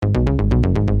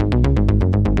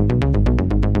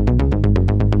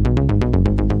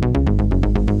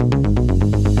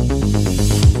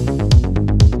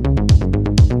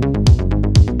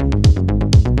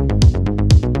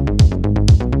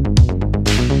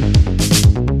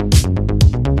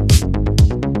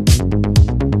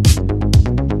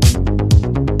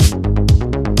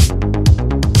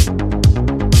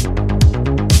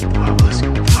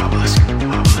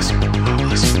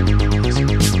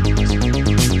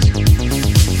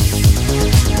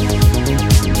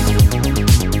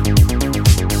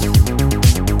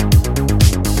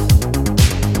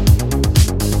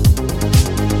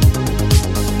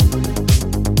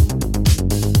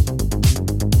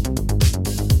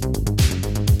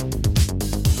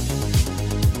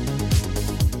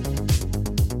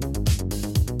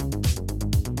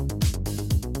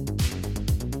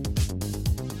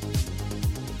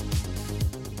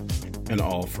and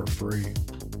all for free.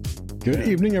 Good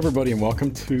evening, everybody, and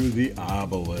welcome to the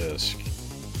Obelisk.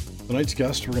 Tonight's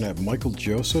guest, we're going to have Michael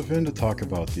Joseph in to talk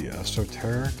about the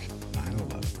esoteric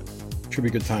 9/11. Should be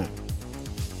a good time.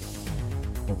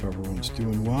 Hope everyone's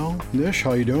doing well. Nish,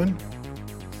 how you doing?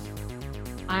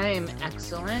 I'm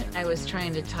excellent. I was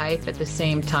trying to type at the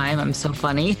same time. I'm so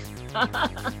funny.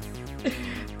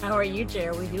 How are you,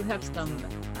 Jer? We do have some.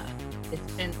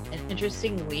 It's been an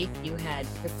interesting week. You had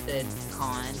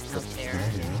CryptidCon out there.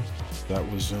 Yeah.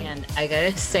 That was. And I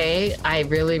gotta say, I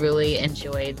really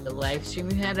enjoyed the live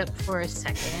stream you had up for a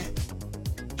second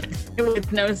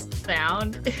with no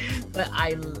sound, but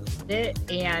I loved it,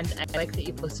 and I like that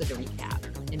you posted a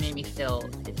recap. It made me feel,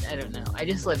 I don't know. I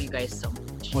just love you guys so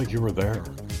much. Like you were there.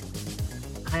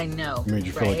 I know. It made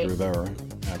you feel like you were there, right?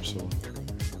 Absolutely.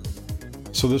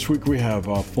 So this week we have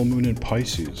full moon in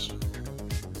Pisces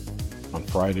on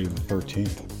Friday the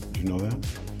 13th. Did you know that?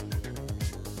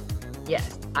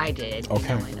 Yes, I did.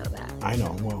 Okay. I know that. I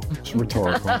know. Well, it's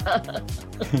rhetorical.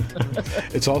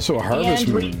 It's also a harvest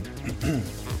moon.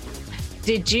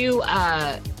 Did you,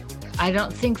 I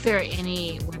don't think were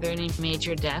there any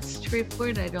major deaths to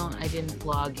report? I didn't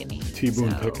log any. T.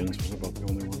 Boone Pickens was about the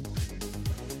only one.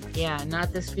 Yeah,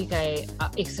 not this week.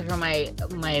 Except for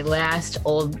my last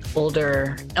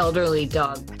older elderly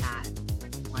dog passed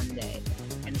Monday,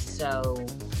 and so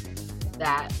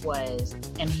that was,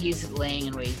 and he's laying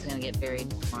in wait. He's gonna get buried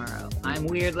tomorrow. I'm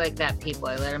weird like that, people.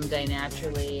 I let him die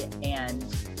naturally, and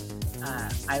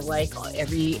I like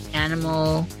every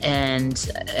animal and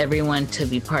everyone to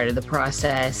be part of the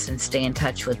process and stay in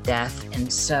touch with death,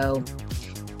 and so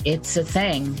it's a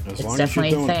thing. It's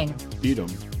definitely a thing. Eat them.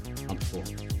 I'm full.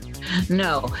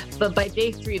 No, but by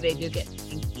day 3 they do get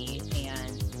stinky,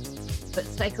 but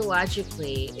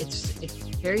psychologically it's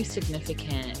very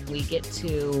significant. We get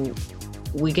to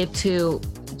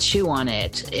chew on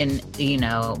it, and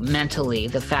mentally,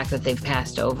 the fact that they've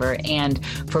passed over. And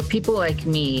for people like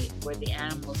me, where the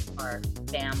animals are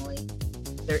family,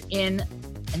 they're in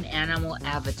an animal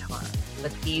avatar,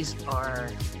 but these are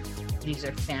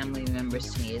family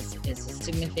members to me, is as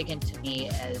significant to me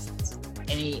as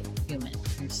any human.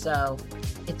 And so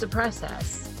it's a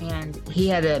process, and he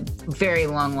had a very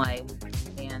long life,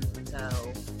 and so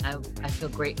I feel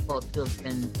grateful to have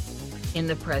been in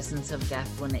the presence of death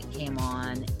when it came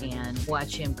on, and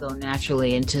watch him go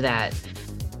naturally into that,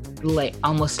 like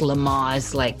almost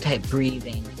Lamaze like type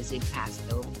breathing as he passed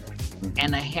over.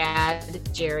 And I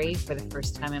had, Jerry, for the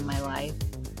first time in my life,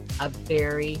 a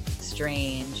very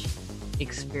strange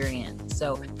experience.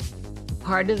 So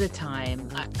part of the time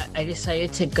I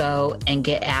decided to go and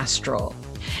get astral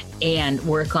and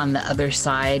work on the other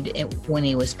side when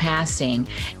he was passing,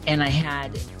 and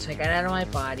so I got out of my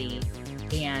body,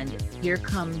 and here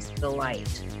comes the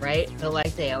light, right? The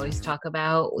light they always talk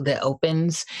about that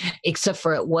opens, except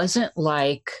for it wasn't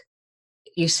like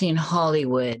you see in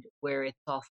Hollywood where it's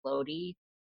all floaty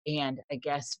and I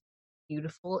guess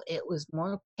beautiful. It was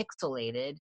more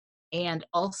pixelated, and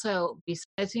also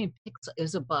besides being it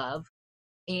was above,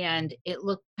 and it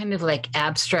looked kind of like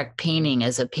abstract painting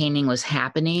as a painting was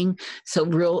happening. So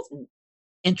real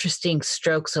interesting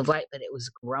strokes of light, but it was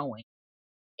growing.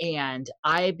 And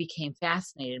I became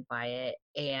fascinated by it.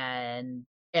 And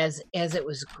as it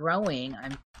was growing,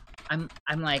 I'm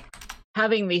like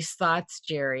having these thoughts,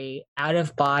 Jerry, out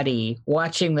of body,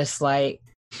 watching this light,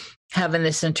 having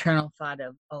this internal thought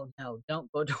of, oh no,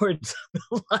 don't go towards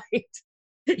the light.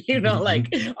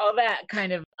 Like all that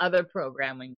kind of other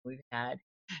programming we've had.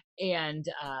 And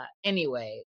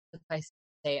anyway, suffice to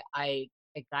say, I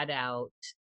got out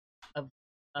of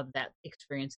that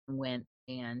experience and went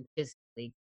and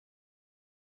physically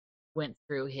went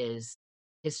through his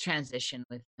transition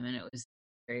with him, and it was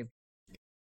very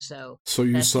so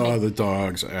you saw the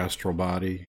dog's astral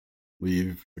body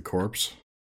leave the corpse?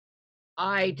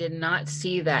 I did not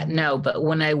see that, no, but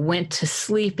when I went to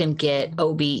sleep and get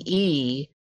OBE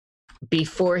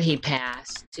before he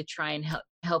passed to try and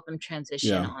help him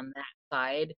transition on that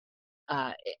side,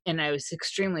 and I was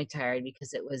extremely tired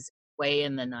because it was way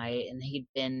in the night and he'd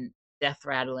been death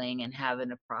rattling and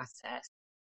having a process.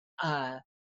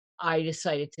 I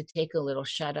decided to take a little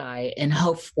shut eye and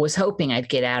was hoping I'd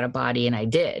get out of body, and I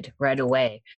did right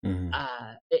away.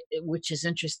 Which is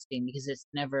interesting because it's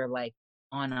never like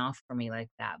on off for me like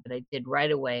that, but I did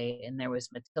right away. And there was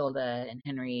Matilda and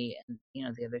Henry and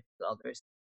the other 2 elders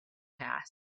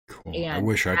passed. Cool. And I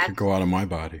wish I could go out of my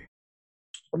body.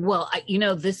 Well,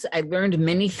 I learned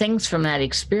many things from that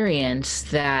experience,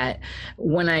 that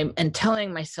when I'm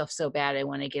telling myself so bad, I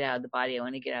want to get out of the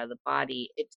body,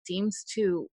 it seems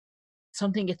to,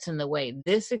 something gets in the way.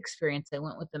 This experience, I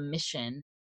went with a mission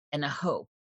and a hope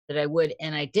that I would,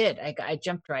 and I did. I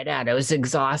jumped right out. I was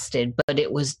exhausted, but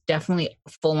it was definitely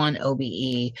full on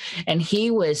OBE, and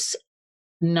he was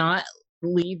not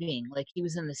leaving. Like, he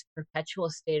was in this perpetual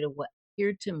state of what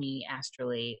appeared to me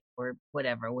astrally or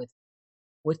whatever, with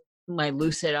my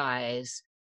lucid eyes,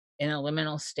 in a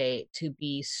liminal state, to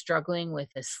be struggling with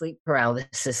a sleep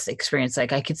paralysis experience.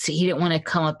 Like, I could see he didn't want to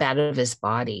come up out of his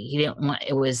body. He didn't want,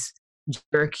 it was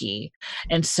jerky.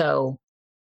 And so,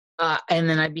 and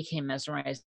then I became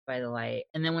mesmerized by the light.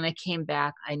 And then when I came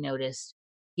back, I noticed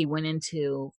he went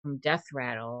into, from death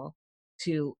rattle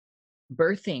to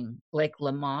birthing, like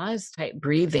Lamaze type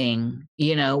breathing,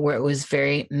 where it was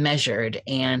very measured,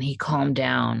 and he calmed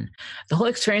down. The whole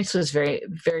experience was very,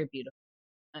 very beautiful.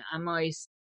 I'm always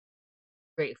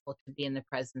grateful to be in the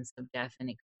presence of death and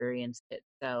experience it.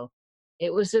 So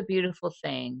it was a beautiful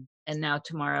thing. And now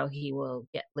tomorrow he will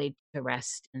get laid to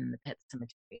rest in the pet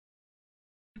cemetery.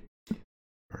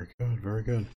 Very good, very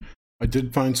good. I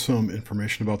did find some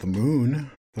information about the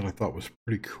moon that I thought was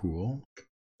pretty cool,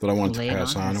 that I wanted to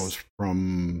pass on. It was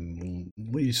from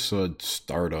Lisa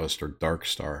Stardust or Dark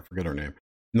Star, I forget her name.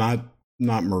 Not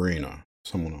Marina,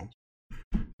 someone else.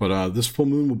 But this full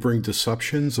moon will bring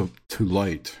deceptions to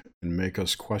light and make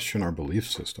us question our belief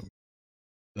system.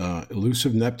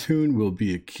 Elusive Neptune will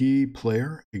be a key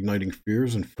player, igniting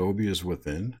fears and phobias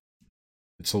within.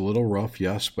 It's a little rough,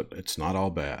 yes, but it's not all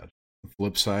bad. The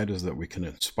flip side is that we can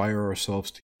inspire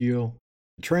ourselves to heal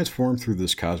and transform through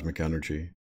this cosmic energy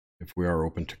if we are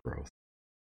open to growth.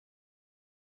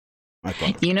 I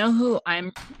thought. You know who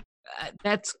I'm...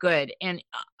 that's good. And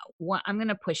I'm going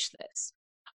to push this.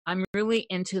 I'm really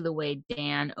into the way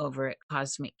Dan over at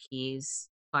Cosmic Keys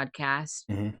podcast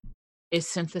is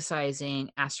synthesizing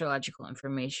astrological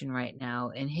information right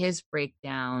now, and his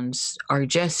breakdowns are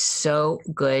just so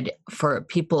good for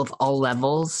people of all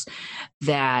levels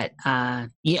that I'm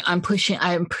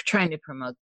trying to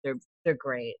promote. They're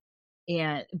great.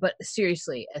 But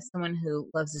seriously, as someone who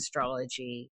loves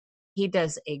astrology, he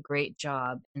does a great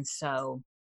job, and so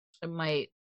it might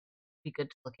be good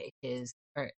to look at his,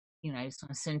 or I just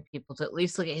want to send people to at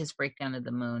least look at his breakdown of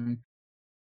the moon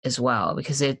as well,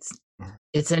 because it's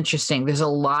interesting. There's a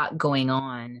lot going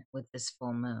on with this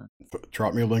full moon.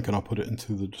 Drop me a link and I'll put it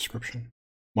into the description.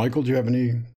 Michael, do you have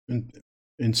any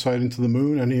insight into the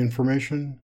moon? Any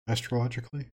information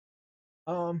astrologically?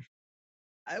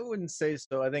 I wouldn't say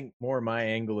so. I think more my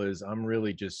angle is I'm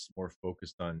really just more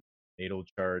focused on natal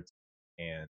charts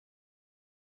and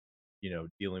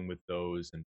dealing with those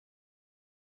and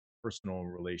personal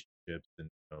relationships and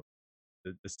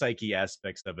the psyche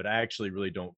aspects of it. I actually really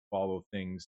don't follow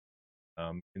things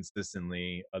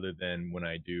consistently, other than when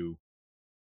I do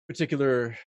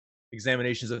particular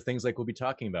examinations of things like we'll be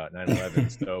talking about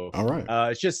 9/11. So all right,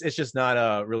 it's just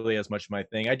not really as much my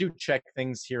thing. I do check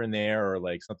things here and there, or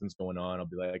like something's going on, I'll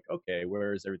be like, okay,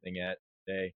 where is everything at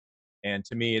today? And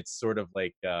to me, it's sort of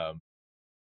like I'm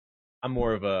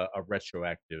more of a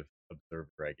retroactive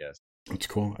observer, I guess. That's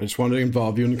cool. I just wanted to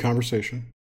involve you in the conversation.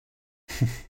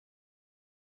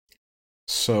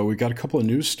 So we got a couple of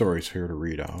news stories here to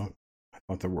read out. I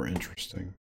thought that were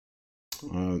interesting.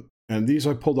 And these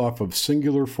I pulled off of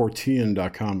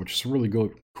singularfortean.com, which is a really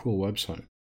cool website.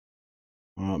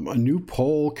 A new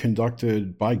poll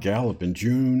conducted by Gallup in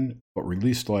June, but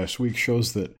released last week,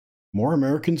 shows that more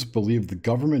Americans believe the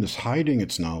government is hiding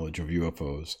its knowledge of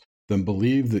UFOs than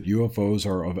believe that UFOs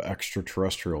are of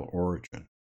extraterrestrial origin.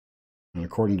 And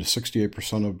according to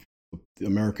 68% of the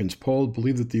Americans polled,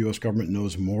 believe that the U.S. government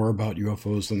knows more about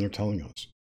UFOs than they're telling us.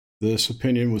 This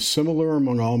opinion was similar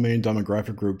among all main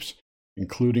demographic groups,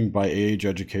 including by age,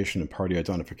 education, and party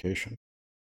identification.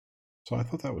 So I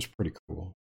thought that was pretty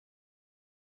cool.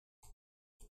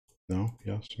 No?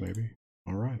 Yes? Maybe?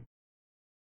 All right.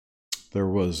 There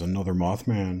was another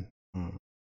Mothman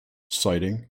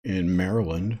sighting in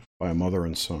Maryland by a mother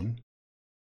and son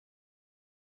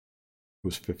who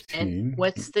was 15. And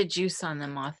what's the juice on the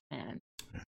Mothman?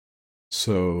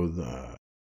 So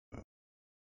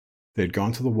they'd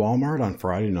gone to the Walmart on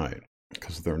Friday night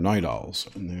because they're night owls,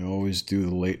 and they always do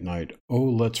the late night, oh,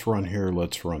 let's run here,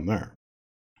 let's run there.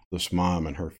 This mom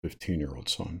and her 15-year-old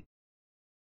son.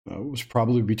 It was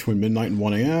probably between midnight and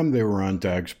 1 a.m. They were on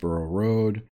Dagsboro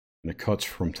Road, and it cuts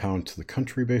from town to the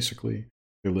country, basically.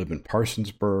 They live in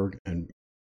Parsonsburg, and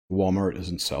the Walmart is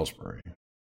in Salisbury.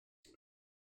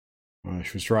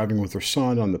 She was driving with her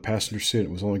son on the passenger seat.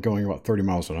 It was only going about 30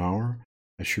 miles an hour.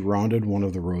 As she rounded one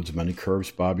of the road's many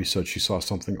curves, Bobby said she saw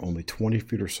something only 20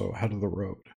 feet or so ahead of the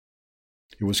road.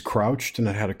 It was crouched, and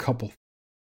I had a couple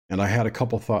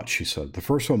thoughts, she said. The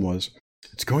first one was,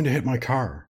 it's going to hit my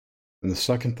car. And the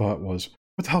second thought was,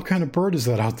 what the hell kind of bird is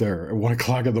that out there at 1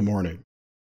 o'clock in the morning?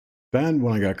 Then,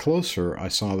 when I got closer, I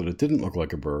saw that it didn't look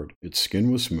like a bird. Its skin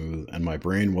was smooth, and my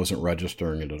brain wasn't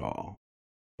registering it at all.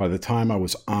 By the time I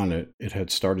was on it, it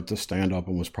had started to stand up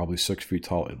and was probably 6 feet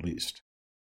tall at least.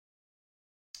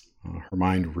 Her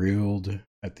mind reeled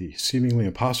at the seemingly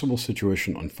impossible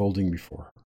situation unfolding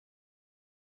before her.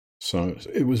 So,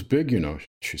 it was big,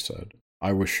 she said.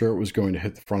 I was sure it was going to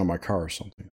hit the front of my car or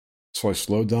something. So I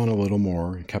slowed down a little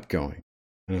more and kept going.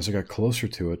 And as I got closer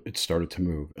to it, it started to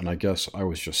move, and I guess I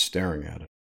was just staring at it.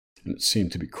 And it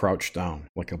seemed to be crouched down,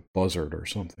 like a buzzard or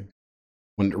something.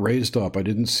 When it raised up, I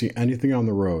didn't see anything on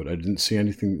the road. I didn't see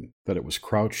anything that it was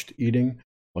crouched eating,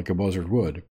 like a buzzard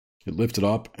would. It lifted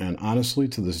up, and honestly,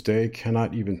 to this day,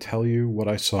 cannot even tell you what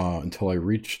I saw until it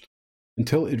reached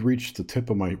the tip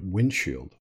of my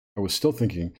windshield. I was still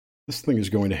thinking, this thing is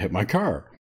going to hit my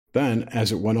car. Then,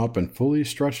 as it went up and fully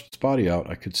stretched its body out,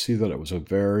 I could see that it was a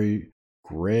very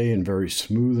gray and very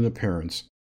smooth in appearance,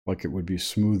 like it would be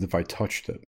smooth if I touched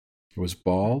it. It was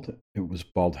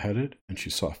bald-headed, and she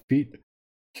saw feet,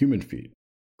 human feet,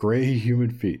 gray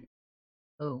human feet.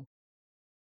 Oh.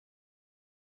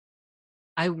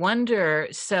 I wonder,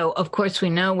 so of course we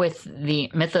know with the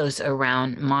mythos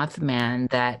around Mothman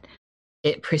that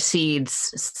it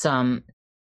precedes some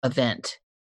event.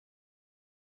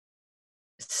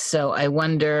 So I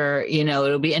wonder,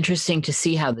 it'll be interesting to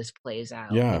see how this plays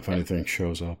out. Yeah, if anything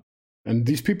shows up. And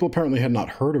these people apparently had not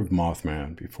heard of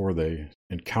Mothman before they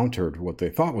encountered what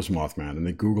they thought was Mothman, and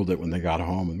they Googled it when they got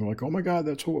home, and they're like, oh my God,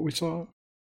 that's what we saw.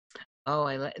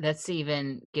 Oh, that's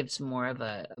even gives more of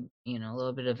a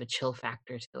little bit of a chill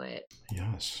factor to it.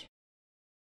 Yes.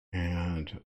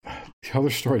 And the other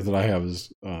story that I have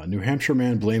is New Hampshire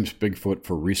man blames Bigfoot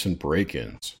for recent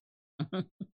break-ins.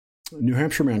 New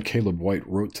Hampshire man Caleb White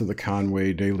wrote to the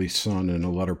Conway Daily Sun in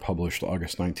a letter published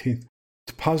August 19th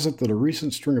to posit that a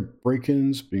recent string of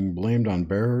break-ins being blamed on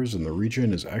bears in the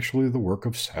region is actually the work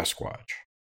of Sasquatch.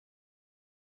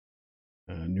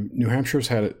 New Hampshire's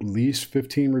had at least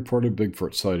 15 reported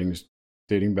Bigfoot sightings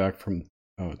dating back to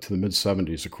the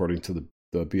mid-70s, according to the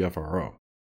BFRO,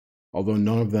 although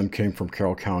none of them came from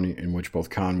Carroll County, in which both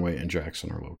Conway and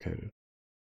Jackson are located.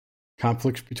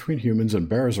 Conflicts between humans and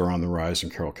bears are on the rise in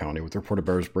Carroll County, with reported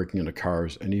bears breaking into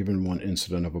cars and even one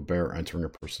incident of a bear entering a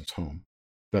person's home.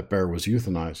 That bear was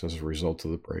euthanized as a result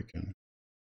of the break-in.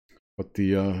 But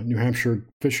the New Hampshire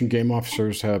Fish and Game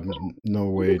officers have no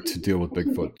way to deal with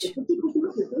Bigfoot.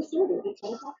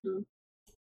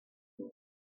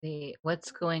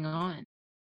 What's going on?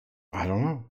 I don't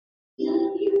know.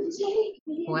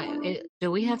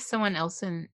 Do we have someone else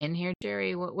in here,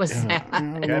 Jerry? What was that? I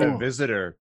had a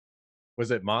visitor.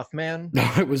 Was it Mothman?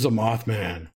 No, it was a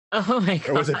Mothman. Oh my God.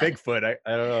 Or was it Bigfoot? I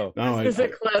don't know. No, this is a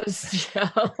closed show.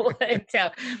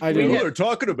 I know they're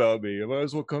talking about me. I might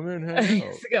as well come in.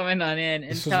 He's coming on in.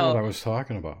 This is what I was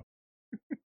talking about.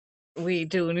 We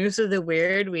do news of the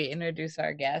weird. We introduce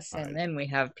our guests, and then we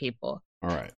have people. All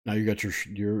right. Now you got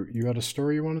you got a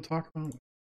story you want to talk about?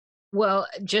 Well,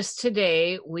 just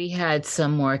today we had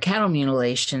some more cattle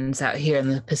mutilations out here in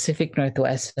the Pacific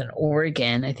Northwest in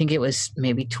Oregon. I think it was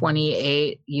maybe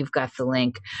 28. You've got the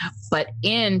link. But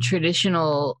in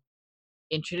traditional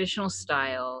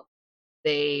style,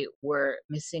 they were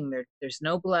missing there's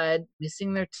no blood,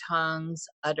 missing their tongues,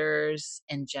 udders,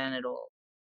 and genitals.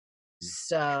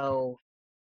 So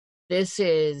this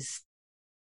is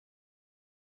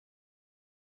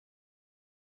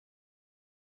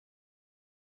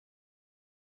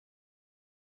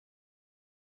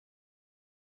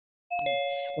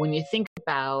when you think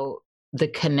about the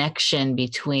connection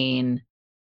between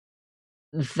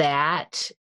that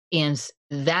and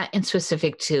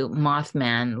specific to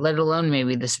Mothman, let alone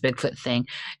maybe this Bigfoot thing,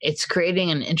 it's creating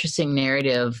an interesting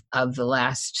narrative of the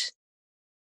last,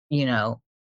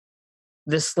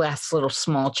 this last little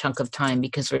small chunk of time,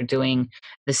 because we're doing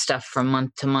this stuff from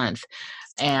month to month.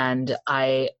 And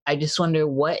I just wonder,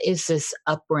 what is this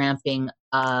up-ramping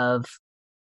of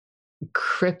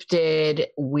cryptid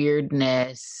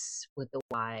weirdness with the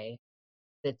Y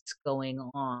that's going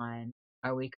on?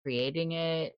 Are we creating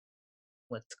it?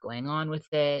 What's going on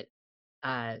with it?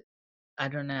 I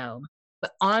don't know.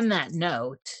 But on that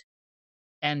note,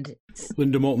 and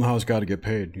Linda Moulton Howe's got to get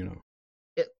paid,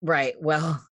 right.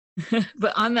 Well,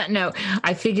 but on that note,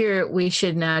 I figure we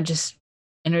should now just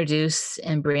introduce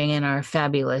and bring in our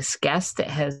fabulous guest that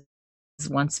has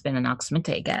once been an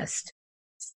Oxmente guest.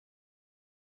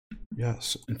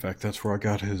 Yes, in fact, that's where I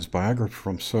got his biography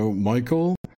from. So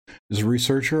Michael is a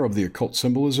researcher of the occult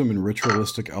symbolism and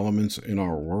ritualistic elements in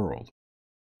our world.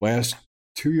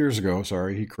 2 years ago,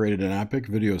 he created an epic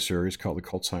video series called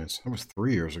Occult Science. That was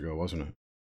 3 years ago, wasn't it?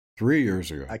 3 years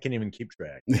ago. I can't even keep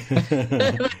track.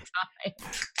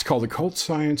 It's called Occult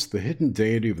Science, The Hidden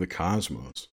Deity of the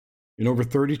Cosmos. In over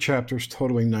 30 chapters,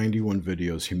 totaling 91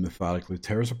 videos, he methodically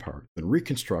tears apart and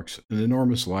reconstructs an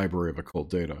enormous library of occult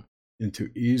data into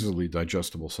easily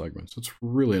digestible segments. It's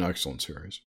really an excellent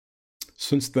series.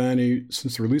 Since then,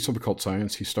 since the release of Occult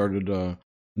Science, he started a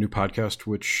new podcast,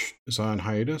 which is on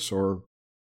hiatus or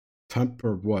temp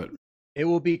or what? It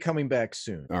will be coming back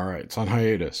soon. All right, it's on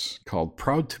hiatus, called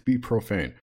Proud to be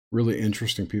Profane. Really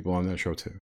interesting people on that show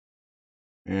too.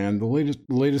 And the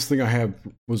latest thing I had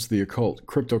was the occult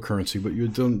cryptocurrency, but you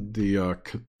had done the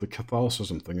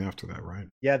Catholicism thing after that, right?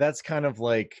 Yeah, that's kind of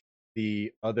like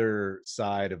the other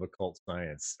side of occult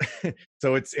science.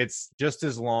 So it's just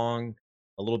as long,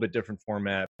 a little bit different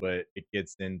format, but it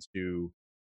gets into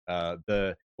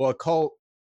occult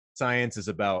science is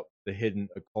about the hidden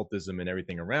occultism and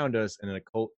everything around us, and then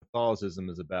occult Catholicism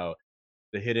is about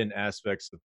the hidden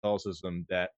aspects of Catholicism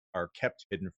that are kept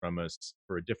hidden from us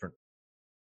for a different.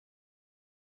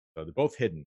 So they're both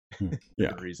hidden.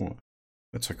 Yeah, reason. well,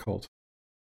 that's a cult.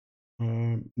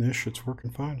 Nish, it's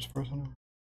working fine as far as I know.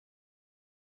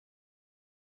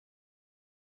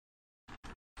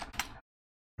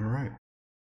 All right.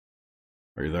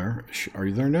 Are you there? Are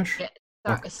you there, Nish? Yeah,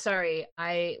 Okay. sorry,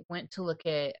 I went to look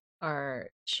at our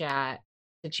chat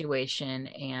situation,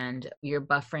 and you're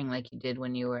buffering like you did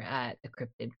when you were at the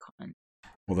CryptidCon.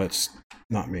 Well, that's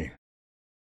not me.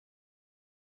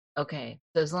 Okay,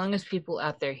 so as long as people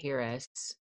out there hear us.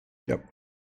 Yep.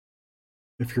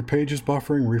 If your page is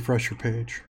buffering, refresh your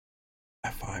page.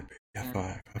 F5, baby.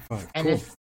 F5, F5. And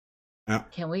cool.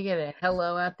 Can we get a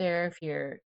hello out there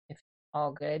if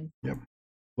all good? Yep.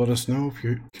 Let us know if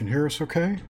you can hear us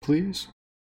okay, please.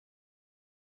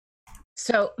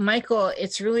 So, Michael,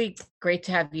 it's really great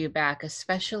to have you back,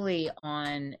 especially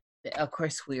on, of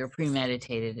course, we were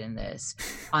premeditated in this,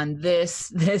 on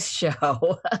this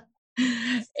show.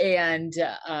 And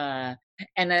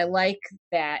I like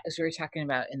that, as we were talking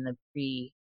about in the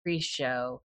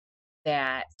pre-show,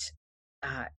 that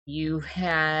you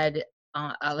had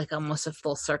like almost a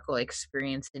full circle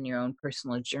experience in your own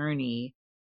personal journey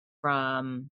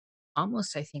from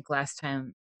almost, I think, last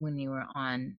time when you were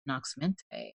on Nox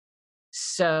Mente.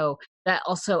 So that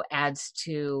also adds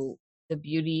to the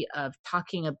beauty of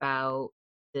talking about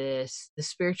the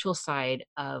spiritual side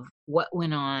of what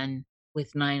went on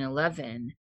with 9/11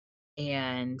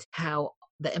 and how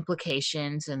the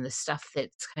implications and the stuff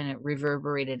that's kind of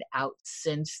reverberated out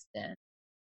since then.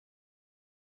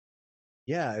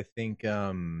 Yeah, I think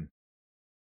from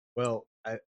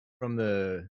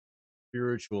the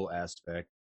spiritual aspect,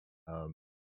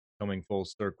 coming full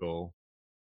circle,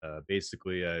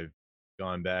 basically I've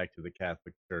gone back to the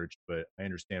Catholic Church, but I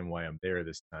understand why I'm there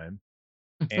this time.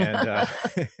 And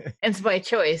It's by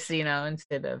choice,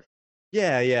 instead of.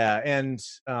 yeah. And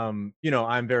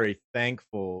I'm very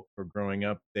thankful for growing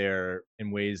up there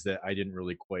in ways that I didn't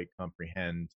really quite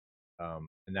comprehend. And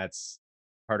that's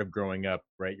part of growing up,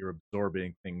 right? You're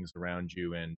absorbing things around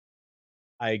you. And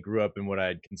I grew up in what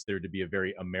I'd consider to be a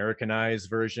very Americanized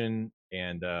version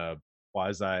and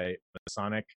quasi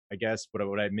Masonic, I guess.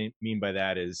 What I mean by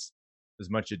that is there's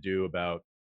much ado about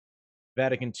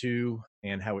Vatican II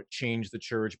and how it changed the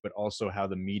church, but also how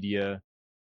the media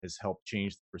has helped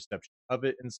change the perception of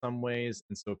it in some ways.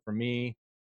 And so for me,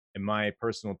 in my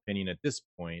personal opinion at this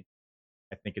point,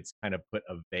 I think it's kind of put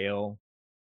a veil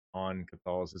on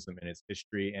Catholicism and its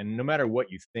history. And no matter what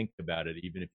you think about it,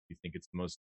 even if you think it's the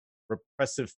most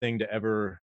repressive thing to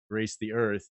ever grace the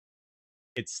earth,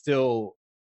 it still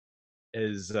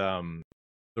is the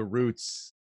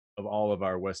roots of all of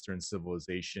our Western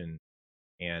civilization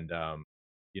and,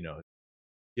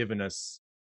 given us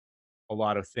a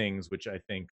lot of things, which I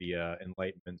think the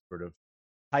Enlightenment sort of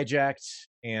hijacked.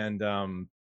 And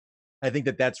I think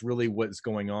that that's really what's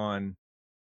going on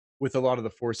with a lot of the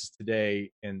forces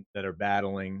today and that are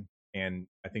battling. And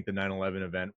I think the 9/11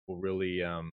 event will really,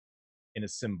 in a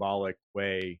symbolic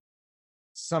way,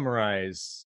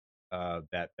 summarize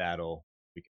that battle.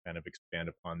 We can kind of expand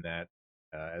upon that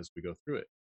as we go through it.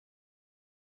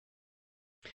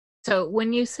 So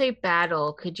when you say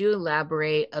battle, could you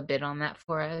elaborate a bit on that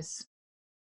for us?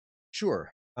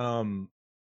 Sure. Well,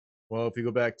 if you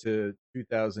go back to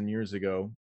 2,000 years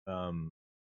ago, um,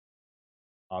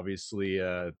 obviously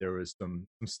there was some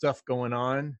stuff going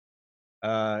on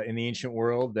in the ancient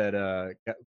world that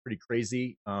got pretty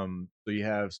crazy. So you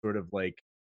have sort of like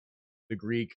the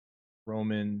Greek,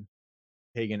 Roman,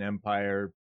 pagan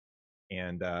empire,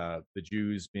 and the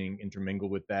Jews being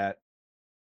intermingled with that.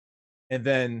 And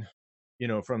then,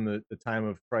 from the time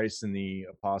of Christ and the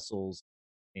apostles,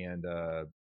 and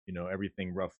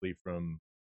everything roughly from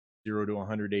 0 to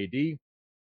 100 AD,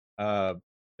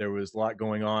 there was a lot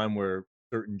going on where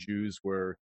certain Jews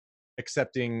were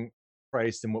accepting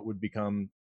Christ in what would become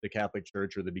the Catholic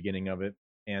Church, or the beginning of it,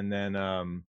 and then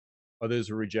others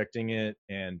were rejecting it,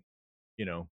 and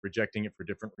rejecting it for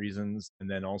different reasons. And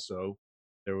then also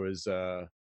there was an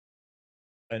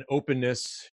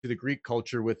openness to the Greek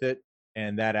culture with it,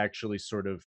 and that actually sort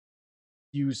of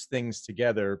fused things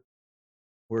together.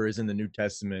 Whereas in the New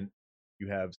Testament, you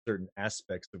have certain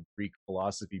aspects of Greek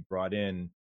philosophy brought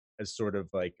in as sort of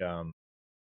like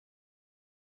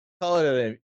call it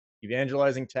an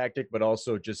evangelizing tactic, but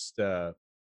also just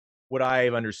what I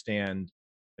understand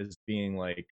as being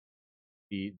like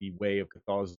the way of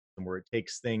Catholicism, where it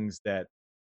takes things that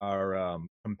are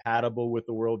compatible with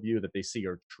the worldview that they see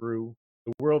are true.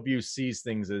 The worldview sees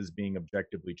things as being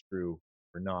objectively true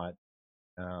or not,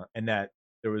 and that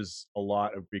there was a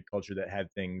lot of Greek culture that had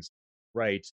things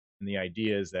right, and the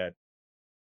idea is that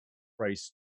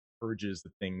Christ purges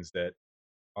the things that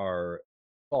are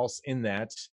false in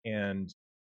that, and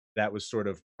that was sort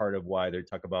of part of why they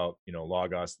talk about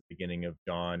logos, the beginning of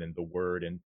John, and the word,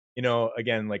 and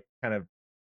again, like kind of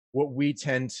what we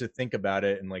tend to think about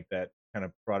it, and like that kind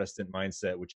of Protestant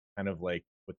mindset, which is kind of like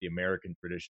what the American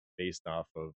tradition is based off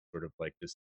of, sort of like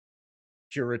this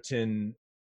Puritan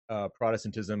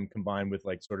Protestantism combined with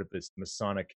like sort of this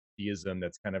Masonic deism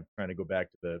that's kind of trying to go back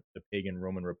to the pagan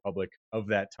Roman Republic of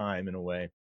that time in a way.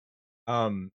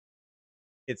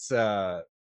 It's kind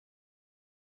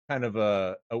of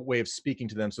a way of speaking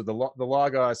to them. So the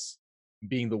Logos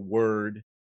being the word,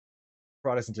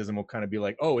 Protestantism will kind of be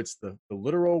like, oh, it's the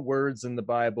literal words in the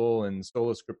Bible, and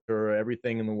sola scriptura,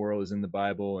 everything in the world is in the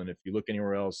Bible, and if you look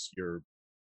anywhere else, you're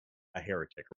a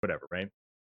heretic or whatever, right?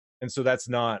 And so that's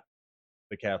not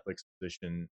the Catholic's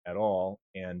position at all.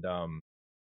 And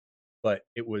but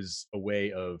it was a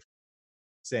way of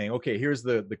saying, okay, here's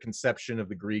the conception of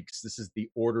the Greeks. This is the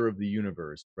order of the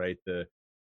universe, right? The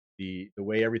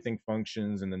way everything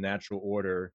functions in the natural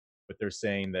order. But they're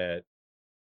saying that,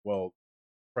 well,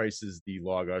 Christ is the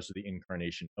logos, or the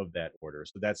incarnation of that order.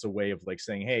 So that's a way of like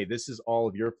saying, hey, this is all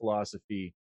of your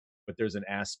philosophy, but there's an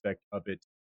aspect of it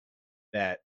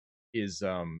that is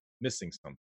missing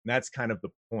something. And that's kind of the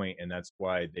point, and that's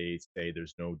why they say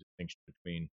there's no distinction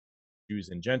between Jews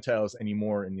and Gentiles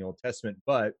anymore in the Old Testament.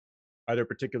 But are there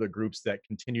particular groups that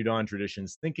continued on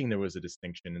traditions thinking there was a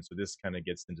distinction? And so this kind of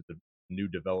gets into the new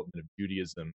development of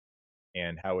Judaism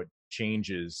and how it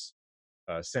changes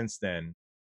since then,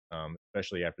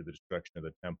 especially after the destruction of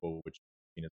the temple, which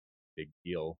is a big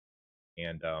deal.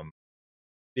 And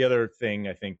the other thing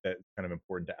I think that's kind of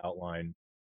important to outline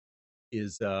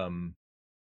is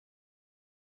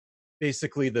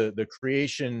basically the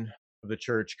creation of the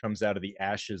church comes out of the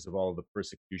ashes of all of the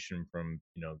persecution from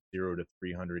 0 to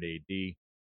 300 AD.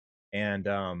 And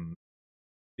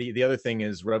the other thing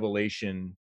is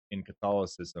revelation in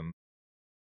Catholicism.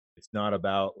 It's not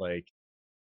about like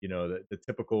the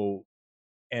typical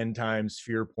end times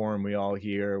fear porn we all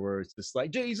hear, where it's just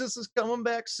like Jesus is coming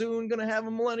back soon, gonna have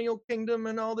a millennial kingdom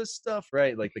and all this stuff,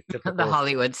 right? Like the typical the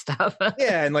Hollywood stuff.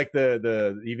 Yeah, and like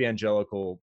the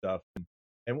evangelical stuff.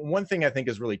 And one thing I think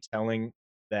is really telling,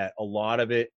 that a lot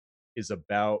of it is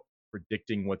about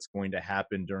predicting what's going to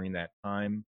happen during that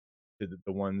time to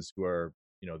the ones who are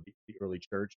the early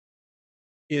church,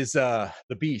 is the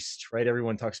beast, right?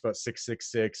 Everyone talks about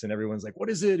 666, and everyone's like, what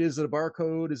is it? Is it a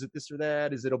barcode? Is it this or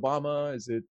that? Is it Obama? Is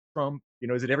it Trump?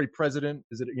 Is it every president?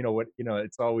 Is it what?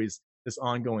 It's always this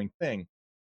ongoing thing.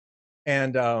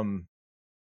 And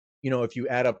if you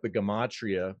add up the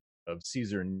gematria of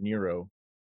Caesar Nero,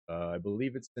 I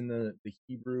believe it's in the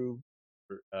Hebrew.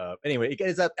 Anyway, it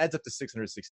adds up to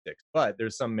 666, but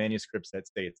there's some manuscripts that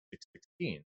say it's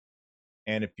 616.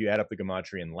 And if you add up the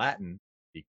gematria in Latin,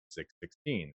 it's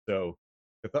 616. So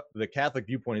the Catholic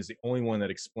viewpoint is the only one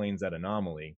that explains that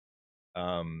anomaly.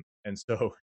 And so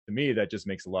to me, that just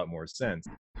makes a lot more sense.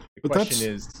 The but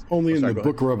question that's is only in the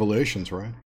Book of Revelations,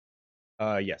 right?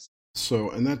 Yes. So,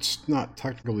 and that's not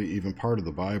technically even part of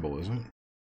the Bible, is it?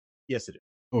 Yes, it is.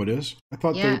 Oh, it is? I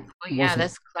thought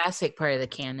that's classic part of the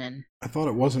canon. I thought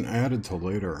it wasn't added till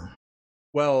later.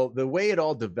 Well, the way it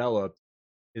all developed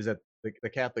is that the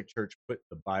Catholic Church put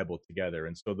the Bible together.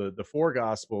 And so the four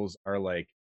Gospels are like,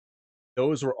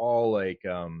 those were all like,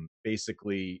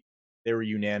 basically, they were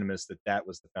unanimous that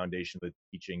was the foundation of the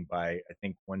teaching by, I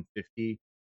think, 150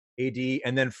 AD.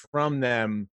 And then from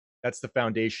them, that's the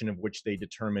foundation of which they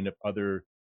determined if other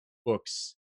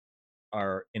books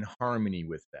are in harmony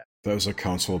with that. That was the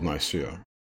Council of Nicaea.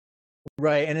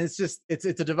 Right. And it's just, it's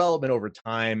a development over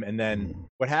time. And then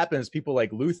what happens, people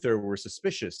like Luther were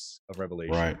suspicious of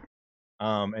Revelation. Right.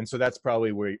 And so that's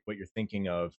probably what you're thinking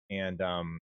of. And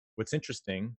what's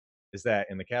interesting is that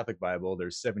in the Catholic Bible,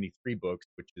 there's 73 books,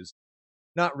 which is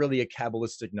not really a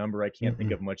Kabbalistic number. I can't think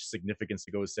Mm-mm. of much significance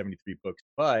to go with 73 books,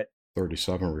 but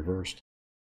 37 reversed.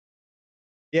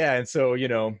 yeah, and so,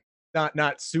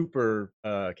 not super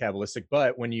Kabbalistic,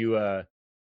 but when you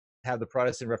have the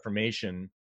Protestant Reformation,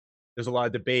 there's a lot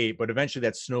of debate, but eventually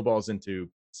that snowballs into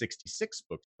 66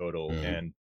 books total, Mm.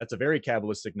 and that's a very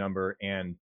Kabbalistic number.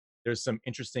 And there's some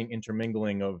interesting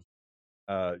intermingling of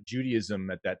Judaism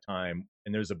at that time,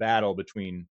 and there's a battle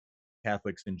between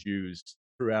Catholics and Jews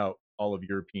throughout all of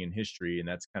European history, and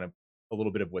that's kind of a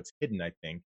little bit of what's hidden, I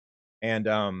think. And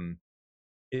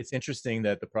it's interesting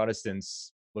that the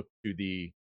Protestants look to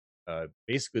the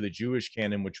basically the Jewish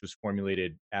canon, which was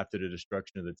formulated after the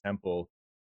destruction of the temple,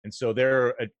 and so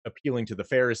they're appealing to the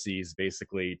Pharisees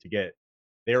basically to get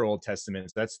their Old Testament.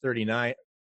 So that's 39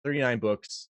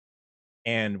 books.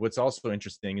 And what's also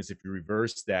interesting is if you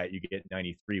reverse that, you get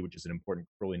 93, which is an important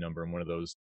Crowley number and one of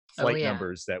those Oh, flight yeah.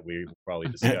 numbers that we will probably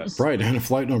discuss. Right, and a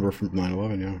flight number from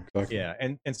 9/11. Yeah, exactly. Yeah,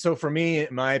 and so for me,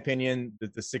 in my opinion,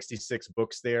 the 66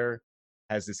 books there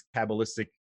has this Kabbalistic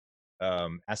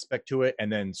aspect to it,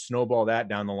 and then snowball that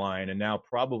down the line, and now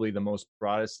probably the most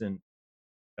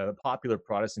popular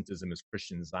Protestantism is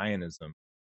Christian Zionism,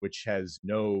 which has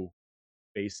no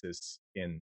basis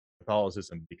in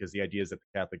Catholicism, because the idea is that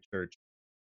the Catholic Church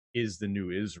is the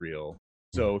new Israel.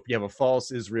 So if you have a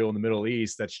false Israel in the Middle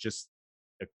East, that's just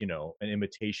an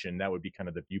imitation. That would be kind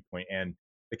of the viewpoint. And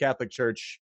the Catholic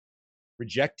Church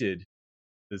rejected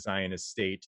the Zionist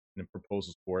state and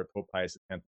proposals for it. Pope Pius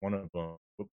X, one of them,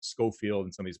 Schofield,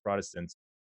 and some of these Protestants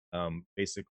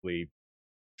basically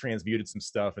transmuted some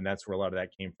stuff, and that's where a lot of that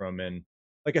came from. And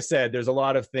like I said, there's a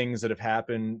lot of things that have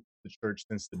happened to the church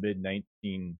since the mid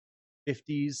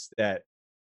 1950s that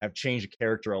have changed the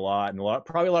character a lot, and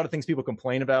probably a lot of things people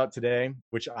complain about today,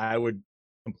 which I would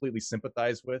completely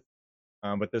sympathize with.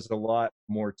 But there's a lot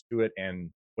more to it. And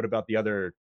what about the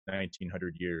other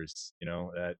 1900 years?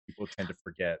 That people tend to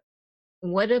forget.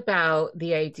 What about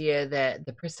the idea that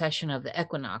the precession of the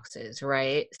equinoxes,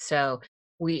 right? So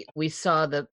we saw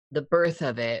the birth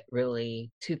of it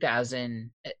really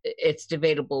 2000. It's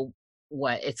debatable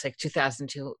what it's like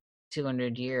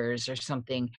 2,200 years or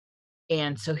something.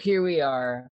 And so here we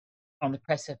are on the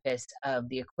precipice of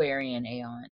the Aquarian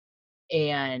Aeon,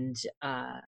 and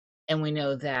and we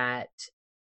know that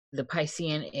the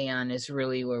Piscean Aeon is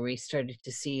really where we started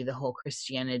to see the whole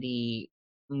Christianity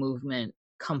movement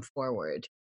come forward.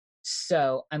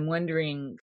 So I'm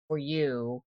wondering, for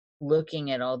you,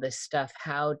 looking at all this stuff,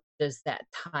 how does that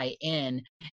tie in?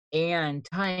 And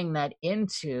tying that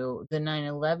into the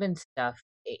 9/11 stuff,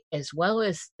 as well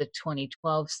as the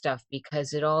 2012 stuff,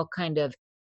 because it all kind of,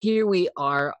 here we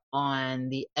are on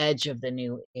the edge of the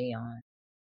new Aeon.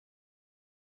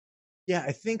 Yeah,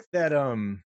 I think that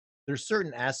there's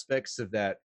certain aspects of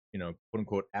that, quote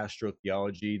unquote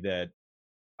astrotheology that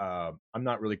I'm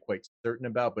not really quite certain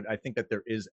about, but I think that there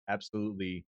is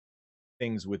absolutely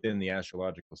things within the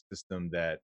astrological system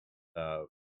that uh,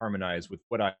 harmonize with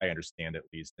what I understand, at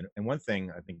least. And one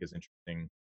thing I think is interesting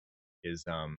is,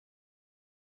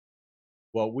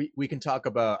 well, we can talk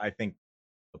about, I think,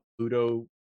 the Pluto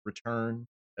return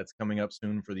that's coming up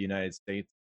soon for the United States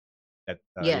at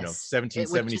Yes, which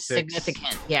is 1776.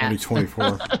 significant. Yeah.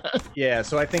 2024. Yeah,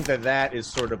 so I think that is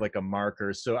sort of like a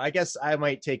marker. So I guess I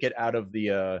might take it out of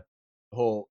the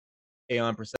whole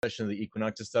Aeon precession of the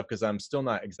equinox stuff, because I'm still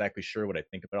not exactly sure what I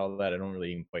think about all of that. I don't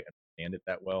really even quite understand it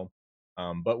that well.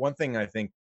 But one thing I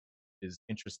think is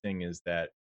interesting is that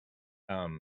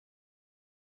um,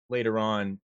 later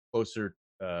on, closer,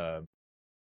 I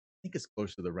think it's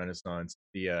closer to the Renaissance,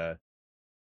 the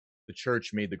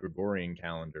church made the Gregorian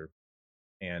calendar,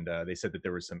 and they said that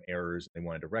there were some errors and they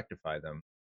wanted to rectify them.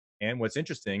 And what's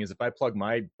interesting is if I plug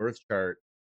my birth chart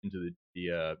into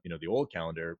the old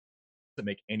calendar, it doesn't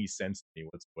make any sense to me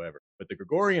whatsoever. But the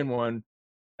Gregorian one,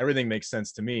 everything makes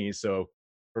sense to me. So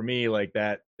for me, like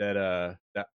that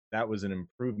was an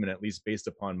improvement, at least based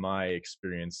upon my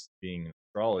experience being an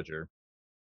astrologer.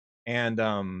 And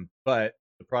but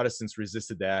the Protestants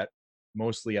resisted that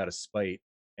mostly out of spite,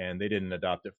 and they didn't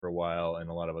adopt it for a while, and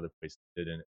a lot of other places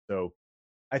didn't. So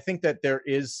I think that there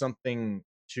is something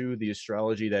to the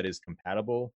astrology that is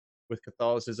compatible with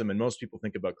Catholicism, and most people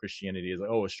think about Christianity as like,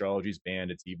 oh, astrology's banned,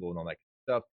 it's evil, and all that kind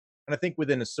of stuff. And I think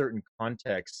within a certain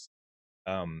context,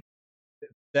 um,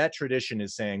 that tradition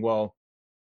is saying, well,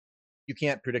 you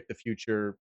can't predict the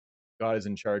future. God is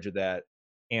in charge of that,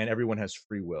 and everyone has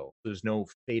free will. There's no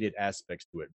fated aspects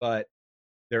to it, but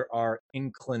there are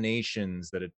inclinations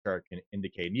that a chart can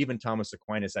indicate. And even Thomas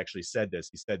Aquinas actually said this.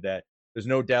 He said that there's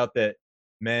no doubt that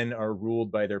men are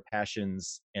ruled by their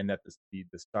passions and that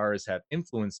the stars have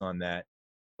influence on that,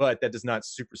 but that does not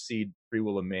supersede free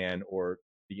will of man or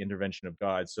the intervention of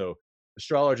God. So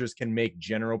astrologers can make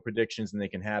general predictions and they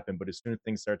can happen, but as soon as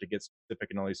things start to get specific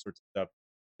and all these sorts of stuff,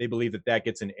 they believe that that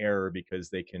gets an error because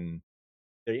they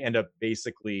end up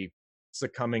basically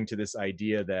succumbing to this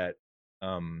idea that,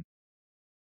 um,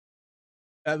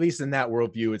 at least in that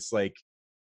worldview, it's like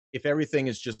if everything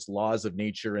is just laws of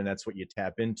nature and that's what you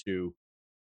tap into,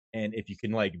 and if you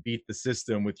can like beat the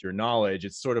system with your knowledge,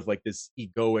 it's sort of like this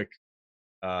egoic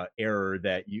error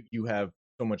that you have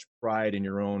so much pride in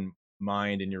your own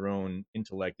mind and your own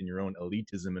intellect and your own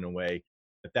elitism in a way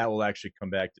that that will actually come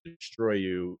back to destroy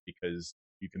you because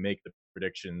you can make the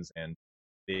predictions and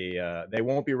they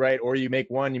won't be right, or you make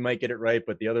one, you might get it right,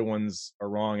 but the other ones are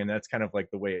wrong, and that's kind of like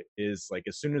the way it is. Like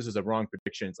as soon as there's a wrong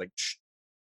prediction, it's like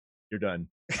you're done.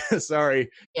 Sorry,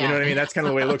 you know Yeah. what I mean? That's kind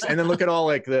of the way it looks. And then look at all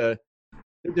like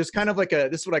there's kind of like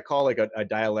this is what I call like a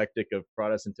dialectic of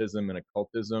Protestantism and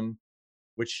occultism,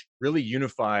 which really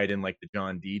unified in like the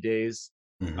John Dee days.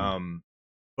 Mhm.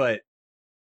 But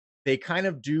they kind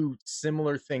of do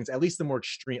similar things, at least the more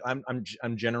extreme.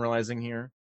 I'm generalizing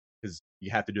here because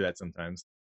you have to do that sometimes.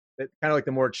 Kind of like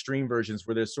the more extreme versions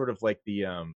where there's sort of like the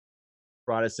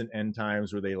Protestant end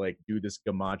times where they like do this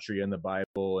gematria in the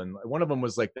Bible, and one of them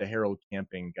was like the Harold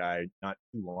Camping guy not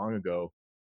too long ago.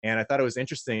 And I thought it was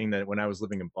interesting that when I was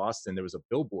living in Boston, there was a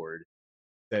billboard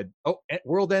that said, "Oh,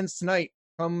 world ends tonight.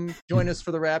 Come join us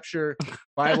for the rapture.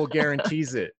 Bible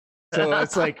guarantees it." So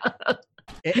it's like,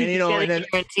 and you know, and then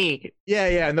guarantee.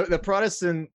 yeah, and the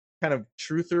Protestant kind of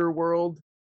truther world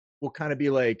will kind of be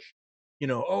like, you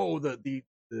know, oh, the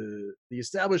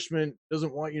establishment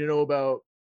doesn't want you to know about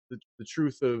the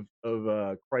truth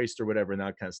of Christ or whatever and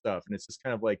that kind of stuff. And it's just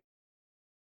kind of like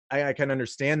I can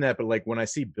understand that, but like when I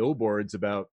see billboards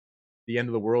about the end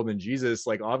of the world and Jesus,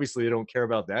 like obviously they don't care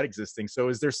about that existing. So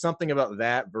is there something about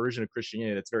that version of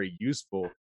Christianity that's very useful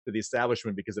to the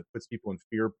establishment because it puts people in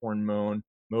fear porn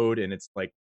mode and it's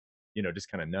like, you know, just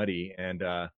kind of nutty. And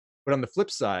but on the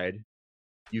flip side,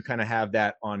 you kind of have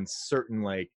that on certain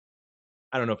like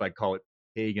I don't know if I'd call it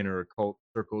pagan or occult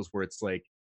circles where it's like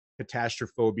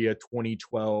catastrophobia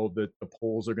 2012, the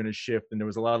poles are going to shift. And there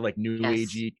was a lot of like new Yes.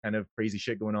 agey kind of crazy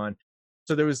shit going on.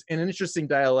 So there was an interesting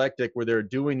dialectic where they're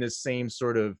doing this same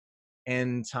sort of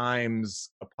end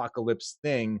times apocalypse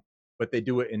thing, but they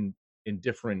do it in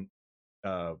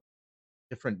uh,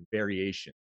 different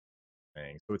variations.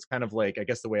 Thing. So it's kind of like, I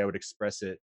guess the way I would express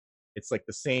it, it's like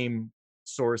the same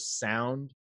source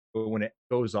sound, but when it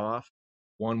goes off,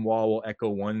 one wall will echo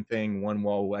one thing, one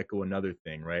wall will echo another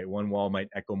thing, right? One wall might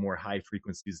echo more high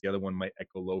frequencies, the other one might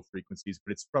echo low frequencies,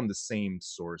 but it's from the same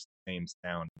source, the same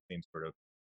sound, the same sort of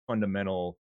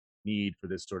fundamental need for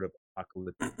this sort of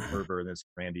apocalyptic fervor in this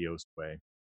grandiose way.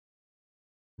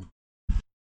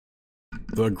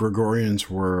 The Gregorians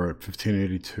were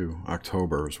 1582.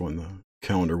 October is when the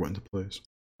calendar went into place.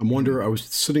 I was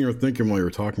sitting here thinking while you were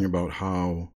talking about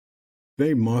how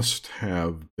they must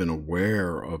have been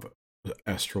aware of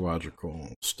astrological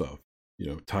stuff, you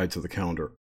know, tied to the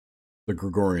calendar, the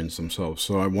Gregorians themselves.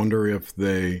 So I wonder if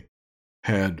they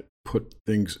had put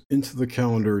things into the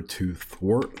calendar to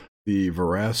thwart the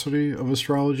veracity of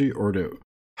astrology or to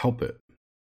help it,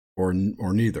 or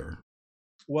neither.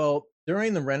 Well,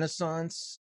 during the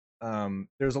Renaissance,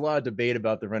 there's a lot of debate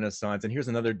about the Renaissance, and here's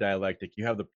another dialectic. You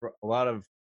have a lot of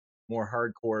more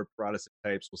hardcore Protestant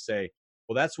types will say,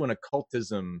 well, that's when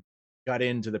occultism got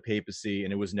into the papacy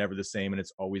and it was never the same, and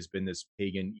it's always been this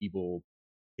pagan evil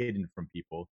hidden from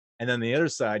people. And then the other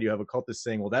side, you have occultists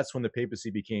saying, well, that's when the papacy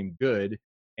became good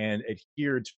and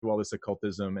adhered to all this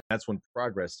occultism, and that's when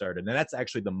progress started. And that's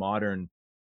actually the modern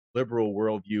liberal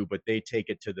worldview, but they take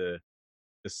it to the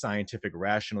scientific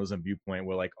rationalism viewpoint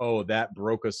where like, oh, that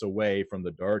broke us away from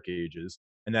the dark ages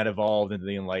and that evolved into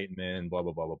the enlightenment, blah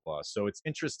blah blah blah blah. So it's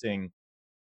interesting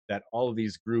that all of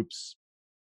these groups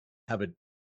have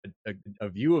a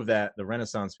view of that the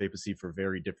Renaissance papacy for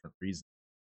very different reasons.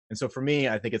 And so for me,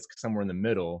 I think it's somewhere in the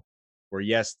middle where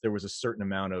yes, there was a certain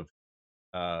amount of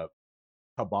uh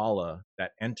Kabbalah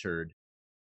that entered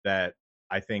that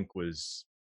I think was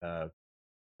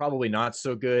probably not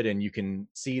so good. And you can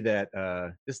see that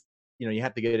this, you know, you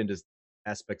have to get into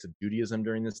aspects of Judaism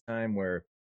during this time where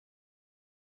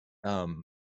um,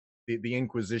 the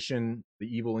Inquisition, the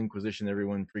evil Inquisition,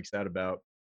 everyone freaks out about.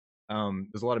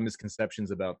 There's a lot of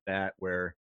misconceptions about that,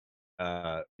 where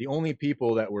the only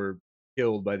people that were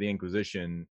killed by the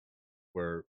Inquisition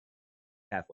were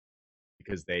Catholics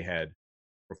because they had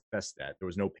professed that. There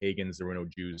was no pagans, there were no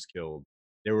Jews killed.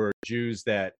 There were Jews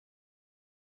that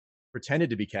pretended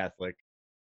to be Catholic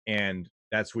and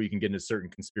that's where you can get into certain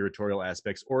conspiratorial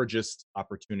aspects or just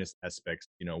opportunist aspects,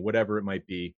 whatever it might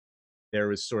be. There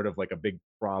was sort of like a big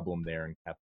problem there in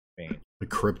Catholic Spain. The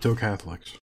crypto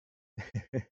Catholics.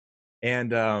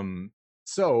 And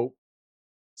so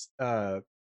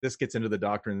this gets into the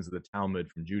doctrines of the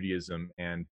Talmud from Judaism,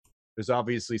 and there's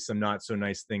obviously some not so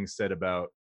nice things said about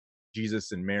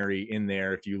Jesus and Mary in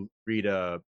there. If you read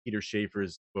Peter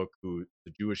Schaefer's book, who's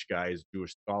a Jewish guy, is a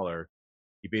Jewish scholar,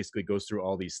 he basically goes through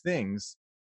all these things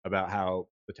about how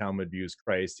the Talmud views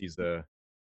Christ. He's a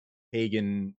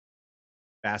pagan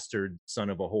bastard son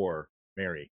of a whore,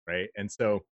 Mary, right? And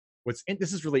so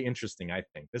this is really interesting, I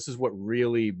think. This is what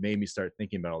really made me start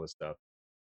thinking about all this stuff.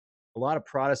 A lot of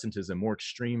Protestantism, more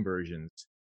extreme versions,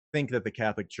 think that the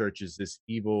Catholic Church is this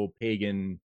evil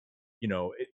pagan,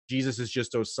 Jesus is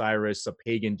just Osiris, a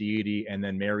pagan deity, and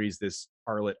then Mary's this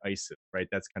harlot Isis, right?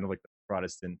 That's kind of like the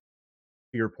Protestant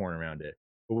fear porn around it.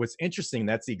 But what's interesting,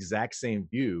 that's the exact same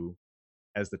view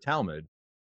as the Talmud,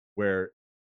 where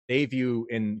they view,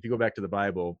 and if you go back to the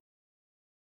Bible,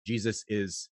 Jesus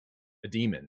is a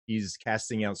demon. He's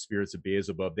casting out spirits of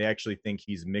Beelzebub. They actually think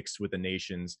he's mixed with the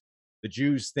nations. The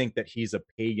Jews think that he's a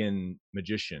pagan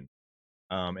magician.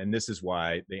 And this is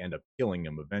why they end up killing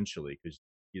him eventually, because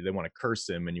they want to curse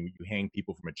him, and you hang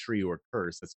people from a tree or a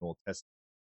curse. That's the Old Testament.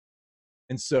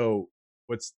 And so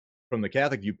what's from the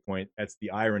Catholic viewpoint, that's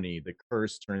the irony. The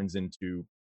curse turns into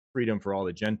freedom for all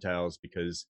the Gentiles,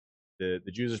 because the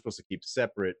Jews are supposed to keep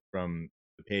separate from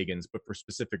the pagans, but for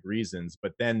specific reasons.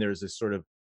 But then there's this sort of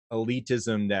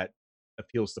elitism that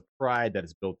appeals to pride that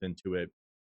is built into it.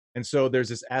 And so there's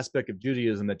this aspect of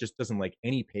Judaism that just doesn't like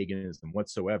any paganism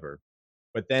whatsoever.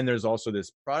 But then there's also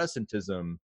this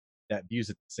Protestantism that views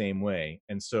it the same way.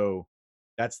 And so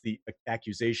that's the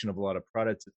accusation of a lot of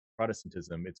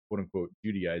Protestantism. It's quote unquote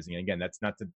Judaizing. And again,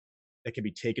 that can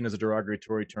be taken as a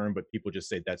derogatory term, but people just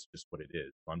say that's just what it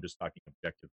is. So I'm just talking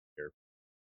objectively here.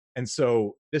 And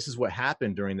so this is what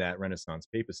happened during that Renaissance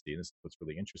papacy. And this is what's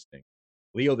really interesting.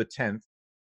 Leo X,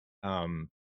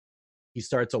 he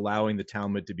starts allowing the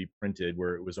Talmud to be printed,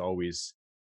 where it was always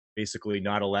basically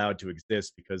not allowed to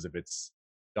exist because of its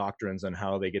doctrines on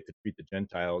how they get to treat the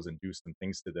Gentiles and do some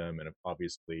things to them, and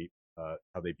obviously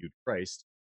how they viewed Christ.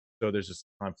 So there's just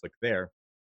conflict there.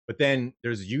 But then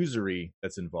there's usury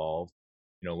that's involved,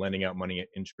 lending out money at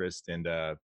interest, and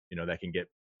that can get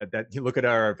that. You look at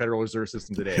our Federal Reserve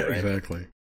System today, right? Exactly.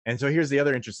 And so here's the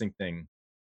other interesting thing.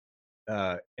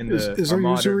 Is there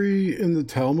usury in the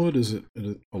Talmud? Is it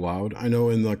allowed? I know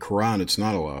in the Quran it's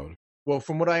not allowed. Well,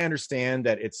 from what I understand,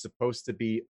 that it's supposed to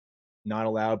be not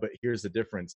allowed, but here's the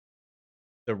difference.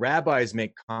 The rabbis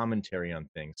make commentary on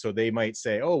things. So they might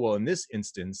say, oh, well, in this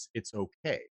instance, it's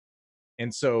okay.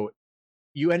 And so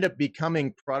you end up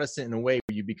becoming Protestant in a way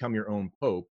where you become your own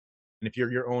pope. And if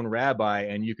you're your own rabbi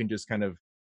and you can just kind of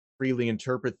freely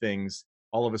interpret things,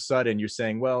 all of a sudden you're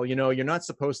saying, well, you're not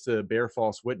supposed to bear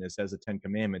false witness as the Ten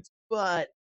Commandments. But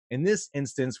in this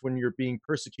instance, when you're being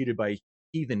persecuted by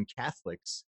heathen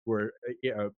Catholics who are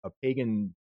a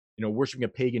pagan, worshiping a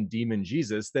pagan demon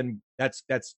Jesus, then that's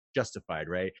justified,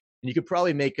 right? And you could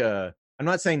probably I'm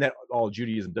not saying that all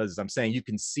Judaism does this. I'm saying you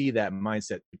can see that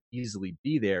mindset could easily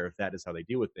be there if that is how they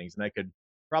deal with things. And I could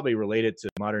probably relate it to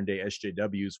modern day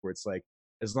SJWs, where it's like,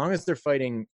 as long as they're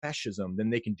fighting fascism,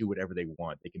 then they can do whatever they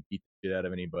want. They can beat the shit out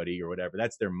of anybody or whatever.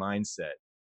 That's their mindset.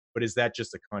 But is that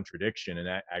just a contradiction? And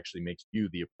that actually makes you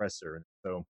the oppressor. And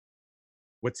so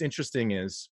what's interesting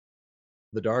is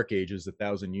the Dark Ages,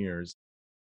 1,000 years.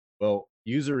 Well,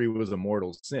 usury was a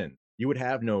mortal sin. You would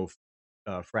have no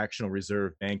fractional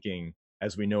reserve banking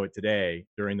as we know it today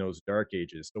during those Dark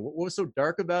Ages. So what was so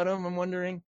dark about them, I'm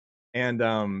wondering?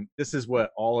 And this is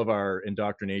what all of our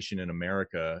indoctrination in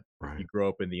America, Right. you grow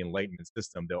up in the Enlightenment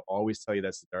system, they'll always tell you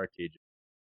that's the Dark Ages.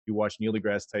 If you watch Neil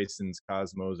deGrasse Tyson's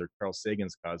Cosmos or Carl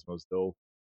Sagan's Cosmos, they'll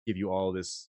give you all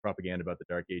this propaganda about the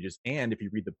Dark Ages. And if you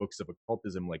read the books of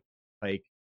occultism like Pike,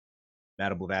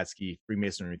 Madame Blavatsky,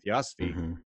 Freemasonry, Theosophy,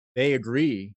 they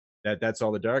agree that that's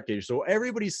all the Dark Ages. So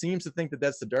everybody seems to think that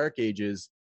that's the Dark Ages,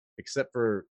 except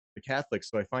for the Catholics.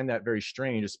 So I find that very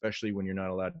strange, especially when you're not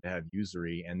allowed to have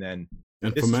usury. And then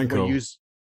Fomenko.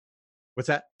 What's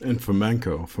that? And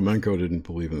Fomenko didn't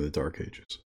believe in the Dark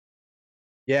Ages.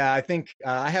 Yeah, I think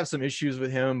I have some issues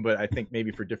with him, but I think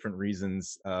maybe for different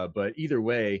reasons. But either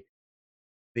way,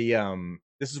 this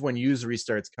is when usury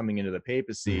starts coming into the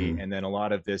papacy, and then a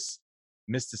lot of this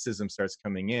mysticism starts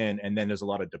coming in, and then there's a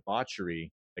lot of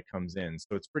debauchery that comes in.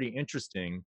 So it's pretty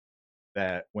interesting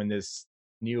that when this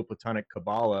Neoplatonic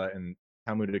Kabbalah and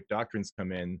Talmudic doctrines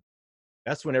come in,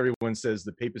 that's when everyone says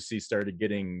the papacy started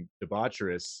getting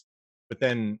debaucherous. But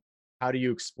then how do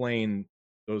you explain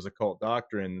those occult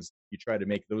doctrines, you try to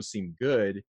make those seem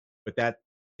good, but that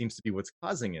seems to be what's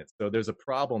causing it. So there's a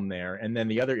problem there. And then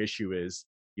the other issue is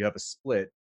you have a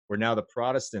split where now the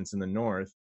Protestants in the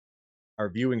North are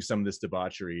viewing some of this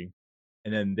debauchery,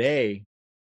 and then they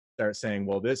start saying,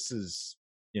 well, this is,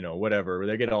 whatever.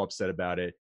 They get all upset about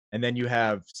it. And then you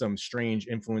have some strange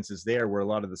influences there where a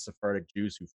lot of the Sephardic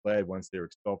Jews who fled once they were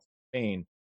expelled from Spain,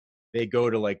 they go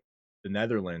to like the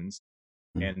Netherlands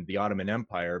Mm. and the Ottoman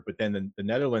Empire, but then the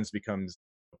Netherlands becomes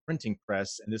a printing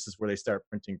press, and this is where they start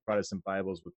printing Protestant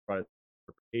Bibles with Protestant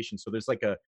interpretation. So there's like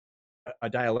a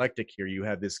dialectic here. You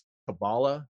have this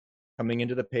Kabbalah coming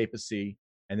into the papacy,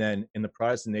 and then in the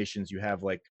Protestant nations, you have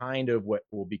like kind of what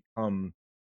will become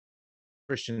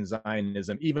Christian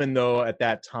Zionism, even though at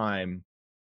that time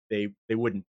they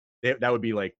wouldn't, that would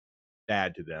be like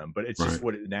bad to them, but it's Right. just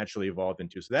what it naturally evolved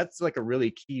into. So that's like a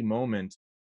really key moment.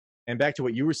 And back to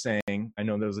what you were saying, I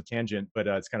know that was a tangent, but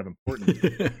it's kind of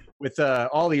important. With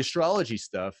all the astrology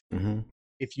stuff, Hmm.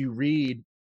 if you read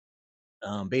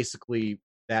basically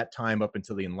that time up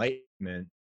until the Enlightenment,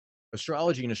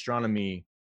 astrology and astronomy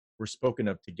were spoken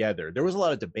of together. There was a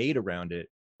lot of debate around it,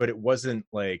 but it wasn't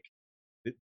like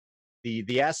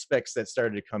the aspects that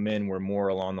started to come in were more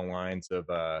along the lines of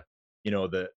the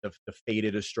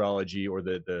fated astrology or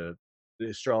the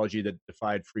astrology that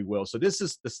defied free will. So this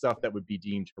is the stuff that would be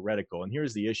deemed heretical. And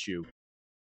here's the issue: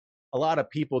 a lot of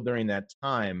people during that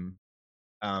time,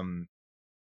 um,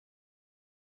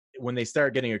 when they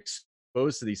start getting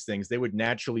exposed to these things, they would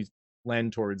naturally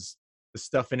lend towards the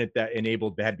stuff in it that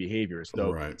enabled bad behavior.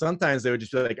 So Right. sometimes they would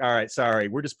just be like, all right, sorry,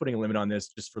 we're just putting a limit on this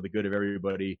just for the good of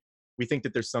everybody. We think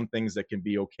that there's some things that can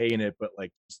be okay in it, but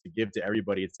like just to give to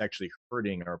everybody, it's actually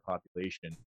hurting our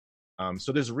population.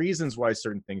 So there's reasons why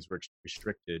certain things were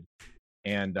restricted.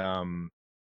 And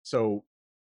so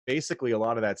basically a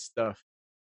lot of that stuff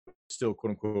still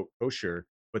quote unquote kosher,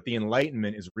 but the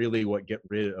Enlightenment is really what get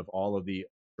rid of all of the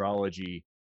astrology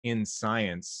in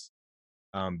science,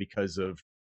 because of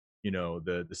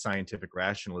the scientific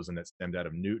rationalism that stemmed out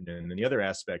of Newton. And then the other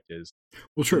aspect is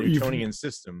Well, the sure. Newtonian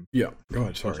system. Yeah. Go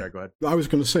ahead. Oh, Sorry. sorry, go ahead. I was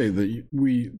going to say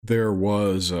that there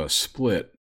was a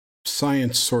split.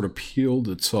 Science sort of peeled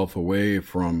itself away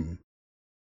from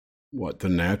the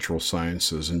natural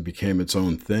sciences and became its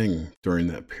own thing during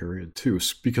that period too.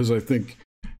 Because I think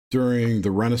during the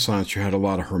Renaissance, you had a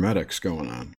lot of hermetics going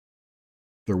on.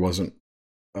 There wasn't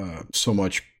so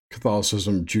much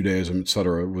Catholicism, Judaism,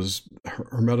 etc.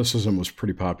 Hermeticism was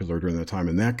pretty popular during that time,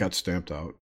 and that got stamped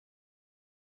out.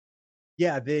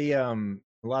 Yeah, they a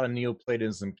lot of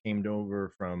Neoplatonism came over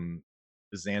from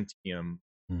Byzantium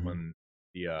when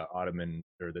the Ottoman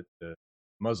or the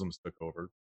Muslims took over.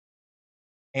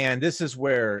 And this is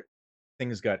where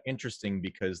things got interesting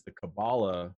because the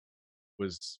Kabbalah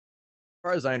was, as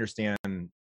far as I understand,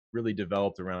 really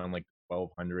developed around like the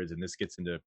 1200s, and this gets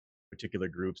into particular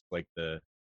groups like the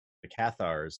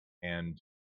Cathars, and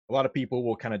a lot of people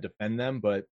will kind of defend them.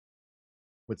 But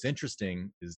what's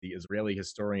interesting is the Israeli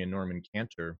historian Norman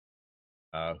Cantor,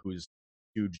 who's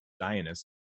a huge Zionist.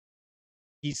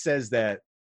 He says that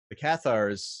the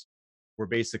Cathars were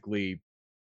basically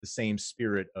the same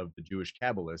spirit of the Jewish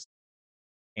Kabbalists,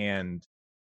 and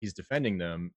he's defending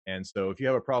them. And so, if you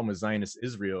have a problem with Zionist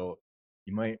Israel,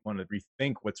 you might want to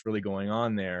rethink what's really going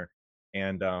on there.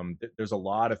 And there's a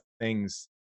lot of things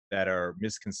that are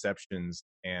misconceptions.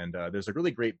 And there's a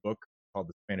really great book called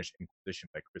The Spanish Inquisition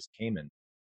by Chris Kamen,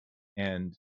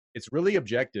 and it's really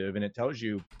objective, and it tells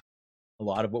you a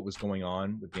lot of what was going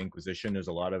on with the Inquisition. There's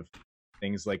a lot of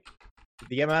things like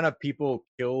the amount of people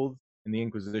killed in the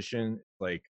Inquisition,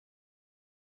 like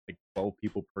 12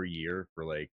 people per year for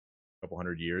like a couple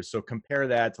hundred years. So compare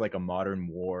that to like a modern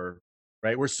war,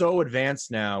 right? We're so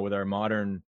advanced now with our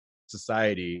modern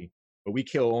society, but we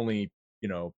kill only,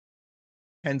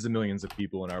 tens of millions of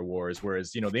people in our wars,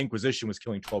 whereas, the Inquisition was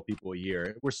killing 12 people a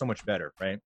year. We're so much better,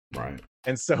 right? Right.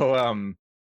 And so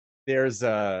there's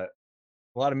a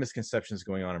lot of misconceptions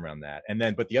going on around that. And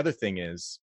then, but the other thing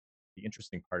is, the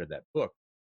interesting part of that book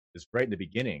is right in the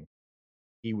beginning,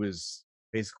 he was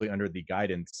basically under the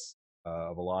guidance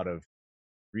of a lot of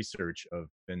research of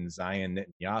Ben Zion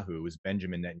Netanyahu, who was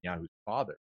Benjamin Netanyahu's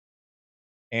father.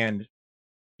 And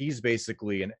he's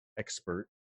basically an expert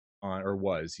on, or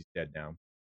was, he's dead now,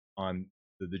 on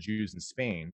the Jews in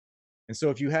Spain. And so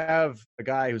if you have a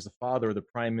guy who's the father of the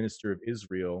prime minister of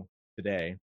Israel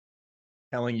today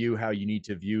telling you how you need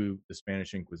to view the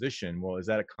Spanish Inquisition, well, is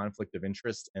that a conflict of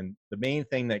interest? And the main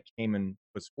thing that Kamen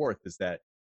puts forth is that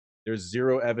there's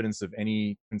zero evidence of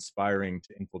any conspiring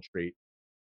to infiltrate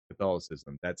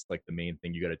Catholicism. That's like the main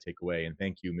thing you got to take away. And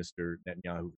thank you, Mr.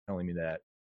 Netanyahu, for telling me that.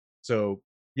 So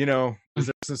is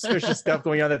there some suspicious stuff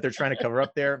going on that they're trying to cover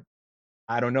up there?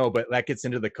 I don't know, but that gets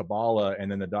into the Kabbalah,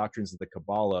 and then the doctrines of the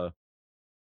Kabbalah.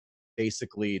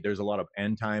 Basically, there's a lot of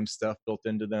end time stuff built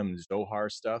into them, Zohar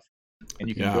stuff, and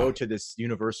you can go to this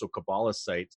universal Kabbalah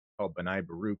site called B'nai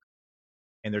Baruch,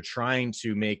 and they're trying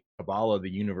to make Kabbalah the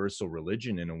universal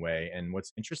religion in a way. And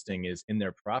what's interesting is in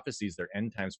their prophecies, their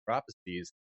end times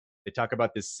prophecies, they talk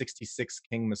about this 66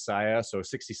 king Messiah. So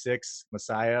 66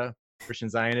 Messiah, Christian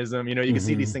Zionism, you can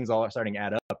see these things all starting to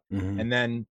add up. And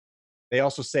then they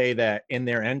also say that in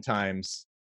their end times,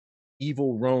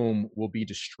 evil Rome will be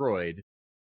destroyed,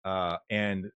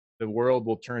 and the world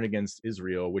will turn against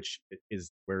Israel, which is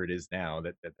where it is now,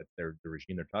 that they're the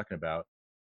regime they're talking about.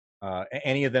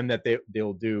 Any of them that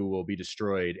they'll do will be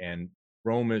destroyed, and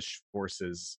Romish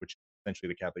forces, which is essentially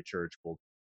the Catholic Church, will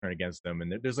turn against them.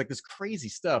 And there's like this crazy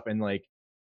stuff, and like,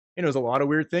 there's a lot of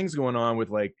weird things going on with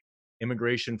like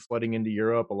immigration flooding into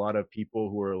Europe. A lot of people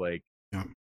who are like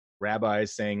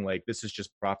rabbis saying like this is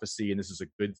just prophecy and this is a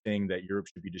good thing that Europe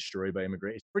should be destroyed by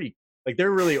immigration. It's pretty, like,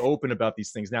 they're really open about these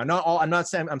things now. Not all. I'm not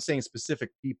saying, I'm saying specific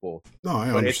people. No,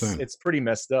 I understand. It's pretty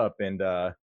messed up, and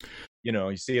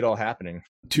you see it all happening.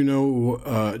 Do you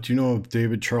know of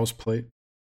David Charles Plate?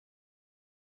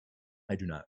 I do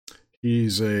not.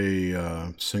 He's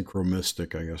a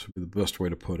synchromystic, I guess would be the best way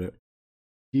to put it.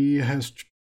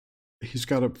 He's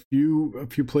got a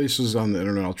few places on the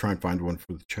internet. I'll try and find one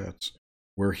for the chats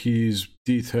where he's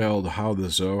detailed how the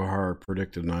Zohar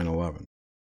predicted 9/11,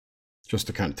 just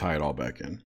to kind of tie it all back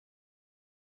in.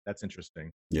 That's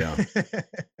interesting. Yeah.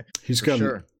 He's got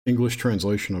an English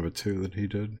translation of it too that he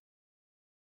did.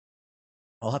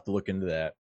 I'll have to look into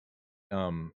that.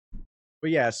 But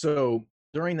yeah, so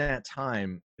during that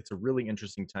time, it's a really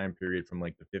interesting time period from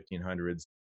like the 1500s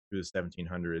through the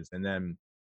 1700s. And then,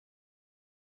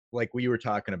 like we were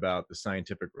talking about, the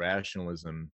scientific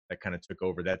rationalism that kind of took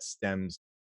over, that stems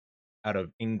out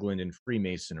of England and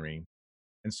Freemasonry.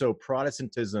 And so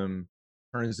Protestantism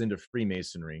turns into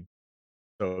Freemasonry.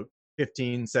 So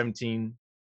 1517,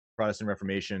 Protestant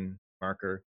Reformation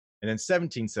marker. And then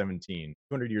 1717,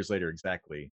 200 years later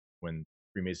exactly, when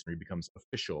Freemasonry becomes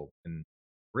official in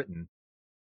Britain.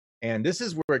 And this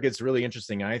is where it gets really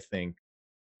interesting, I think,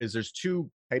 is there's two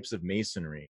types of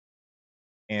masonry.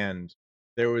 And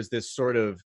there was this sort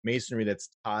of masonry that's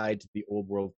tied to the old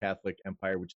world Catholic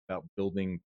Empire, which is about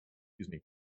building,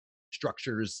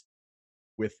 structures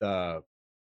with,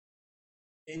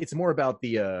 it's more about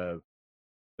the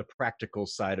practical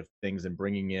side of things and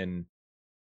bringing in,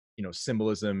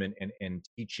 symbolism and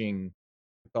teaching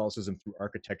Catholicism through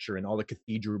architecture and all the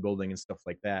cathedral building and stuff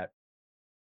like that.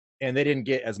 And they didn't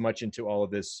get as much into all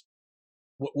of this,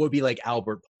 what would be like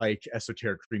Albert Pike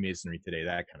esoteric Freemasonry today,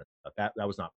 that kind of stuff. That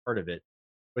was not part of it.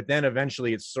 But then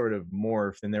eventually it's sort of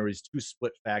morphed, and there was two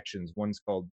split factions. One's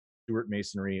called Stuart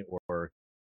Masonry or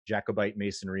Jacobite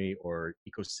Masonry, or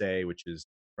Écossais, which is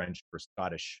French for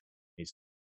Scottish Masonry.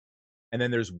 And then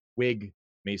there's Whig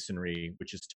Masonry,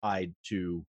 which is tied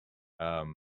to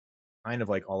kind of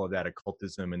like all of that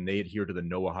occultism, and they adhere to the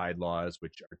Noahide laws,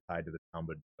 which are tied to the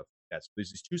Talmud and stuff like that. So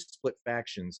there's these two split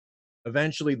factions.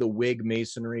 Eventually, the Whig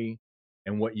Masonry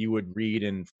and what you would read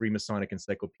in Freemasonic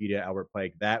Encyclopedia, Albert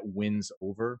Pike, that wins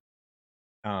over.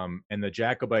 And the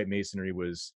Jacobite Masonry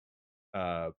was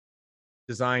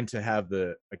designed to have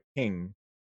a king,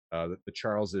 the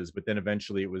Charleses, but then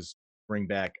eventually it was bring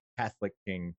back Catholic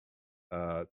king,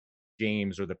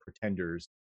 James, or the Pretenders,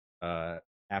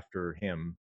 after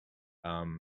him.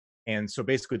 And so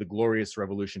basically the Glorious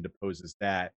Revolution deposes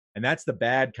that. And that's the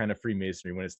bad kind of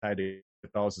Freemasonry when it's tied to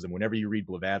Catholicism. Whenever you read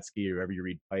Blavatsky or whenever you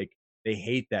read Pike, they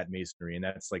hate that masonry, and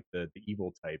that's like the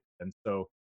evil type. And so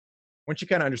once you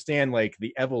kind of understand like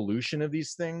the evolution of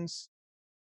these things,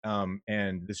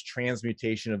 and this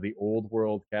transmutation of the old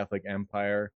world Catholic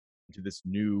Empire into this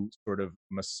new sort of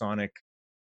Masonic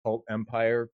cult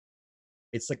empire,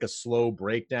 it's like a slow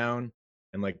breakdown,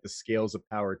 and like the scales of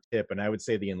power tip. And I would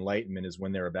say the Enlightenment is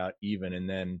when they're about even, and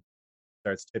then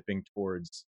starts tipping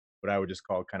towards what I would just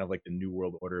call kind of like the New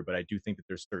World Order. But I do think that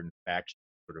there's certain factions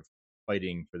sort of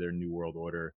fighting for their New World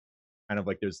Order. Kind of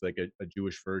like there's like a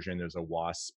Jewish version, there's a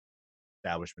WASP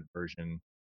establishment version,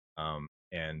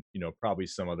 and probably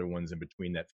some other ones in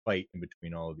between that fight in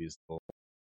between all of these little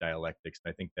dialectics.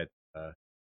 And I think that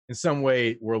in some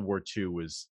way World War II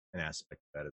was an aspect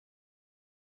of that.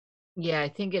 Yeah, I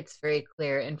think it's very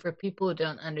clear. And for people who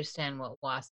don't understand what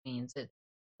WASP means, it's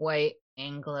white,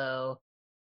 Anglo,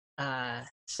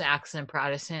 Saxon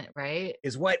Protestant, right?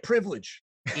 Is white privilege.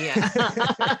 Yeah.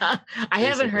 I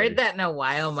haven't heard that in a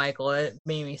while, Michael. It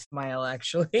made me smile,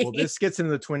 actually. Well, this gets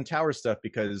into the Twin Tower stuff,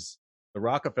 because the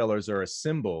Rockefellers are a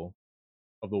symbol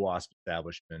of the WASP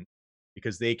establishment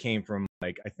because they came from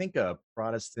like I think a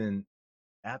Protestant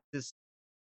Baptist,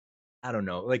 I don't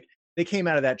know, like they came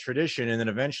out of that tradition, and then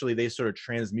eventually they sort of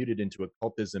transmuted into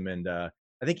occultism. And I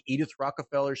think Edith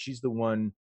Rockefeller, she's the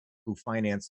one who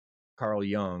financed Carl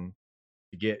Jung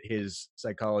to get his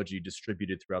psychology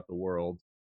distributed throughout the world.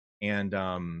 And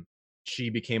she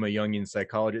became a Jungian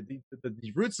psychologist.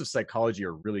 The roots of psychology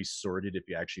are really sordid if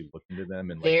you actually look into them.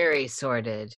 And like, Very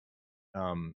sordid.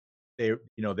 they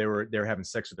were having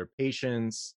sex with their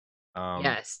patients.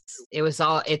 Yes, it was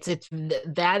all.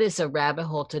 That is a rabbit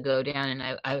hole to go down,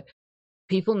 and I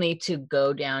people need to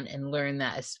go down and learn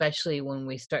that, especially when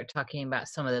we start talking about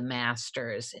some of the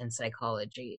masters in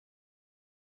psychology.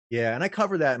 Yeah, and I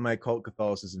cover that in my Cult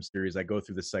Catholicism series. I go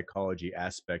through the psychology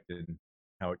aspect and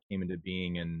how it came into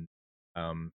being. And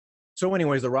so,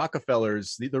 anyways, the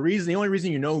Rockefellers. The only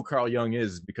reason you know who Carl Jung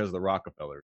is because of the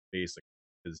Rockefellers, basically,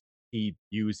 because he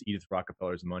used Edith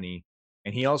Rockefeller's money,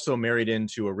 and he also married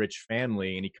into a rich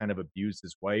family, and he kind of abused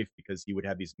his wife because he would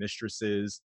have these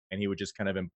mistresses, and he would just kind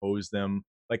of impose them,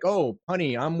 like, "Oh,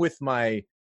 honey, I'm with my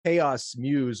chaos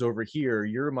muse over here.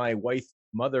 You're my wife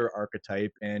mother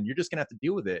archetype, and you're just gonna have to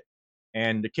deal with it."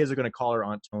 And the kids are gonna call her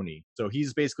Aunt Tony. So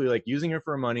he's basically like using her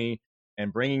for money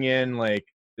and bringing in like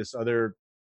this other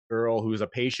girl who's a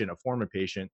patient, a former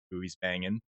patient who he's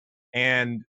banging,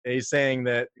 and he's saying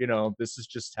that this is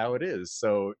just how it is.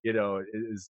 So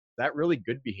is that really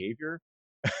good behavior?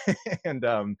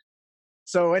 And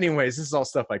so, anyways, this is all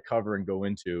stuff I cover and go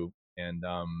into, and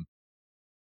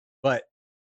but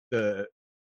the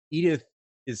Edith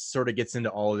is sort of gets into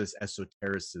all of this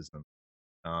esotericism.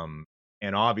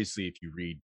 And obviously, if you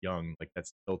read Jung, like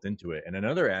that's built into it. And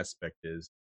another aspect is,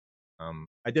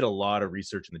 I did a lot of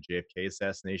research in the JFK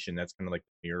assassination. That's kind of like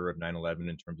the mirror of 9/11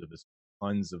 in terms of this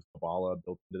tons of Kabbalah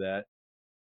built into that.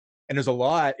 And there's a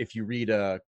lot if you read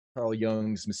Carl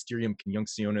Jung's Mysterium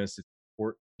Conjunctionis, it's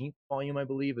 14th volume, I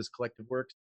believe, is collective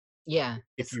works. Yeah,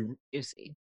 If you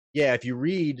juicy. Yeah, if you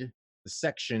read the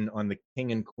section on the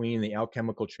king and queen, the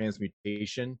alchemical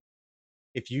transmutation,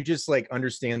 if you just like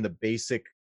understand the basic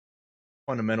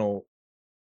fundamental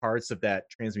parts of that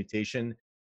transmutation,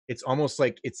 it's almost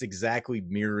like it's exactly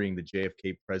mirroring the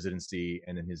JFK presidency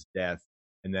and then his death,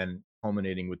 and then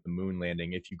culminating with the moon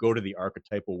landing. If you go to the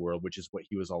archetypal world, which is what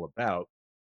he was all about.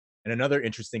 And another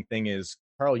interesting thing is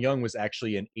Carl Jung was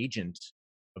actually an agent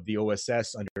of the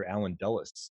OSS under Allen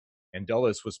Dulles, and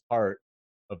Dulles was part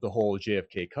of the whole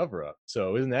JFK cover up.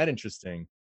 So isn't that interesting?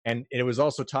 And it was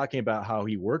also talking about how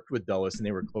he worked with Dulles and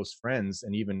they were close friends.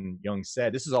 And even Jung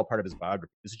said, this is all part of his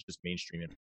biography. This is just mainstream.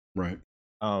 Right.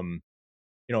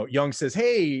 Jung says,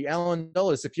 "Hey, Allen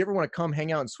Dulles, if you ever want to come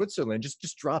hang out in Switzerland,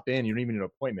 just drop in. You don't even need an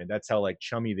appointment." That's how like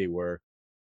chummy they were.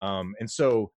 And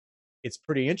so it's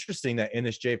pretty interesting that in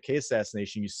this JFK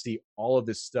assassination, you see all of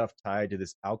this stuff tied to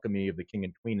this alchemy of the king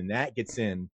and queen. And that gets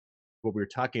in what we were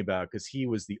talking about because he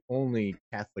was the only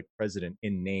Catholic president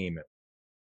in name.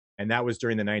 And that was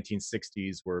during the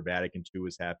 1960s where Vatican II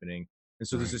was happening. And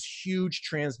so there's this huge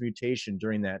transmutation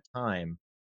during that time.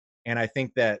 And I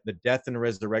think that the death and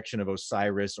resurrection of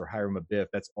Osiris or Hiram Abiff,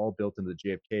 that's all built into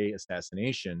the JFK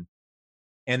assassination.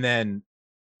 And then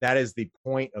that is the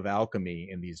point of alchemy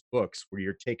in these books, where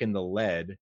you're taking the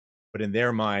lead, but in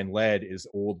their mind, lead is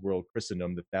old world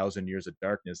Christendom, the 1,000 years of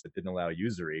darkness that didn't allow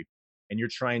usury. And you're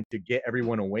trying to get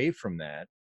everyone away from that.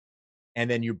 And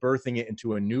then you're birthing it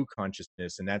into a new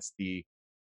consciousness. And that's the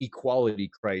equality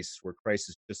Christ, where Christ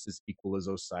is just as equal as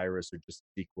Osiris or just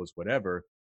as equal as whatever.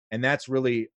 And that's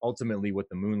really ultimately what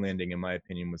the moon landing, in my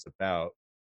opinion, was about.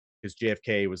 Because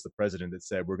JFK was the president that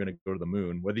said, we're going to go to the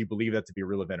moon. Whether you believe that to be a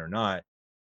real event or not,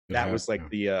 that was like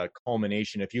the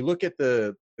culmination. If you look at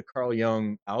the Carl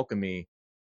Jung alchemy,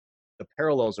 the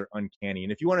parallels are uncanny.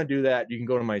 And if you want to do that, you can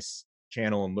go to my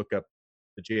channel and look up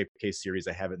the JFK series.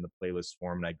 I have it in the playlist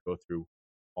form, and I go through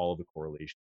all of the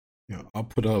correlations. Yeah, I'll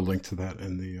put a link to that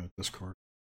in the Discord.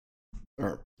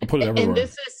 Or I'll put it everywhere. And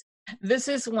this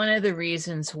is one of the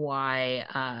reasons why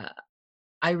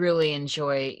I really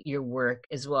enjoy your work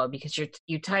as well, because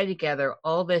you tie together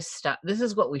all this stuff. This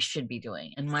is what we should be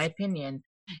doing, in my opinion,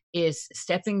 is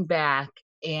stepping back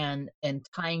and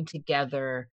tying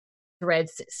together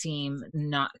threads that seem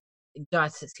not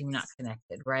dots that seem not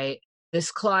connected, right?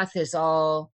 This cloth is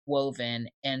all woven,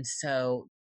 and so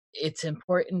it's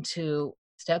important to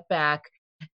step back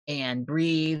and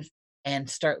breathe and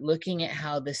start looking at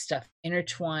how this stuff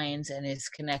intertwines and is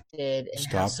connected, and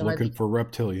stop looking for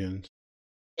reptilians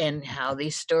and how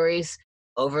these stories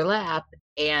overlap,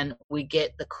 and we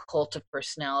get the cult of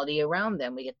personality around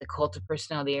them. We get the cult of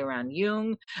personality around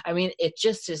Jung. I mean, it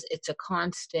just is, it's a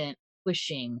constant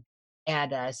pushing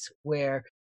at us where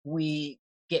we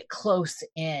get close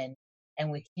in and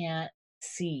we can't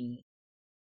see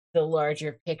the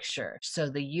larger picture. So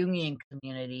the Jungian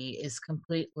community is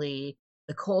completely,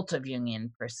 the cult of Jungian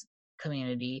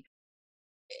community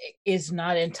is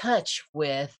not in touch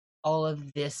with all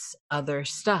of this other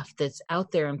stuff that's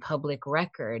out there in public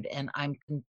record. And I'm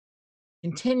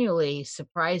continually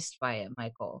surprised by it,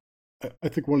 Michael. I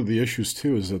think one of the issues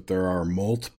too is that there are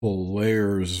multiple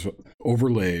layers,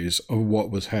 overlays of what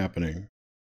was happening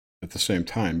at the same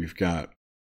time. You've got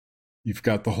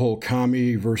the whole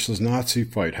commie versus Nazi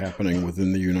fight happening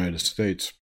within the United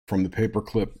States, from the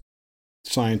paperclip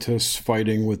scientists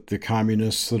fighting with the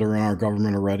communists that are in our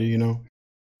government already, you know.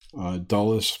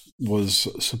 Dulles was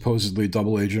supposedly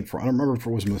double agent for, I don't remember if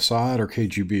it was Mossad or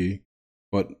KGB,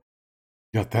 but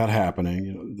got that happening.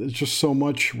 You know, there's just so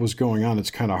much was going on.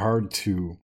 It's kind of hard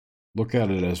to look at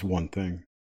it as one thing.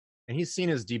 And he's seen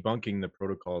as debunking the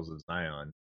protocols of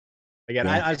Zion. Again,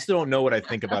 Yeah. I still don't know what I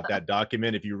think about that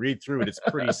document. If you read through it, it's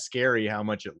pretty scary how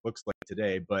much it looks like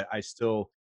today. But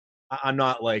I'm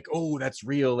not like, oh, that's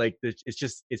real. Like, it's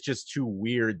just too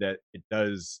weird that it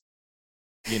does.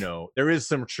 You know, there is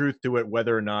some truth to it,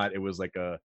 whether or not it was like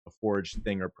a forged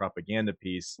thing or propaganda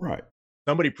piece. Right.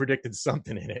 Somebody predicted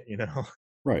something in it, you know.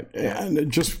 Right.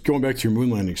 And just going back to your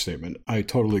moon landing statement, I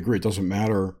totally agree. It doesn't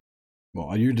matter.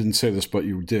 Well, you didn't say this, but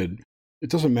you did. It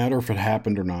doesn't matter if it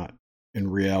happened or not in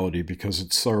reality, because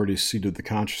it's already seeded the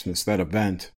consciousness. That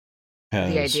event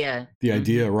has the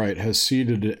idea, right, has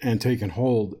seeded and taken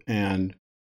hold. And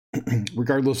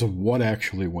regardless of what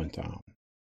actually went down,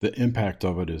 the impact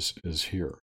of it is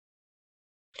here.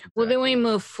 Well, then we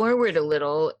move forward a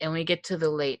little and we get to the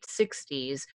late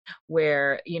 60s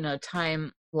where, you know,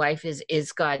 Life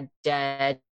is God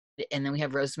Dead? And then we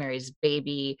have Rosemary's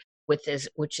Baby with this,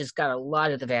 which has got a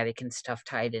lot of the Vatican stuff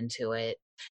tied into it.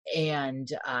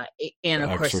 And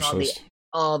of course,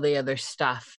 all the other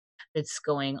stuff that's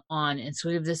going on. And so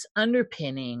we have this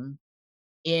underpinning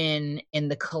in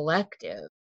the collective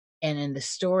and in the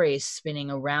stories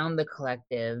spinning around the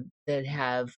collective that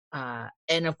have,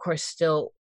 and of course,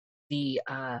 still the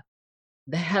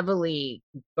heavily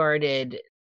guarded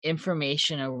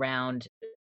information around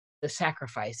the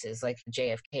sacrifices, like the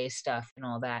JFK stuff and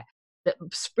all that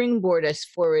springboard us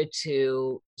forward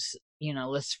to, you know,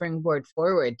 let's springboard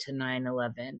forward to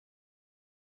 9/11.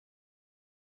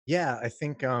 Yeah, I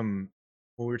think when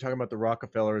we were talking about the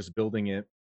Rockefellers building it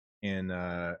in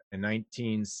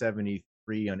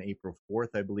 1973 on April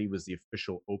 4th, I believe, was the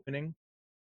official opening.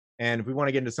 And if we want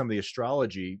to get into some of the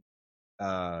astrology,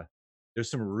 there's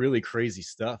some really crazy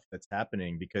stuff that's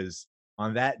happening, because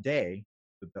on that day,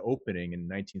 the opening in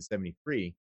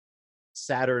 1973,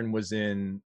 Saturn was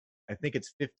in, I think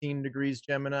it's 15 degrees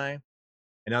Gemini.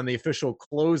 And on the official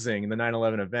closing, the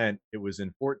 9/11 event, it was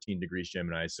in 14 degrees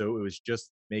Gemini. So it was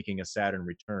just making a Saturn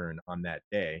return on that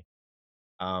day.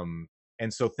 And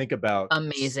so think about...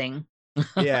 Amazing.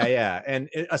 Yeah. And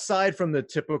aside from the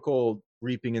typical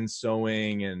reaping and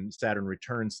sowing and Saturn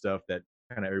return stuff that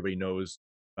kind of everybody knows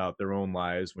about their own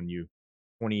lives, when you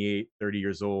 28, 30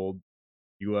 years old,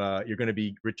 you're going to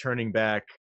be returning back,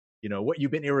 you know, what you've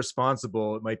been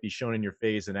irresponsible, it might be shown in your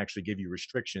face and actually give you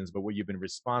restrictions, but what you've been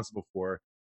responsible for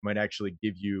might actually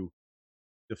give you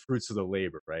the fruits of the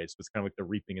labor, right? So it's kind of like the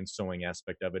reaping and sowing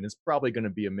aspect of it. And it's probably going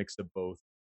to be a mix of both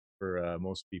for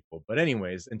most people. But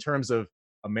anyways, in terms of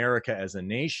America as a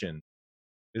nation,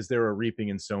 is there a reaping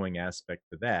and sowing aspect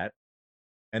to that?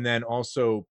 And then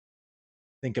also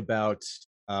think about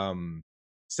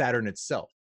Saturn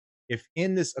itself. If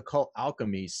in this occult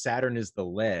alchemy, Saturn is the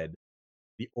lead,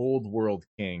 the old world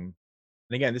king.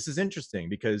 And again, this is interesting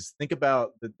because think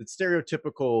about the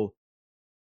stereotypical,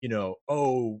 you know,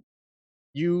 oh,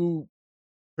 you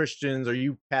Christians or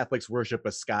you Catholics worship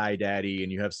a sky daddy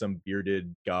and you have some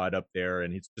bearded god up there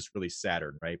and it's just really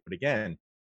Saturn, right? But again,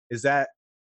 is that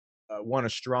one, a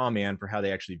straw man for how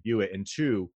they actually view it? And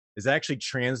two, is that actually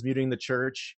transmuting the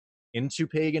church into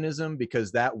paganism?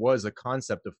 Because that was a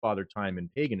concept of Father Time in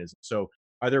paganism. So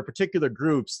are there particular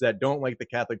groups that don't like the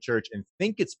Catholic Church and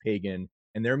think it's pagan,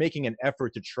 and they're making an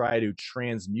effort to try to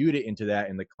transmute it into that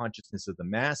in the consciousness of the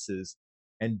masses?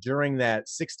 And during that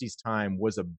 60s time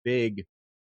was a big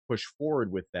push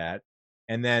forward with that.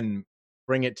 And then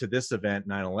bring it to this event,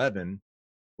 9/11,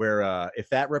 where if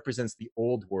that represents the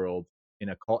old world in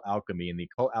occult alchemy, and the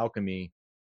occult alchemy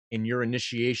in your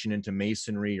initiation into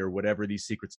Masonry or whatever these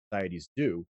secret societies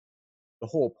do, the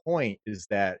whole point is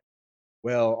that,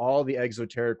 well, all the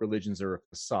exoteric religions are a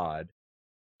facade,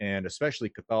 and especially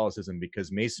Catholicism,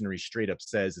 because Masonry straight up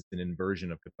says it's an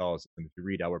inversion of Catholicism. If you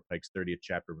read Albert Pike's 30th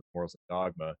chapter of Morals and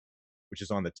Dogma, which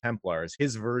is on the Templars,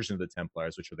 his version of the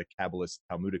Templars, which are the Kabbalist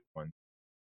Talmudic ones,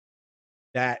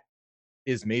 that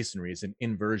is Masonry. It's an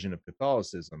inversion of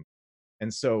Catholicism.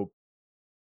 And so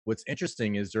what's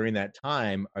interesting is during that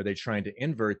time, are they trying to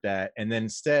invert that? And then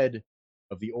instead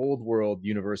of the old world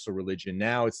universal religion,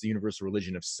 now it's the universal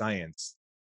religion of science.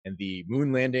 And the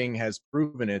moon landing has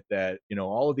proven it that,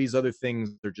 all of these other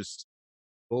things are just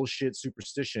bullshit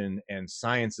superstition and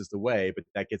science is the way. But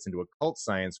that gets into occult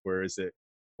science, where is it,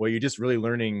 well, you're just really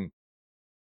learning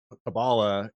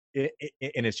Kabbalah and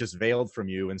it's just veiled from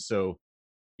you. And so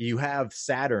you have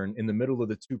Saturn in the middle of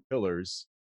the two pillars.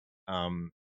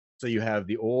 So you have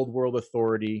the old world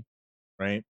authority,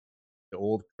 right? The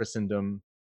old Christendom,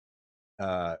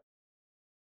 uh,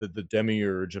 the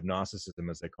demiurge of Gnosticism,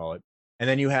 as they call it, and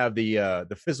then you have the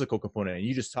physical component. And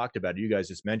you just talked about it. You guys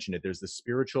just mentioned it. There's the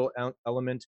spiritual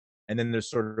element, and then there's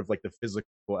sort of like the physical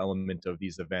element of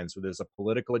these events. So there's a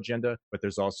political agenda, but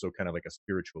there's also kind of like a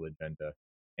spiritual agenda,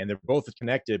 and they're both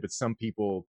connected. But some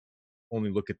people only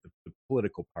look at the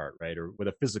political part, right, or with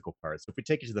a physical part. So if we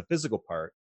take it to the physical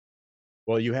part,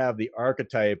 well, you have the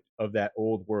archetype of that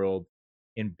old world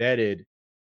embedded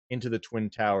into the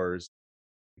Twin Towers,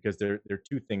 because they're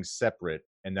two things separate,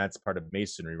 and that's part of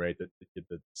Masonry, right?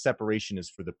 The separation is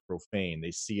for the profane. They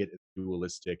see it as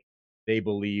dualistic. They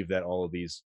believe that all of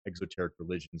these exoteric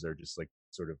religions are just like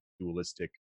sort of dualistic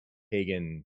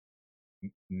pagan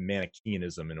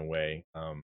Manichaeanism in a way.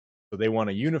 So they want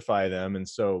to unify them, and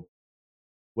so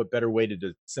what better way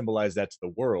to symbolize that to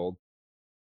the world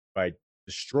by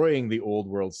destroying the old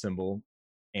world symbol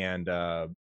and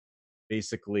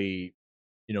basically,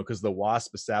 because the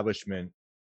WASP establishment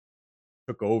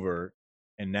took over,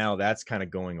 and now that's kind of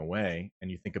going away.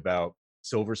 And you think about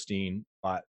Silverstein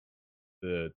bought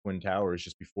the Twin Towers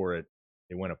just before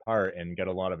they went apart and got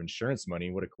a lot of insurance money.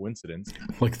 What a coincidence!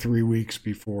 Like 3 weeks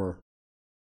before.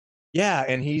 Yeah,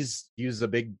 and he was a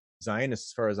big Zionist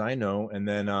as far as I know. And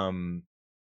then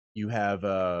you have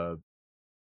the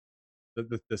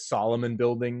Solomon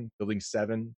building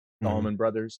 7, Solomon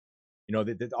Brothers.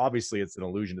 Obviously it's an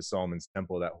allusion to Solomon's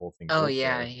temple, that whole thing. Oh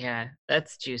yeah, yeah,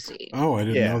 that's juicy. Oh, I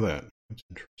didn't know that. That's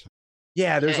interesting.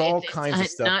 Yeah, there's all kinds of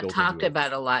stuff. Not talked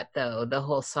about a lot though. The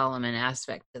whole Solomon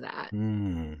aspect to that.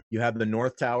 You have the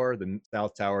North Tower, the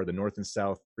South Tower, the North and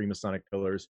South Freemasonic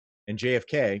pillars, and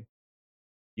JFK.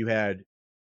 You had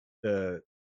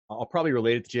I'll probably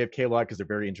relate it to JFK a lot because they're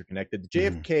very interconnected. The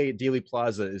JFK Dealey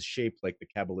Plaza is shaped like the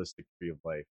Kabbalistic tree of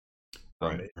life.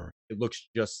 It looks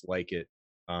just like it.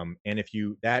 And if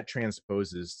that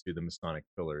transposes to the Masonic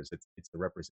pillars, it's the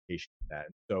representation of that.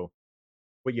 So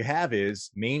what you have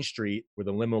is Main Street, where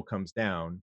the limo comes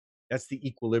down. That's the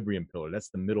equilibrium pillar. That's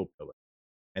the middle pillar.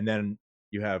 And then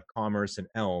you have Commerce and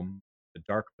Elm, the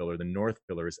dark pillar. The north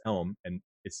pillar is Elm, and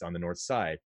it's on the north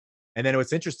side. And then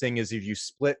what's interesting is if you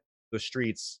split the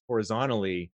streets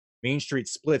horizontally, Main Street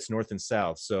splits north and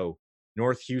south. So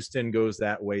North Houston goes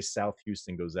that way, South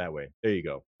Houston goes that way. There you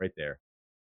go, right there.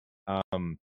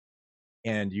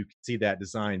 And you can see that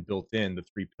design built in, the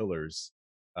 3 pillars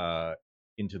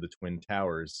into the Twin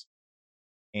Towers.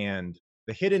 And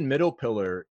the hidden middle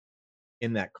pillar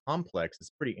in that complex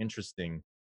is pretty interesting.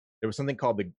 There was something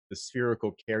called the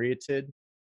spherical caryatid.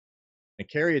 And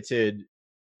caryatid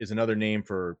is another name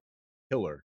for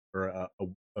pillar, or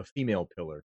a female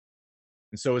pillar.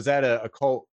 And so is that a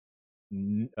occult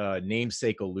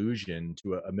namesake allusion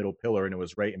to a middle pillar, and it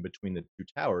was right in between the 2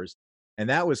 towers. And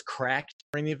that was cracked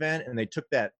during the event, and they took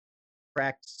that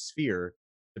cracked sphere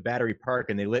to Battery Park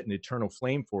and they lit an eternal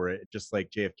flame for it, just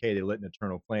like JFK, they lit an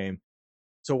eternal flame.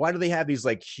 So why do they have these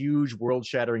like huge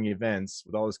world-shattering events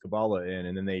with all this Kabbalah in,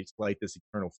 and then they light this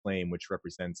eternal flame, which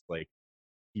represents like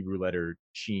Hebrew letter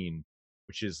Sheen,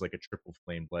 which is like a triple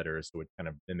flamed letter, so it kind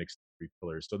of mimics the 3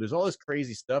 pillars. So there's all this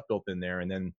crazy stuff built in there,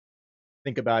 and then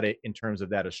think about it in terms of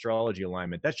that astrology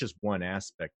alignment. That's just one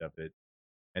aspect of it.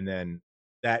 And then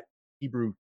that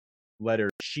Hebrew letter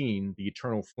Sheen, the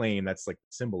eternal flame, that's like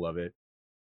the symbol of it,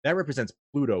 that represents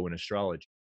Pluto in astrology,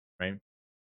 right?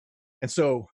 And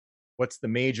so what's the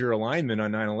major alignment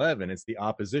on 9/11? It's the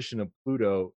opposition of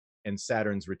Pluto and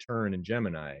Saturn's return in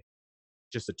Gemini,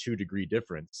 just a 2-degree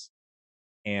difference.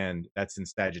 And that's in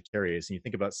Sagittarius. And you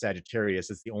think about Sagittarius,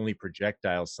 it's the only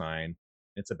projectile sign.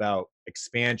 It's about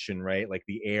expansion, right? Like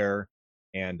the air.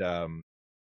 And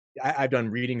I've done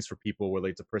readings for people where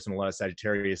like, it's a person, a lot of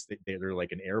Sagittarius, they're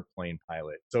like an airplane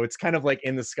pilot. So it's kind of like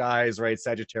in the skies, right?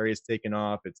 Sagittarius taking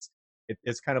off.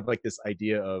 It's kind of like this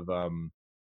idea of,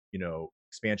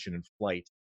 expansion and flight.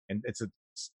 And it's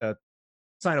a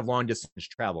sign of long distance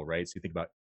travel, right? So you think about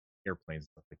airplanes and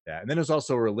stuff like that. And then there's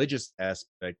also a religious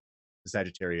aspect to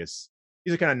Sagittarius.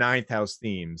 These are kind of 9th house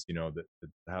themes, the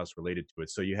house related to it.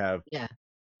 So you have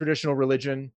traditional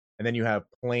religion, and then you have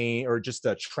plane or just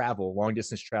travel, long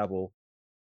distance travel,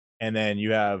 and then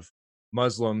you have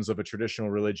Muslims of a traditional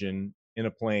religion in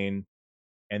a plane,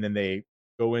 and then they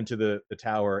go into the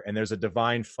tower, and there's a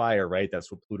divine fire, right?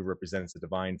 That's what Pluto represents, the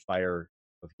divine fire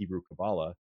of Hebrew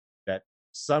Kabbalah, that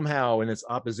somehow in its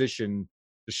opposition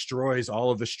destroys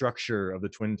all of the structure of the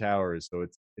Twin Towers. So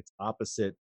it's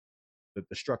opposite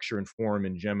the structure and form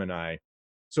in Gemini.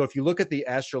 So if you look at the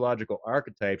astrological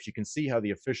archetypes, you can see how the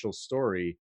official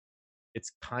story,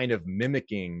 it's kind of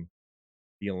mimicking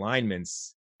the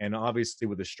alignments. And obviously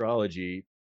with astrology,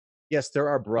 yes, there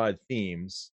are broad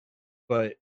themes,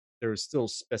 but there's still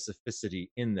specificity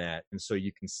in that. And so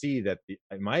you can see that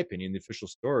in my opinion, the official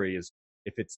story is,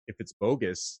 if it's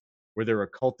bogus, where there are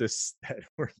occultists that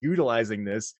were utilizing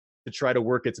this to try to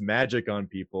work its magic on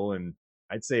people. And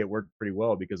I'd say it worked pretty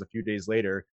well, because a few days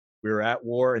later we were at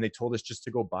war and they told us just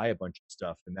to go buy a bunch of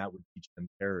stuff, and that would teach them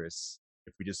terrorists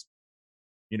if we just,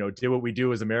 did what we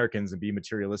do as Americans and be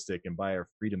materialistic and buy our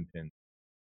freedom pin.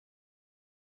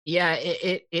 Yeah,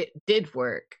 it did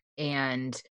work,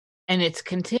 and it's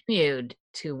continued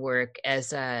to work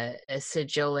as a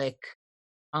sigillic,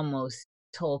 almost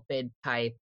Tolpid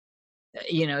type.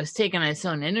 It's taken its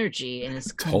own energy, and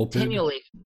it's continually.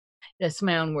 That's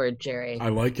my own word, Jerry. I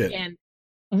like it.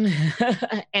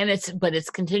 And it's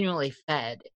continually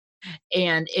fed,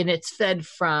 and it's fed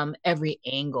from every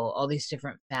angle, all these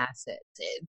different facets,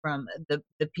 from the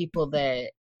people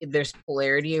that there's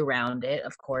polarity around it,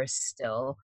 of course,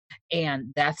 still,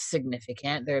 and that's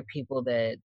significant. There are people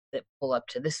that pull up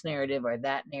to this narrative or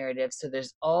that narrative, so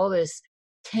there's all this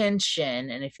tension,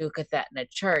 and if you look at that in a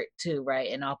chart too, right,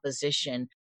 in opposition,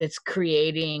 that's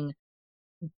creating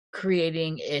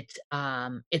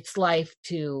its life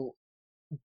to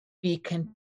be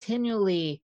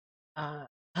continually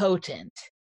potent.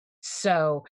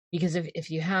 So because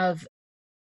if you have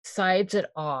sides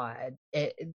at odds,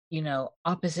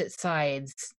 opposite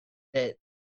sides that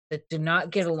do not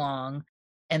get along,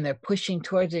 and they're pushing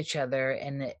towards each other,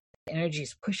 and the energy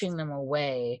is pushing them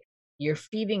away, you're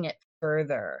feeding it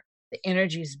further. The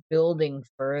energy is building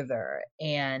further,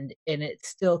 and it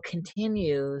still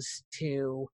continues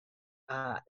to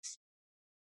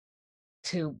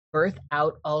birth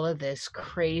out all of this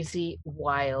crazy,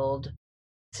 wild,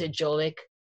 sigillic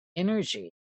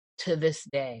energy to this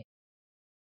day.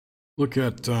 Look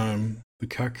at the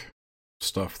Keck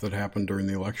stuff that happened during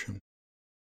the election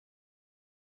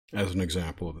as an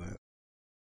example of that.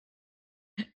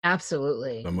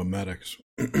 Absolutely. The memetics.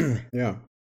 Yeah.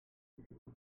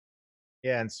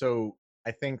 Yeah, and so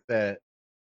I think that,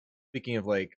 speaking of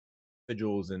like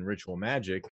sigils and ritual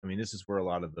magic, I mean, this is where a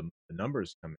lot of the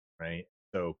numbers come in, right?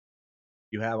 So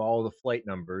you have all the flight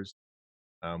numbers,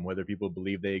 whether people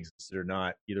believe they existed or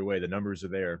not. Either way, the numbers are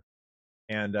there.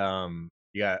 And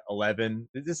you got 11.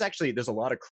 There's a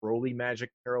lot of Crowley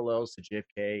magic parallels to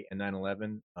JFK and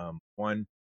 9/11. One,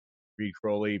 Reed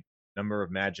Crowley, number of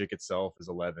magic itself is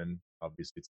 11.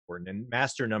 Obviously, it's important. And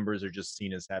master numbers are just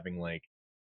seen as having like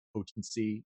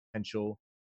potency, potential.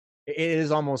 It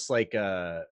is almost like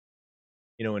in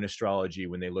astrology,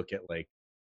 when they look at like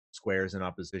squares and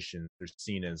oppositions, they're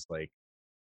seen as like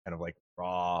kind of like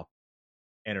raw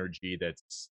energy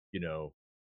that's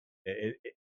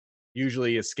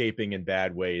usually escaping in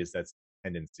bad ways. That's the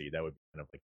tendency. That would be kind of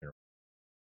like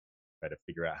try to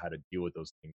figure out how to deal with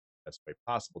those things the best way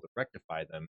possible to rectify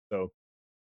them. So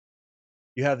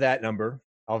you have that number,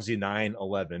 obviously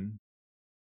 9/11,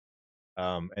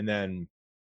 and then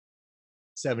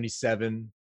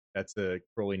 77. That's a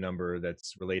Crowley number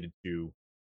that's related to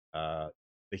the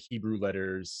Hebrew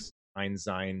letters Ein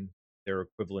Zayin. Their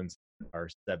equivalents are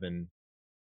 70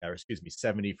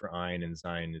 for Ein, and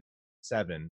Zayin is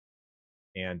 7.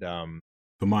 And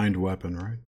the mind weapon,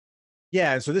 right?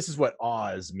 Yeah, and so this is what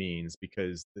Oz means,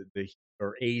 because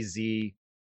or AZ, the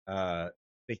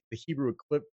Hebrew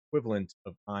equivalent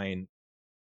of Ein,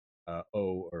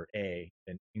 O or A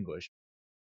in English,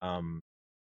 and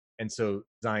so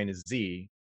Zayin is Z.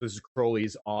 This is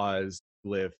Crowley's Oz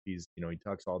glyph. He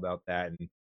talks all about that, and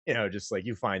just like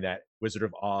you find that Wizard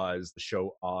of Oz, the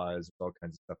show Oz, all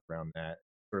kinds of stuff around that,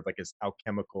 sort of like this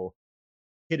alchemical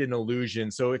hidden illusion.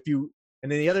 So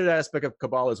and then the other aspect of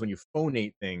Kabbalah is when you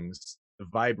phonate things, the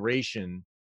vibration,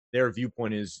 their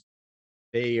viewpoint is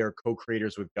they are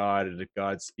co-creators with God, and if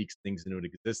God speaks things into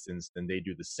existence, then they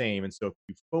do the same. And so if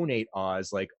you phonate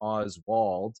Oz, like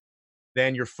Oswald,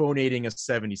 then you're phonating a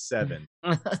 77.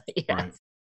 Yes. Right.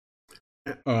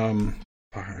 I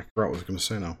forgot what I was going to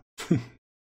say now.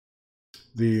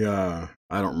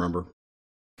 I don't remember.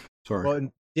 Sorry. Well,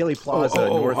 in Daily Plaza,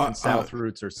 north and south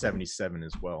roots are 77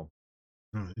 as well.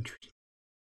 Oh, interesting.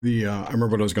 I remember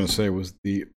what I was going to say was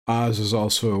the Oz has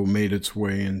also made its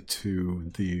way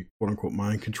into the quote unquote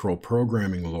mind control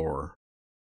programming lore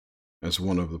as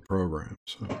one of the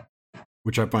programs,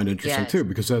 which I find interesting Yes. too,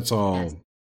 because that's all Yes.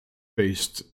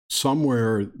 based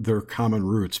somewhere. There are common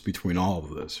roots between all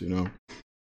of this, you know?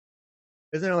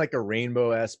 Isn't there like a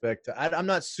rainbow aspect? I'm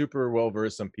not super well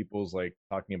versed on people's like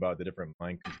talking about the different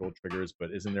mind control triggers,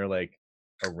 but isn't there like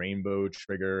a rainbow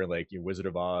trigger, like your Wizard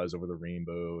of Oz over the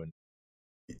rainbow? And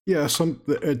Yeah,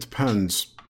 it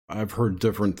depends. I've heard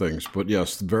different things, but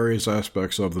yes, various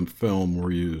aspects of the film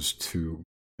were used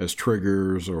as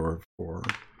triggers or for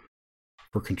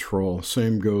control.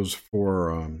 Same goes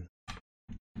for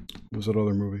what was that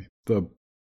other movie?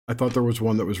 I thought there was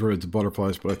one that was related to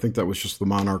butterflies, but I think that was just the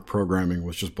Monarch programming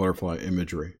was just butterfly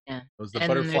imagery. Yeah. was the And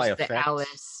then butterfly there's the effect?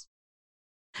 Alice.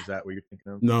 Is that what you're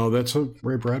thinking of? No, that's a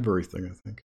Ray Bradbury thing, I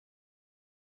think.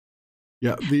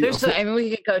 Yeah, I mean, we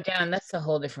could go down. That's a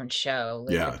whole different show.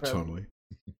 Like yeah, totally.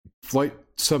 Flight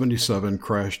 77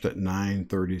 crashed at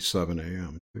 9:37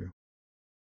 a.m. too.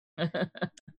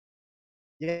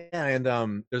 Yeah,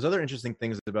 and there's other interesting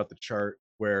things about the chart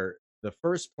where the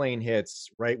first plane hits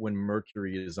right when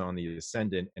Mercury is on the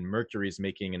ascendant, and Mercury is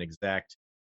making an exact,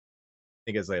 I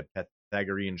think it's like a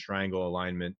Pythagorean triangle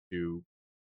alignment to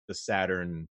the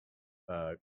Saturn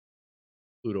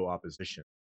Pluto opposition.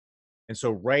 And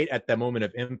so right at that moment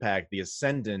of impact, the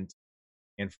ascendant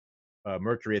and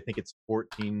Mercury, I think it's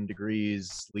 14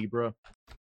 degrees Libra,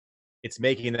 it's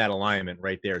making that alignment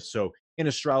right there. So in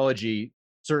astrology,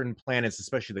 certain planets,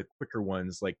 especially the quicker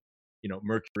ones like, you know,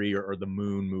 Mercury or the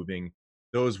moon moving,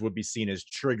 those would be seen as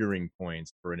triggering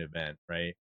points for an event,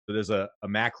 right? So there's a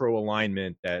macro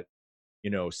alignment that,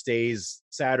 you know, stays,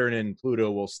 Saturn and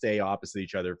Pluto will stay opposite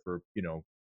each other for, you know,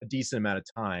 a decent amount of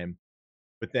time.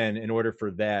 But then in order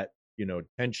for that, you know,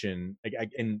 tension,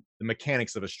 in the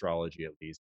mechanics of astrology at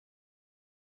least,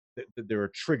 there are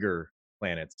trigger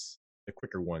planets. The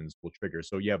quicker ones will trigger.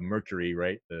 So you have Mercury,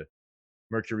 right?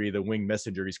 Mercury, the winged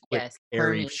messenger, he's quick, Yes,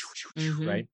 airy, Mhm.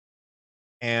 right?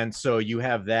 And so you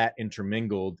have that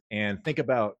intermingled. And think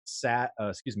about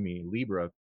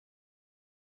Libra.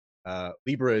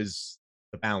 Libra is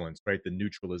the balance, right? The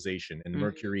neutralization. And Mhm.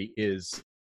 Mercury is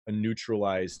a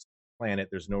neutralized planet.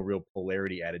 There's no real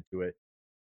polarity added to it.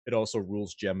 It also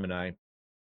rules Gemini,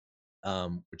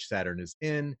 which Saturn is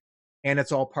in. And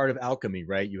it's all part of alchemy,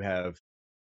 right? You have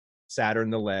Saturn,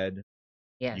 the lead.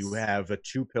 Yes. You have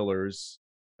two pillars,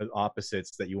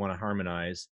 opposites that you want to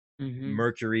harmonize. Mhm.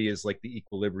 Mercury is like the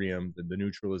equilibrium, the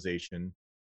neutralization.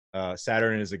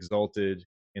 Saturn is exalted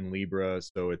in Libra,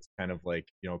 so it's kind of like,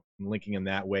 you know, linking in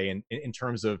that way. And in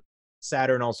terms of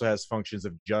Saturn also has functions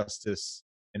of justice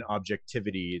and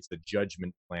objectivity. It's the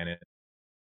judgment planet.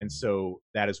 And so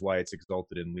that is why it's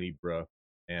exalted in Libra.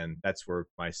 And that's where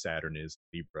my Saturn is,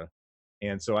 Libra.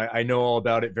 And so I know all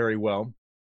about it very well.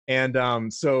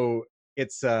 And so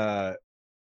it's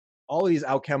all these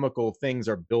alchemical things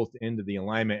are built into the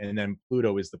alignment. And then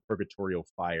Pluto is the purgatorial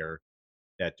fire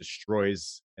that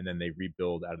destroys, and then they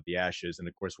rebuild out of the ashes. And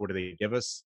of course, what do they give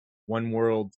us? One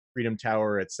World Freedom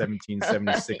Tower at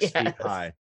 1776 Yes. feet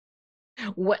high.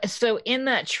 So in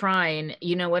that trine,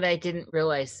 you know what, I didn't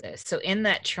realize this. So in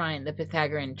that trine, the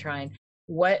Pythagorean trine,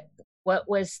 what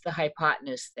was the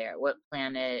hypotenuse there? What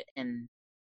planet? And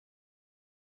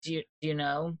do you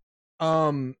know?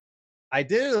 I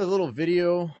did a little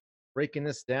video breaking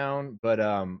this down, but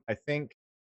I think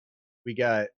we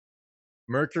got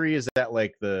Mercury is at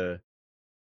like the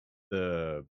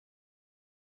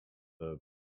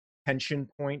tension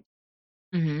point.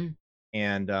 Mm-hmm.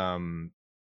 And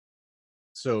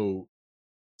so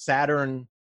Saturn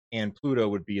and Pluto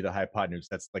would be the hypotenuse.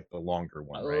 That's like the longer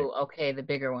one, right? Oh, okay, the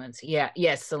bigger ones. Yeah,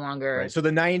 yes, the longer. Right. So the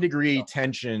 90-degree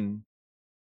tension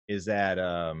is at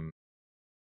the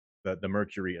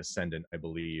Mercury ascendant, I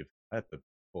believe. I have to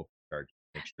pull the chart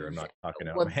to make sure I'm not talking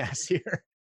out my ass here.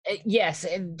 Yes,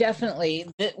 definitely.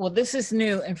 Well, this is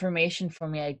new information for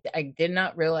me. I did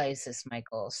not realize this,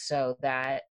 Michael. So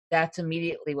that's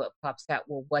immediately what pops out.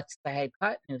 Well, what's the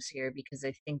hypotenuse here? Because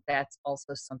I think that's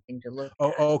also something to look at.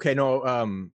 Oh, okay.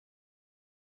 No,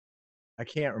 I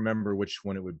can't remember which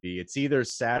one it would be. It's either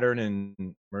Saturn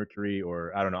and Mercury,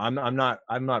 or I don't know.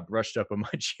 I'm not brushed up on my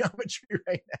geometry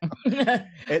right now.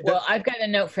 Well, I've got a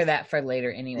note for that for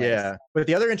later anyway. Yeah. But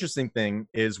the other interesting thing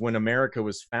is when America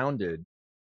was founded,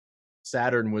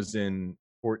 Saturn was in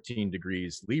 14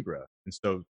 degrees Libra. And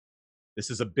so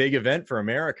this is a big event for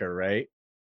America, right?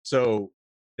 So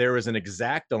there was an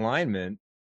exact alignment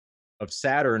of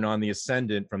Saturn on the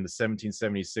ascendant from the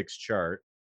 1776 chart.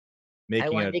 I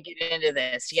wanted to get into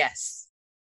this. Yes.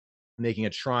 Making a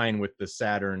trine with the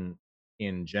Saturn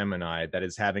in Gemini that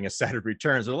is having a Saturn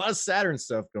return. So a lot of Saturn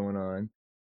stuff going on.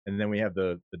 And then we have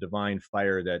the divine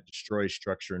fire that destroys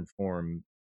structure and form,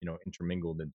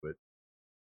 intermingled into it.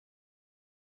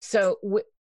 So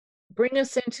bring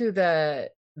us into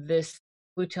this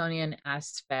Plutonian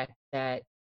aspect that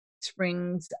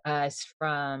springs us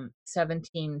from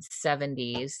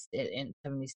 1770s in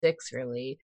 76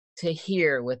 really to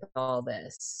here with all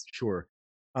this. Sure.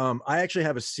 I actually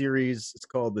have a series. It's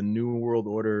called the New World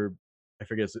Order. I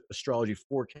forget, it's Astrology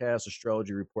Forecast,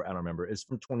 Astrology Report. I don't remember. It's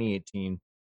from 2018.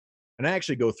 And I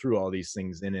actually go through all these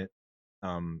things in it.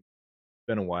 It's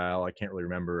been a while. I can't really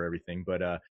remember everything, but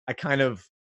I kind of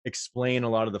explain a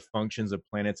lot of the functions of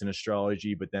planets in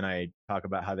astrology, but then I talk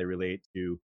about how they relate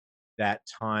to that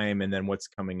time and then what's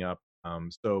coming up.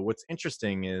 So what's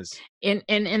interesting is in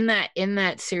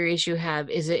that series you have,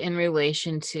 is it in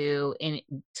relation to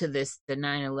the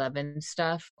 9/11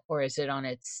 stuff, or is it on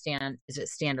its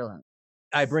standalone?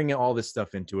 I bring all this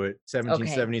stuff into it.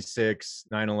 1776,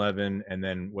 9/11, and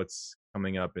then what's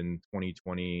coming up in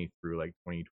 2020 through like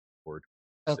 2024.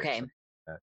 Okay.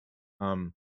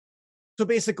 So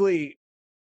basically,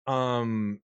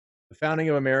 the founding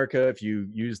of America, if you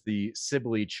use the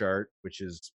Sibley chart, which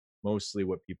is mostly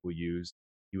what people use,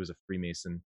 he was a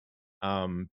Freemason.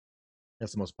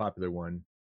 That's the most popular one.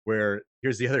 Where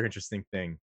here's the other interesting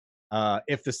thing: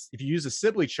 if you use a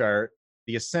Sibley chart,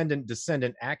 the ascendant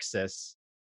descendant axis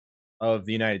of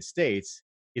the United States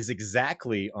is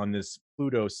exactly on this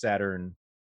Pluto Saturn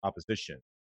opposition.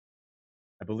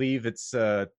 I believe it's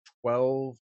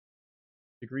 12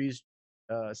 degrees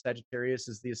Sagittarius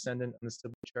is the ascendant on the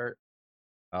Sibley chart.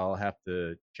 I'll have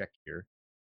to check here.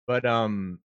 But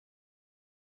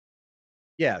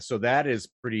yeah, so that is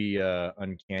pretty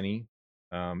uncanny.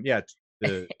 Yeah,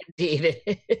 indeed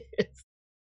it is.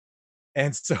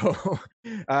 And so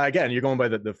again, you're going by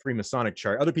the Freemasonic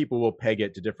chart. Other people will peg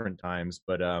it to different times,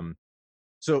 but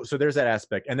so there's that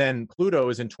aspect. And then Pluto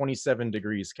is in 27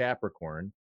 degrees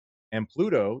Capricorn, and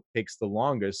Pluto takes the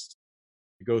longest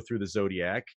to go through the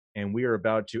zodiac, and we are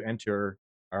about to enter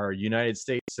our United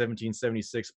States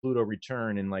 1776 Pluto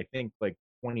return in, I think, like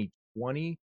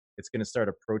 2020. It's going to start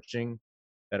approaching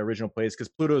that original place because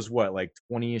Pluto's what, like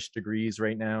 20-ish degrees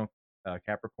right now,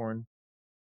 Capricorn.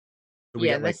 So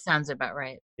yeah, that sounds about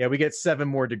right. Yeah, we get 7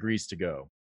 more degrees to go.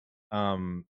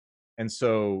 And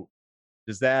so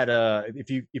does that if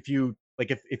you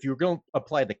were going to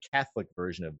apply the Catholic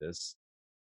version of this,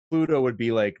 Pluto would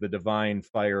be like the divine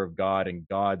fire of God and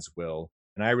God's will,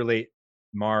 and I relate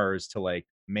Mars to like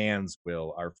man's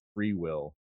will, our free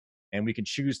will, and we can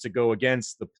choose to go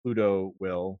against the Pluto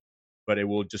will, but it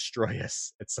will destroy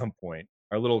us at some point.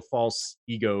 Our little false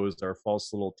egos, our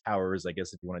false little towers, I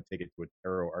guess if you want to take it to a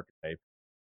tarot archetype,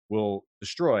 will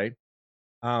destroy.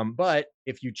 But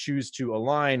if you choose to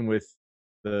align with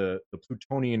the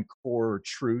Plutonian core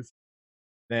truth,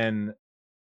 then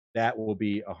that will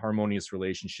be a harmonious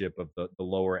relationship of the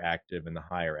lower active and the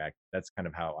higher active. That's kind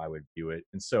of how I would view it.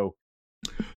 And so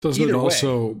doesn't it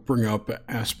also bring up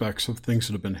aspects of things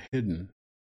that have been hidden?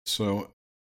 So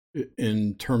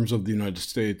in terms of the United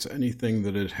States, anything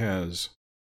that it has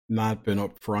not been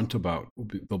upfront about,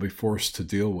 they'll be forced to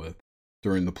deal with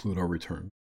during the Pluto return.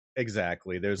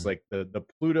 Exactly. There's like the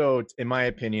Pluto, in my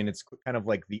opinion, it's kind of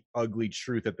like the ugly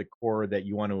truth at the core that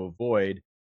you want to avoid.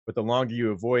 But the longer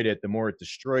you avoid it, the more it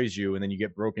destroys you. And then you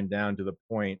get broken down to the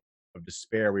point of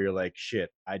despair where you're like, shit,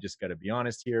 I just got to be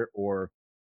honest here, or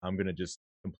I'm going to just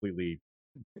completely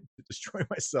destroy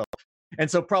myself. And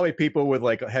so probably people with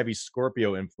like a heavy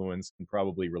Scorpio influence can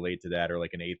probably relate to that, or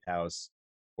like an 8th house,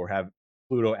 or have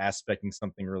Pluto aspecting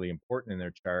something really important in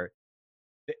their chart.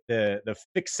 The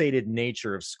fixated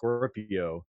nature of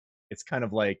Scorpio, it's kind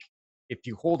of like if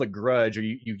you hold a grudge or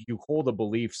you hold a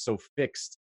belief so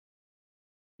fixed,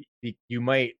 you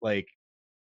might like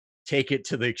take it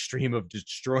to the extreme of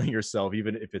destroying yourself,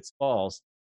 even if it's false.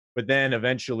 But then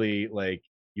eventually, like,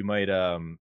 you might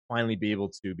finally be able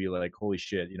to be like, holy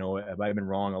shit, have I been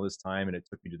wrong all this time and it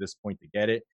took me to this point to get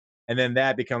it? And then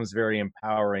that becomes very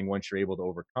empowering once you're able to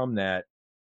overcome that.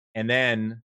 And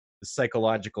then the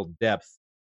psychological depth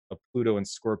of Pluto and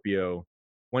Scorpio,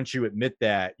 once you admit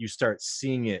that, you start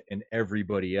seeing it in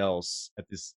everybody else at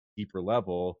this deeper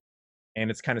level. And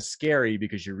it's kind of scary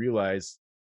because you realize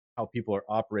how people are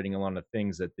operating a lot of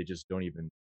things that they just don't even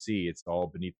see. It's all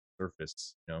beneath the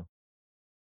surface,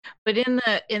 But in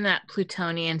that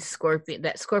Plutonian Scorpio,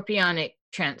 that scorpionic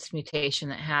transmutation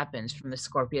that happens from the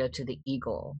Scorpio to the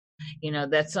Eagle,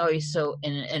 that's always so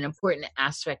an important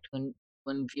aspect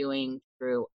when viewing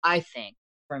through, I think,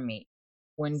 for me,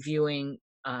 when viewing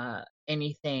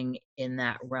anything in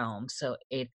that realm. So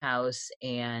 8th house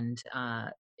and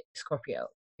Scorpio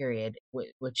period,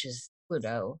 which is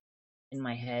Pluto in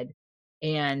my head.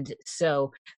 And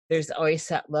so there's always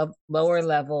that lower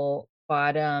level,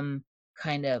 bottom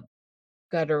kind of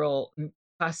guttural,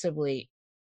 possibly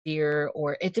fear,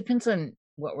 or it depends on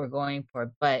what we're going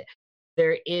for. But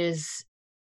there is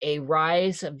a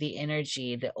rise of the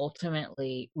energy that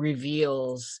ultimately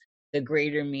reveals the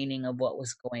greater meaning of what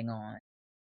was going on.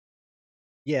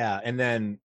 Yeah, and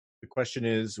then the question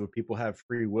is, would people have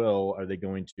free will? Are they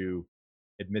going to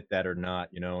admit that or not?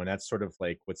 And that's sort of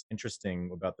like what's interesting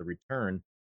about the return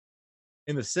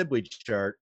in the Sibley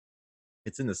chart.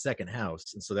 It's in the second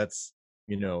house, and so that's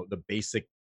the basic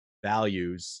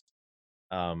values.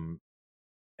 Um,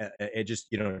 it just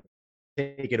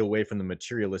take it away from the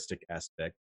materialistic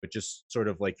aspect, but just sort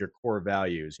of like your core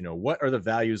values. What are the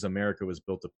values America was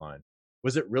built upon?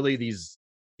 Was it really these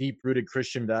deep rooted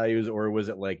Christian values, or was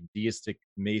it like deistic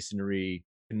masonry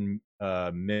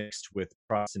mixed with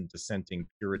Protestant dissenting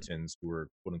Puritans who were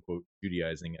quote unquote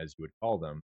Judaizing, as you would call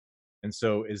them? And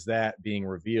so is that being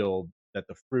revealed, that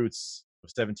the fruits of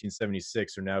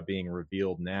 1776 are now being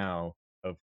revealed now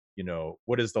of,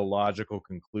 what is the logical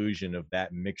conclusion of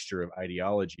that mixture of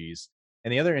ideologies?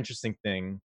 And the other interesting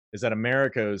thing is that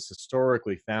America is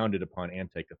historically founded upon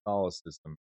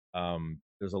anti-Catholicism.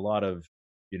 There's a lot of,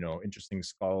 interesting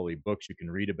scholarly books you can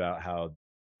read about how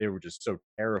they were just so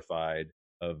terrified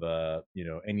of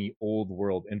any old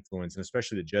world influence, and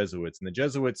especially the Jesuits. And the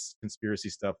Jesuits conspiracy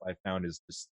stuff I found is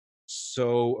just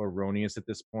so erroneous at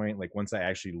this point. Like once I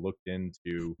actually looked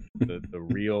into the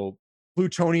real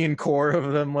Plutonian core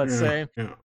of them, let's say,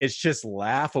 it's just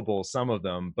laughable, some of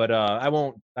them. But I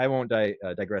won't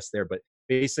digress there. But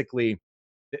basically,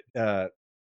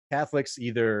 Catholics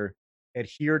either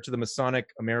adhere to the Masonic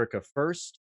America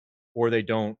first, or they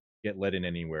don't get let in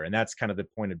anywhere. And that's kind of the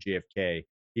point of JFK.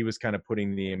 He was kind of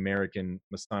putting the American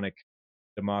Masonic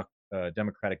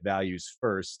democratic values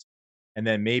first, and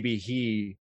then maybe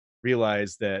he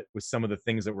realized that with some of the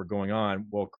things that were going on,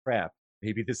 well, crap,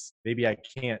 maybe I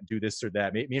can't do this or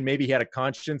that. Maybe he had a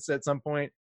conscience at some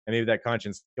point, and maybe that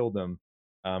conscience killed him.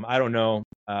 I don't know.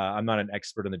 I'm not an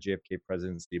expert on the JFK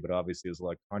presidency, but obviously there's a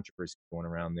lot of controversy going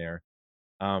around there.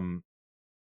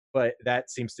 But that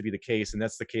seems to be the case, and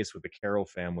that's the case with the Carroll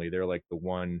family. They're like the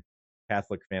one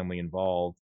Catholic family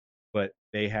involved, but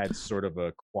they had sort of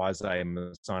a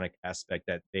quasi-Masonic aspect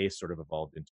that they sort of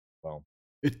evolved into as well.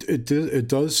 It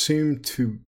does seem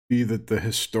to be that the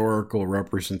historical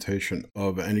representation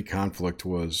of any conflict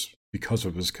was because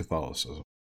of his Catholicism.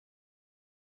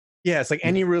 Yeah, it's like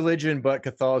any religion but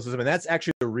Catholicism, and that's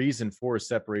actually the reason for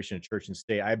separation of church and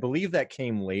state. I believe that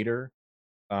came later,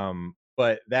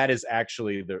 but that is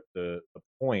actually the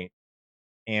point.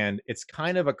 And it's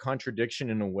kind of a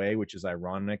contradiction in a way, which is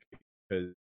ironic,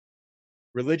 because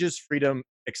religious freedom,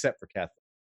 except for Catholics.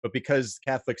 But because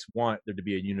Catholics want there to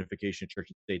be a unification of church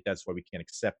and state, that's why we can't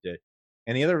accept it.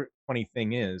 And the other funny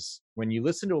thing is, when you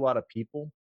listen to a lot of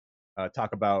people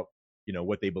talk about,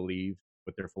 what they believe,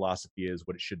 what their philosophy is,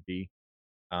 what it should be,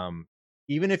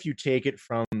 even if you take it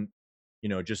from,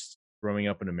 just growing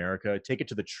up in America, take it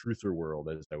to the truther world,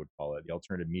 as I would call it, the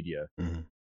alternative media. Mm-hmm.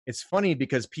 It's funny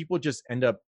because people just end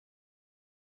up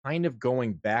kind of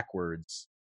going backwards,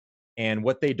 and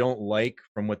what they don't like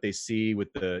from what they see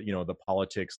with the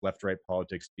politics, left right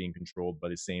politics being controlled by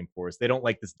the same force, they don't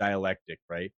like this dialectic,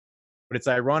 right? But it's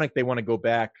ironic they want to go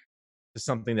back to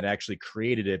something that actually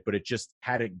created it, but it just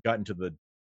hadn't gotten to the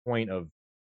point of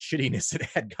shittiness it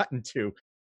had gotten to.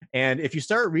 And if you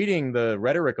start reading the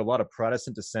rhetoric, a lot of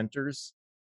Protestant dissenters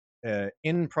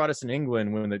in Protestant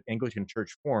England, when the Anglican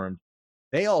Church formed,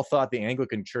 they all thought the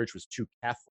Anglican Church was too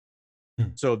Catholic.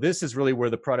 So this is really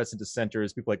where the Protestant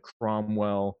dissenters, people like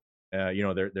Cromwell,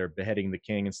 they're beheading the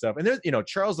king and stuff. And there's,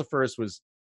 Charles I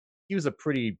he was a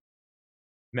pretty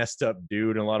messed up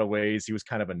dude in a lot of ways. He was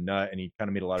kind of a nut, and he kind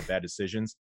of made a lot of bad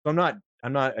decisions. So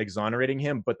I'm not exonerating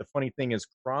him. But the funny thing is,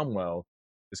 Cromwell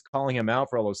is calling him out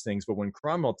for all those things. But when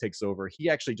Cromwell takes over, he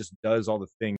actually just does all the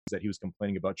things that he was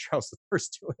complaining about Charles I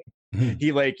doing. He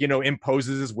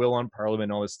imposes his will on Parliament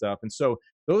and all this stuff. And so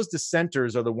those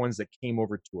dissenters are the ones that came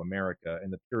over to America,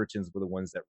 and the Puritans were the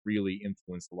ones that really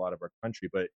influenced a lot of our country.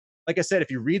 But like I said,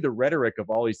 if you read the rhetoric of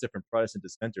all these different Protestant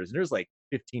dissenters, and there's like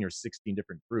 15 or 16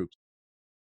 different groups,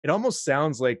 it almost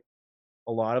sounds like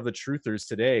a lot of the truthers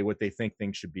today, what they think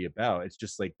things should be about. It's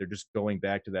just like they're just going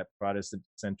back to that Protestant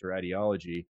center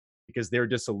ideology because they're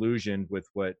disillusioned with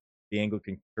what the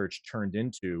Anglican Church turned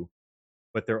into,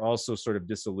 but they're also sort of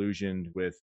disillusioned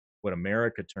with what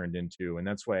America turned into. And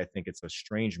that's why I think it's a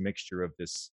strange mixture of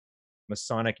this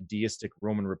Masonic deistic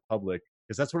Roman Republic,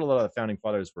 because that's what a lot of the founding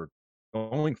fathers were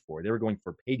going for. They were going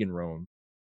for pagan Rome,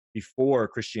 before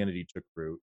Christianity took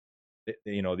root.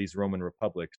 These Roman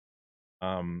republics,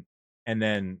 and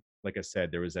then, like I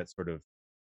said, there was that sort of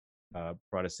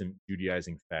Protestant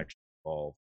Judaizing faction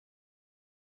involved.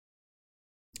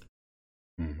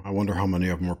 I wonder how many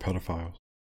of them were pedophiles.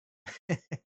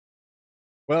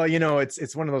 Well,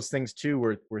 it's one of those things too,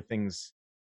 where things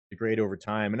degrade over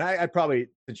time. And I probably,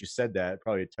 since you said that, I'd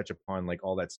probably touch upon like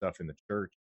all that stuff in the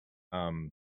church,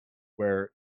 where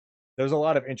there's a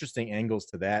lot of interesting angles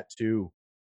to that too.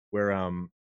 Where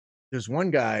there's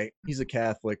one guy, he's a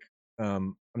Catholic.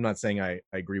 I'm not saying I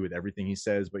agree with everything he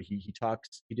says, but he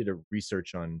did a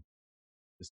research on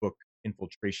this book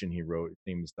Infiltration he wrote. His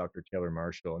name is Dr. Taylor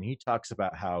Marshall, and he talks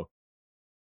about how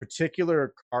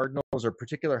particular cardinals or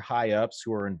particular high ups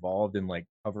who are involved in like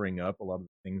covering up a lot of the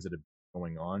things that have been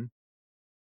going on,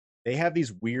 they have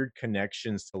these weird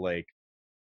connections to like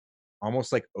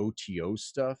almost like OTO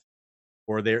stuff,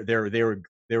 or they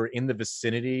were in the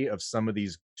vicinity of some of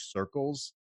these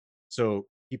circles. So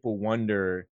people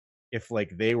wonder if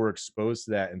like they were exposed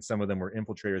to that and some of them were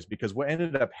infiltrators, because what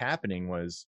ended up happening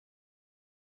was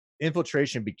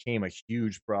infiltration became a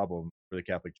huge problem for the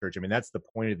Catholic Church. I mean, that's the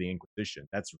point of the Inquisition.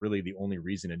 That's really the only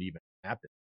reason it even happened,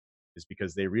 is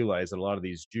because they realized that a lot of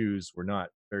these Jews were not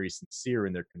very sincere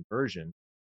in their conversion.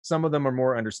 Some of them are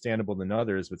more understandable than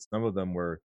others, but some of them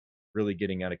were really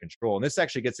getting out of control. And this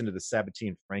actually gets into the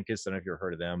Sabbatean Frankists. I don't know if you've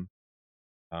heard of them.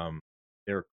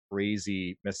 They're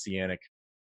crazy messianic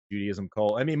Judaism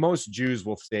cult. I mean, most Jews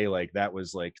will say like that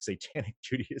was like satanic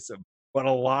Judaism, but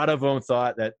a lot of them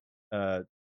thought that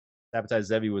Sabbatai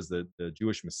Zevi was the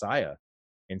Jewish Messiah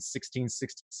in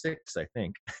 1666, I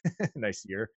think. Nice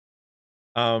year.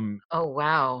 Oh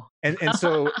wow. And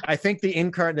so I think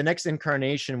the next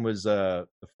incarnation was the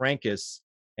Frankists,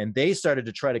 and they started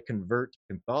to try to convert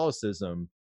to Catholicism,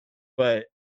 but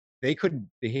they couldn't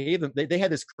behave. They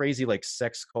had this crazy like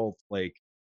sex cult, like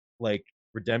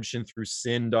redemption through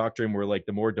sin doctrine, where like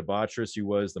the more debaucherous you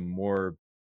was, the more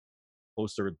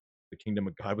closer the kingdom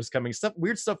of God was coming.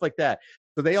 Weird stuff like that.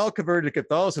 So they all converted to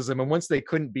Catholicism, and once they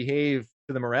couldn't behave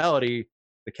to the morality,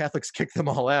 the Catholics kicked them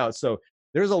all out. So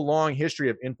there's a long history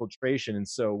of infiltration. And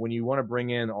so when you want to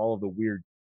bring in all of the weird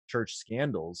church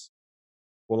scandals,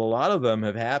 well, a lot of them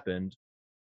have happened,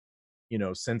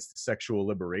 since sexual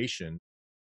liberation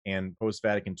and post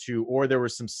Vatican II, or there were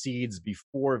some seeds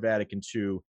before Vatican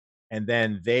II, and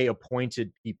then they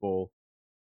appointed people.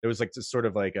 There was like this sort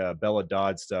of like a Bella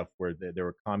Dodd stuff where there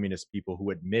were communist people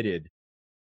who admitted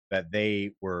that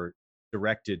they were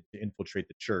directed to infiltrate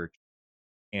the church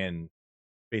and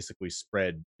basically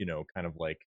spread, kind of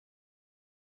like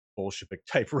Bolshevik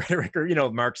type rhetoric, or,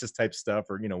 Marxist type stuff,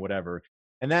 or, whatever.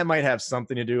 And that might have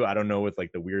something to do, I don't know, with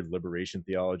like the weird liberation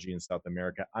theology in South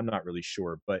America. I'm not really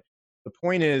sure. But the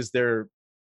point is, there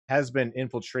has been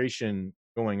infiltration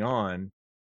going on.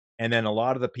 And then a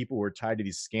lot of the people who are tied to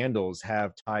these scandals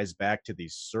have ties back to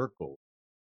these circles.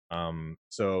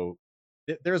 So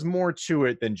there's more to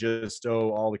it than just,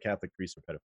 all the Catholic priests are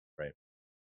pedophiles, right?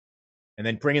 And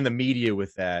then bring in the media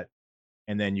with that,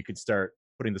 and then you could start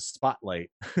putting the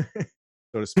spotlight, so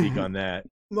to speak, on that.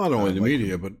 Not only the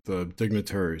media, but the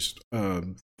dignitaries,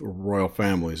 the royal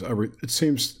families. It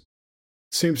seems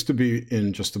to be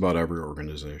in just about every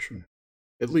organization.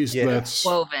 At least that's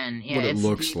woven. What it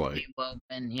looks like.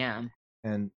 Woven, yeah.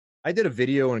 And I did a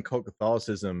video on cult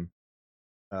Catholicism.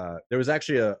 There was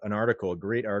actually a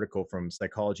great article from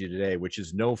Psychology Today, which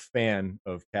is no fan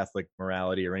of Catholic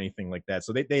morality or anything like that.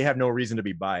 So they have no reason to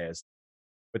be biased.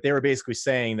 But they were basically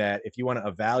saying that if you want to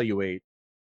evaluate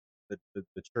the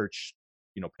church,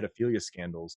 pedophilia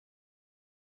scandals,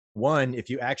 one, if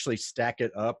you actually stack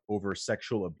it up over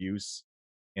sexual abuse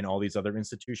in all these other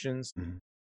institutions,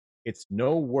 it's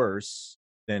no worse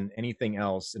than anything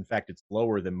else. In fact, it's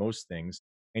lower than most things.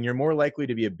 And you're more likely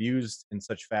to be abused in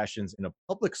such fashions in a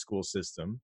public school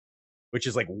system, which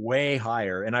is like way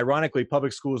higher. And ironically,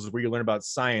 public schools is where you learn about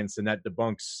science, and that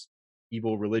debunks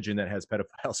evil religion that has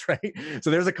pedophiles, right? So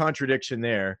there's a contradiction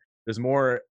there. There's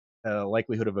more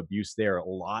likelihood of abuse there, a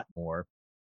lot more.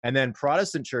 And then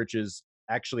Protestant churches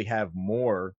actually have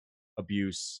more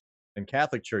abuse than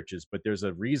Catholic churches, but there's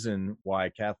a reason why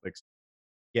Catholics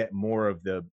get more of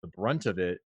the brunt of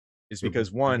it, is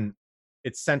because one,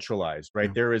 it's centralized,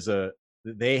 right?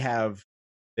 They have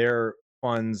their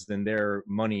funds and their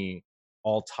money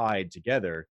all tied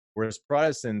together. Whereas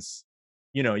Protestants,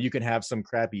 you can have some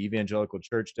crappy evangelical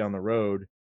church down the road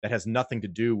that has nothing to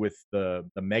do with the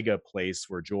mega place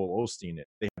where Joel Osteen is.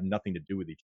 They have nothing to do with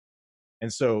each other.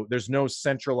 And so there's no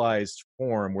centralized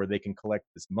form where they can collect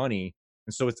this money.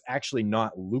 And so it's actually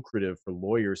not lucrative for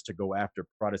lawyers to go after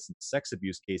Protestant sex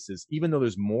abuse cases, even though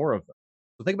there's more of them.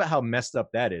 So think about how messed up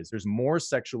that is. There's more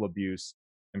sexual abuse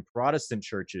in Protestant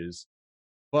churches,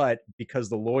 but because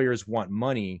the lawyers want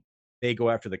money, they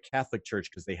go after the Catholic Church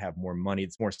because they have more money.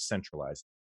 It's more centralized.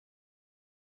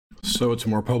 So it's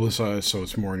more publicized, so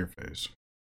it's more in your face.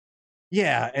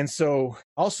 Yeah. And so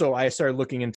also I started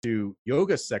looking into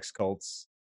yoga sex cults,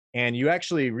 and you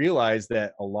actually realize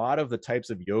that a lot of the types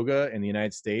of yoga in the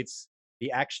United States, the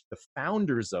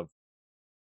founders of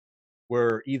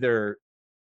were either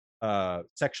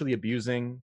sexually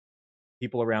abusing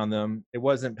people around them. It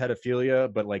wasn't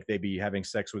pedophilia, but like they'd be having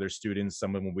sex with their students.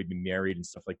 Some of them would be married and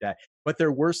stuff like that. But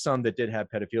there were some that did have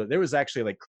pedophilia. There was actually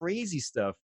like crazy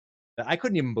stuff that I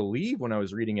couldn't even believe when I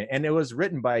was reading it. And it was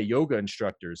written by yoga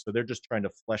instructors. So they're just trying to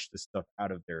flesh this stuff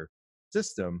out of their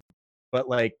system. But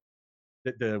like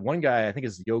the one guy, I think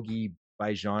is Yogi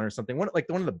Bhajan or something, one of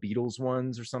the Beatles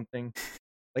ones or something.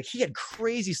 Like he had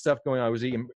crazy stuff going on. Was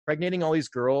he impregnating all these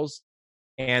girls?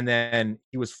 And then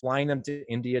he was flying them to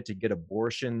India to get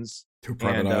abortions. To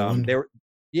private island. They were,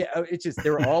 it's just, they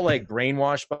were all like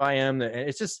brainwashed by him. And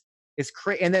it's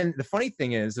crazy. And then the funny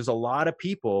thing is, there's a lot of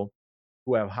people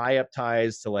who have high up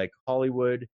ties to like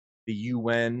Hollywood, the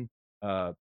UN,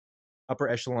 upper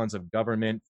echelons of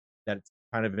government that's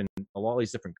kind of in a lot of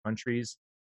these different countries.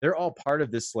 They're all part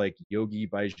of this like Yogi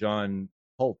Bhajan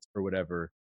cult or whatever.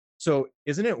 So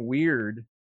isn't it weird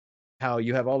how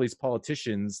you have all these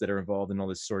politicians that are involved in all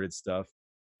this sordid stuff,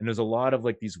 and there's a lot of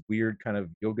like these weird kind of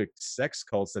yogic sex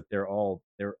cults that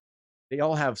they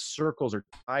all have circles or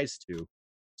ties to.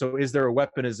 So is there a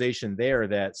weaponization there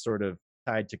that sort of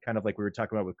tied to kind of like we were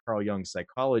talking about with Carl Jung's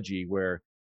psychology, where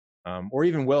or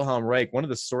even Wilhelm Reich? One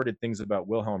of the sordid things about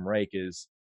Wilhelm Reich is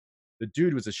the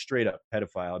dude was a straight up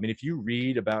pedophile. I mean, if you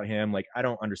read about him, like I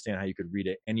don't understand how you could read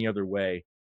it any other way.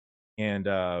 And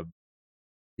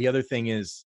the other thing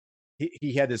is,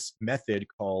 he had this method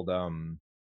called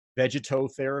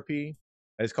vegetotherapy.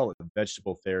 I just call it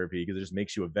vegetable therapy because it just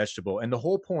makes you a vegetable. And the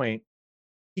whole point,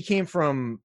 he came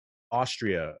from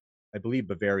Austria, I believe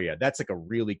Bavaria. That's like a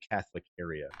really Catholic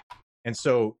area. And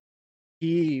so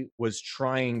he was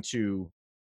trying to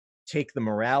take the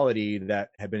morality that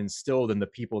had been instilled in the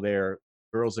people there,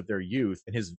 girls of their youth,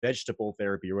 and his vegetable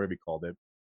therapy, or whatever he called it,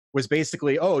 was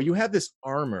basically, oh, you have this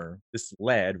armor, this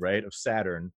lead, right, of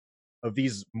Saturn, of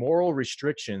these moral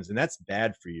restrictions, and that's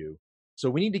bad for you. So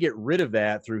we need to get rid of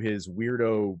that through his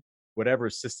weirdo, whatever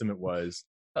system it was.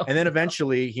 And then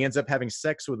eventually he ends up having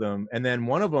sex with them. And then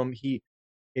one of them,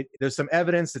 there's some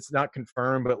evidence that's not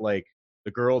confirmed, but like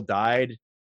the girl died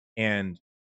and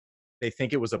they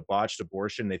think it was a botched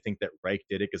abortion. They think that Reich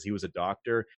did it because he was a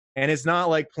doctor. And it's not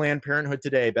like Planned Parenthood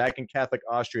today. Back in Catholic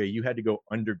Austria, you had to go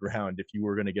underground if you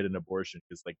were going to get an abortion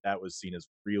because like that was seen as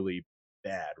really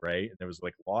bad, right? And there was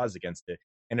like laws against it.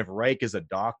 And if Reich is a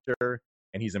doctor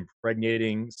and he's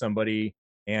impregnating somebody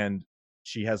and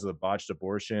she has a botched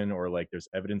abortion, or like there's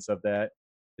evidence of that,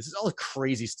 this is all the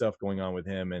crazy stuff going on with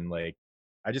him. And like,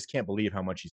 I just can't believe how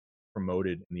much he's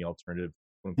promoted in the alternative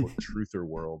quote unquote truther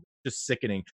world. Just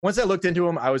sickening. Once I looked into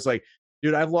him, I was like,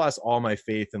 dude, I've lost all my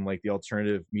faith in like the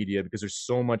alternative media because there's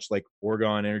so much like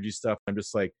orgone energy stuff. I'm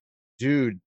just like,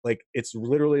 dude, like it's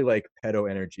literally like pedo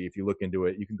energy. If you look into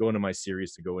it, you can go into my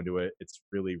series to go into it. It's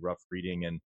really rough reading,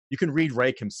 and you can read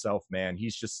Reich himself, man.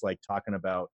 He's just like talking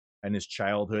about in his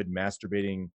childhood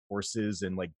masturbating horses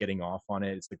and like getting off on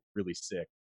it. It's like really sick.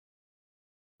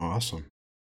 Awesome.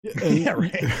 Yeah,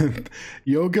 right.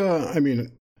 Yoga, I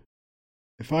mean,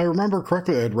 if I remember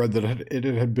correctly, I'd read that it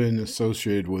had been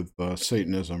associated with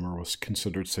Satanism, or was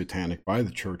considered satanic by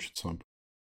the church at some point.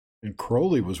 And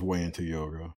Crowley was way into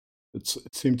yoga. It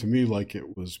seemed to me like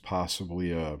it was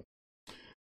possibly a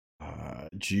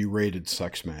G-rated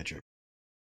sex magic.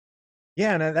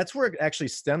 Yeah, and that's where it actually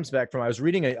stems back from. I was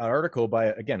reading an article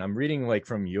I'm reading like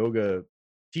from yoga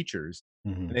teachers,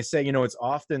 and they say, it's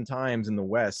oftentimes in the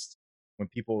West when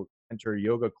people enter a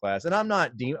yoga class, and I'm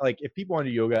not like if people want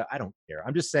to do yoga, I don't care.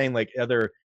 I'm just saying like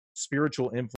other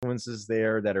spiritual influences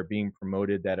there that are being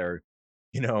promoted that are,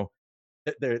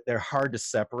 they're hard to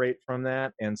separate from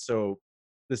that. And so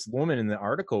this woman in the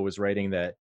article was writing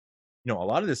that, a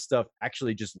lot of this stuff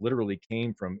actually just literally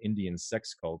came from Indian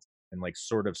sex cults and like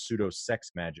sort of pseudo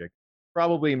sex magic.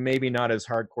 Probably maybe not as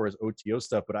hardcore as OTO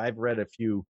stuff, but I've read a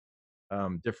few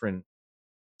different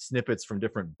snippets from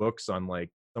different books on like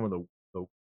some of the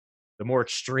more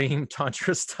extreme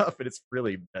tantra stuff, and it's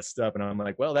really messed up. And I'm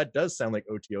like, well, that does sound like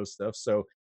OTO stuff. So,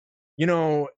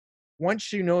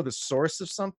 once you know the source of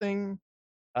something,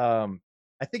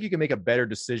 I think you can make a better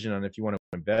decision on if you want to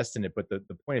invest in it. But the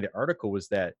point of the article was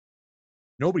that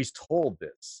nobody's told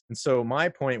this. And so my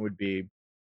point would be,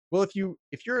 well,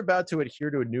 if you're about to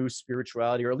adhere to a new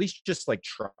spirituality, or at least just like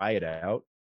try it out,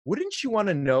 wouldn't you want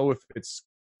to know if its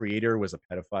creator was a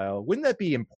pedophile? Wouldn't that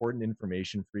be important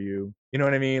information for you? You know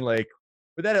what I mean? Like,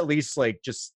 would that at least like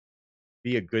just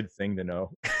be a good thing to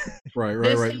know? Right, right,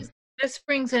 This right. is this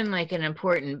brings in like an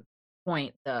important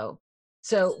point though.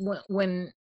 So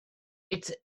when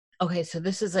it's okay, so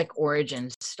this is like origin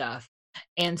stuff.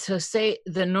 And so say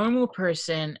the normal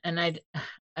person, and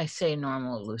I say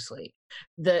normal loosely,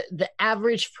 the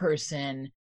average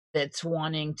person that's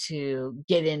wanting to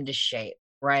get into shape,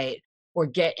 right? Or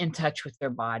get in touch with their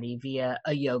body via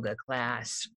a yoga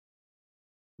class.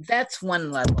 That's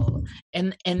one level.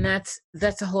 And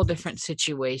that's a whole different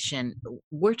situation.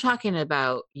 We're talking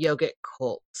about yogic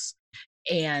cults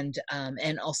and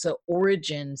also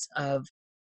origins of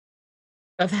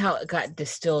how it got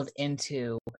distilled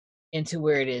into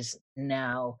where it is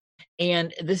now.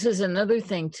 And this is another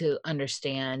thing to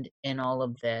understand in all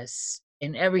of this,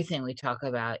 in everything we talk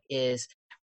about, is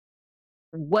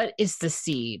what is the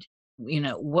seed?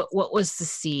 What was the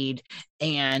seed,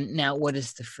 and now what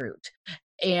is the fruit?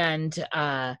 And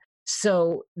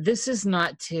so this is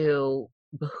not to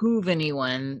behoove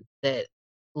anyone that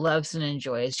loves and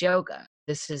enjoys yoga.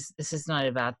 This is not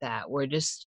about that.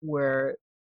 We're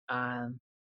um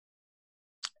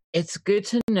it's good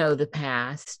to know the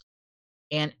past,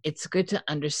 and it's good to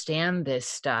understand this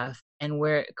stuff and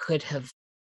where it could have,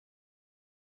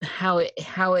 how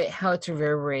it's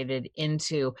reverberated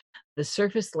into the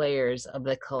surface layers of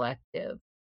the collective.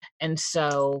 And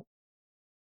so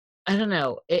I don't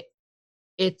know,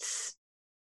 it's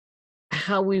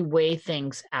how we weigh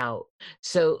things out.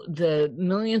 So the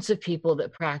millions of people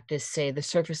that practice, say, the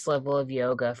surface level of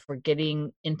yoga for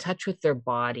getting in touch with their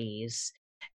bodies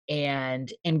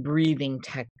and breathing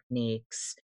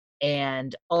techniques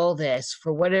and all this,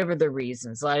 for whatever the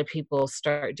reasons. A lot of people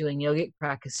start doing yogic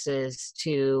practices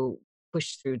to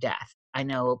push through death. I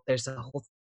know there's a whole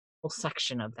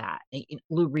section of that.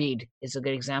 Lou Reed is a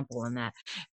good example in that.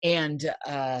 And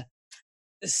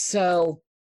so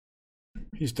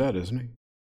He's dead, isn't he?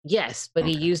 yes, but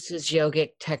he Okay. used his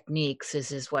yogic techniques, as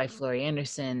his wife Laurie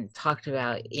Anderson talked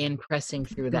about, in pressing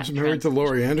through He that was married to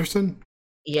Laurie Anderson?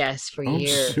 Yes, for Oh,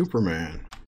 years. Superman.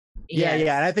 Yeah, Yes.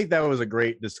 yeah, and I think that was a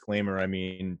great disclaimer. I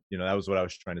mean, that was what I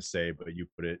was trying to say, but you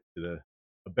put it to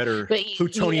a better But you know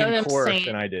Plutonian what I'm core saying?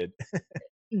 than I did.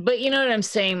 But you know what I'm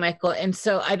saying, Michael? And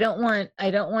so I don't want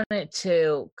it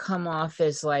to come off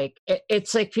as like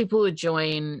it's like people who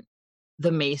join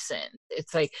the Masons.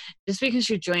 It's like, just because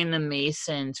you join the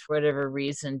Masons for whatever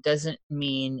reason doesn't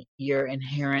mean you're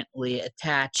inherently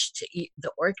attached to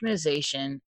the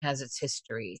organization. Has its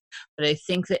history, but I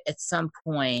think that at some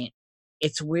point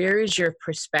it's, where is your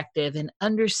perspective and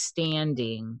understand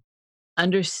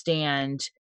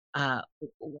uh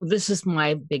this is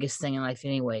my biggest thing in life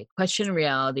anyway: question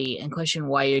reality and question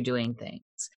why you're doing things.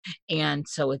 And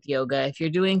so with yoga, if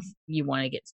you want to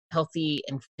get healthy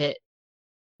and fit,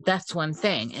 that's one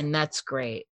thing, and that's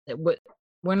great.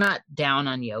 We're not down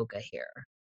on yoga here.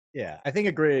 Yeah, I think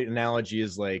a great analogy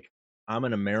is like, I'm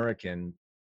an American.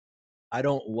 I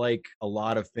don't like a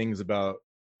lot of things about,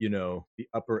 the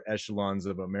upper echelons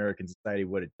of American society,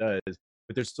 what it does,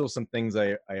 but there's still some things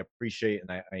I appreciate and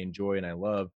I enjoy and I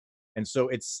love. And so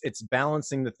it's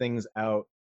balancing the things out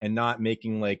and not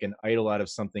making like an idol out of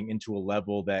something into a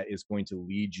level that is going to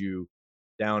lead you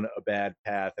down a bad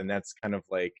path. And that's kind of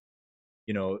like,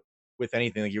 you know, with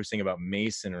anything like you were saying about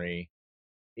masonry,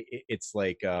 it's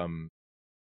like that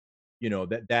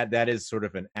is sort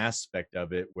of an aspect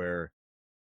of it where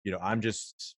I'm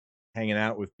just hanging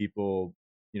out with people,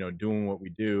 doing what we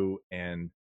do,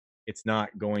 and it's not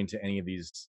going to any of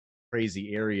these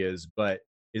crazy areas. But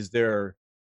is there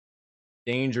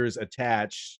dangers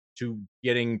attached to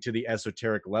getting to the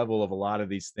esoteric level of a lot of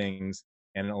these things?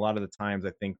 And a lot of the times,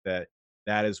 I think that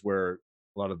is where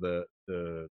a lot of the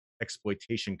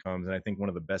exploitation comes. And I think one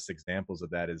of the best examples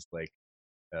of that is like,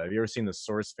 have you ever seen the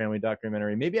Source family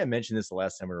documentary? Maybe I mentioned this the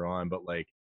last time we were on, but like,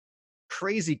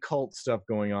 crazy cult stuff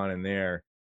going on in there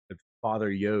with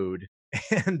Father Yod.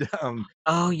 And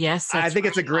Oh yes, I that's think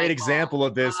it's a right, great Michael. example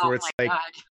of this Oh where it's my like,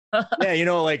 god.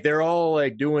 yeah, like they're all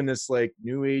like doing this like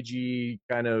new agey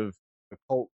kind of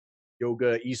occult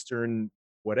yoga, Eastern,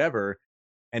 whatever,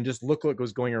 and just look what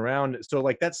was going around. So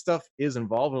like that stuff is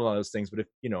involved in a lot of those things. But if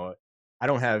I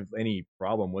don't have any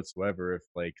problem whatsoever if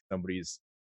like somebody's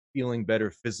feeling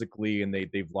better physically and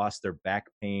they've lost their back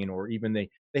pain, or even they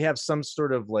have some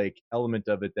sort of like element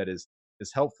of it that is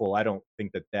helpful. I don't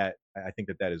think that I think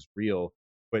that is real.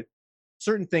 But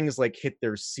certain things like hit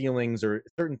their ceilings, or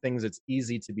certain things it's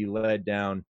easy to be led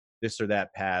down this or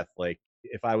that path. Like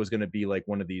if I was going to be like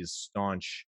one of these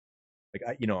staunch,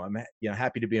 like I'm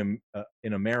happy to be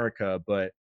in America,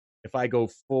 but if I go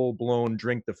full blown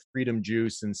drink the freedom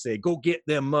juice and say, go get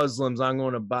them Muslims, I'm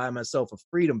going to buy myself a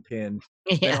freedom pin,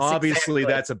 then Yes, obviously exactly.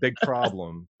 that's a big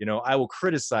problem. I will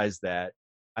criticize that.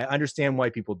 I understand why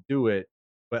people do it,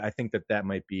 but I think that that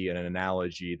might be an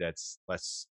analogy that's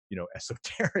less,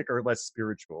 esoteric or less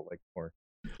spiritual, like more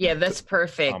Yeah, that's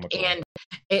perfect. comical. And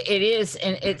it is,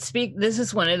 and this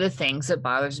is one of the things that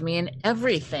bothers me in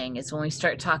everything is when we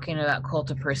start talking about cult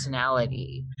of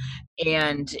personality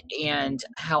and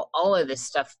how all of this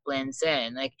stuff blends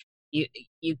in. Like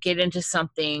you get into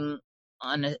something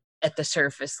at the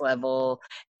surface level,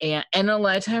 and a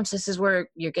lot of times this is where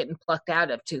you're getting plucked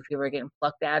out of too. People are getting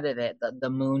plucked out of it. The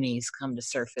Moonies come to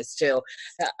surface too.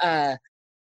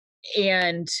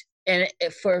 And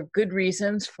for good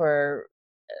reasons, for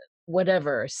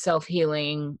whatever,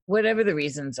 self-healing, whatever the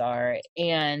reasons are,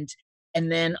 and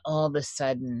then all of a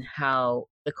sudden how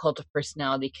the cult of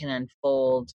personality can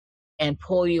unfold and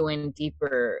pull you in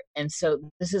deeper. And so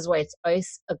this is why it's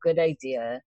always a good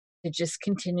idea to just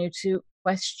continue to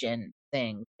question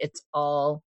things. It's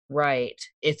all right.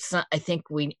 It's not, I think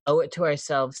we owe it to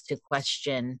ourselves to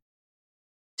question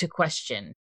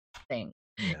things.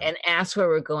 Yeah. And ask where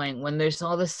we're going when there's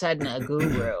all of a sudden a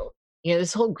guru.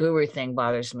 This whole guru thing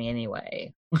bothers me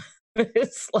anyway.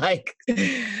 It's like,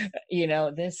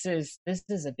 this is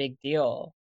a big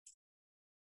deal.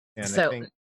 And So, I think,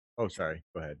 oh, sorry,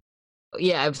 go ahead.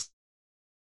 Yeah, I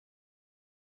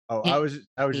was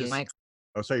just, Mike.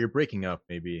 oh, sorry, you're breaking up.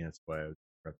 Maybe that's why I was.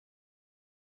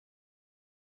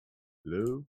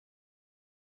 Hello?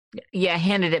 Yeah, I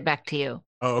handed it back to you.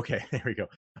 Oh, okay. There we go.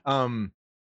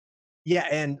 Yeah,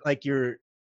 and like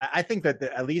I think that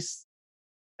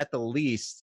at the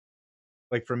least,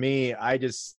 like for me, I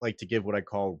just like to give what I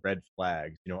call red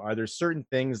flags. Are there certain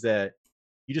things that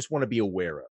you just want to be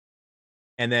aware of,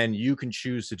 and then you can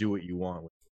choose to do what you want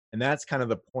with it. And that's kind of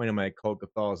the point of my Cult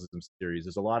Catholicism series.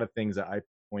 There's a lot of things that I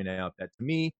point out that to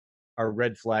me are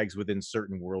red flags within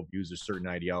certain worldviews or certain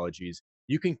ideologies.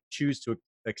 You can choose to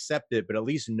accept it, but at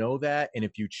least know that. And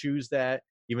if you choose that,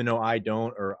 even though I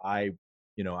don't, or I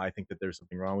think that there's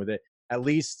something wrong with it, at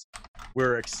least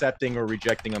we're accepting or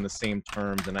rejecting on the same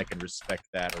terms, and I can respect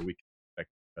that, or we can respect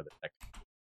each other.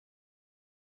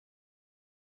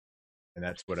 And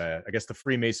that's what I guess the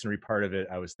Freemasonry part of it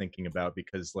I was thinking about,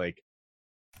 because like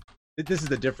this is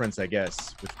the difference, I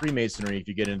guess, with Freemasonry. If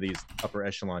you get into these upper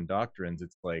echelon doctrines,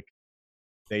 it's like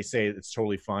they say it's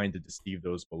totally fine to deceive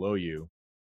those below you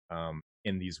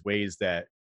in these ways that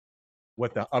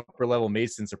what the upper level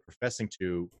Masons are professing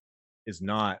to is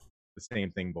not the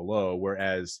same thing below.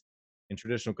 Whereas in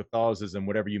traditional Catholicism,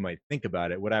 whatever you might think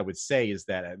about it, what I would say is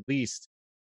that at least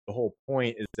the whole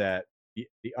point is that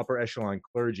the upper echelon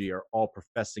clergy are all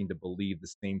professing to believe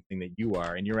the same thing that you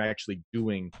are, and you're actually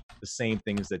doing the same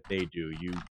things that they do.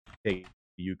 You take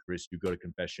the Eucharist, you go to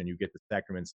confession, you get the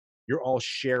sacraments. You're all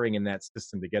sharing in that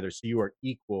system together, so you are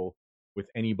equal with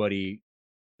anybody,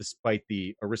 despite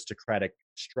the aristocratic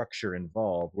structure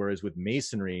involved. Whereas with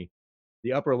Masonry,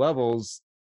 the upper levels,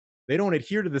 they don't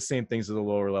adhere to the same things as the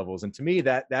lower levels, and to me,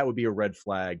 that would be a red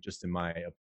flag, just in my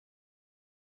opinion.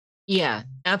 Yeah,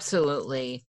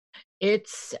 absolutely.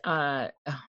 It's oh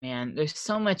man, there's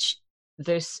so much.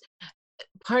 There's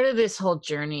part of this whole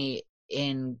journey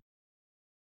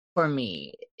for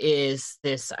me is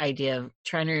this idea of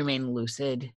trying to remain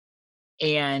lucid,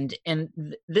 and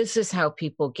this is how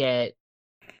people get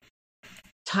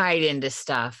tied into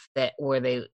stuff where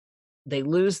they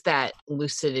lose that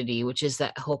lucidity, which is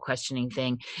that whole questioning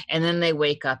thing, and then they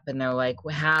wake up and they're like,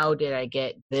 well, how did I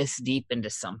get this deep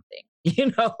into something?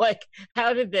 Like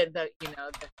how did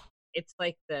it's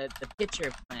like the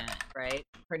pitcher plant, right?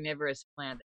 Carnivorous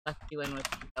plant that sucks you in with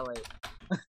the belly.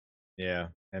 Yeah,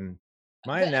 and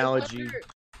my analogy,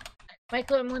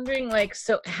 Michael, I'm wondering, like,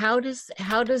 so how does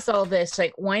all this,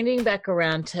 like, winding back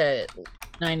around to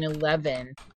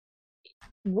 9/11,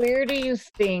 where do you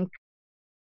think,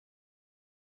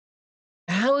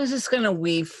 how is this going to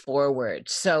weave forward?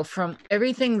 So from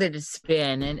everything that it's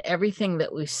been and everything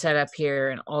that we've set up here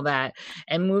and all that,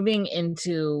 and moving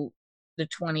into the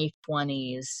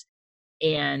 2020s,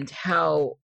 and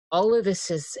how all of this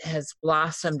has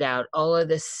blossomed out, all of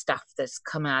this stuff that's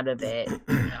come out of it.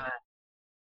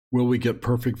 Will we get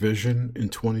perfect vision in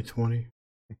 2020?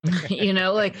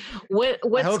 Like what's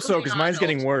I hope so, because mine's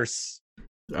getting worse.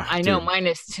 I know, mine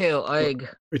is too.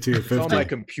 It's all my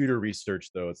computer research,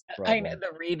 though. It's the problem. I know,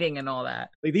 the reading and all that.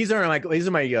 Like these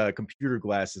are my computer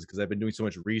glasses, because I've been doing so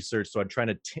much research. So I'm trying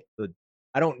to.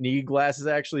 I don't need glasses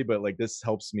actually, but like this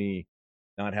helps me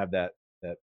not have that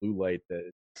blue light that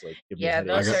it's like. Yeah,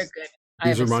 those are good.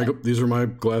 These are my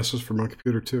glasses for my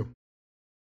computer too.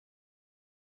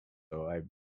 So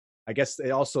I guess they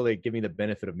also like give me the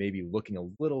benefit of maybe looking a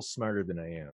little smarter than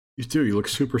I am. You do. You look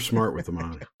super smart with them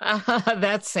on.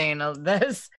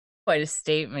 That's quite a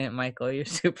statement, Michael. You're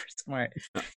super smart.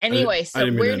 Anyway, so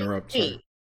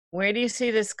where do you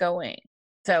see this going?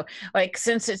 So, like,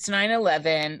 since it's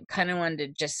 9/11, kind of wanted to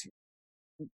just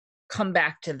come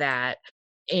back to that.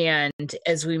 And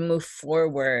as we move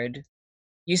forward,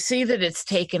 you see that it's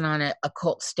taken on a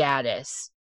cult status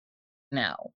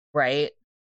now, right?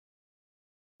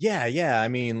 Yeah. I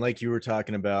mean, like you were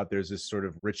talking about, there's this sort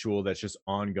of ritual that's just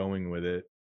ongoing with it.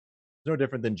 It's no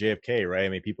different than JFK, right? I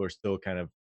mean, people are still kind of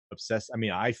obsessed. I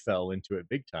mean, I fell into it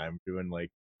big time doing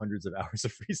like hundreds of hours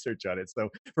of research on it. So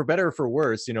for better or for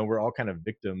worse, we're all kind of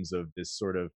victims of this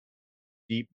sort of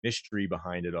deep mystery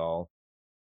behind it all.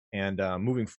 And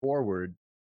moving forward,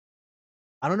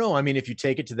 I don't know. I mean, if you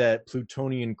take it to that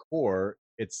plutonian core,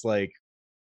 it's like,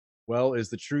 well, is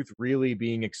the truth really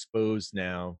being exposed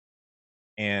now?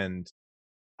 And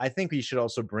I think we should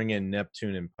also bring in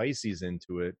Neptune and Pisces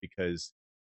into it, because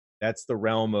that's the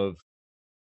realm of,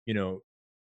 the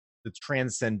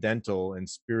transcendental and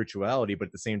spirituality, but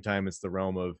at the same time, it's the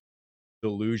realm of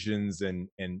delusions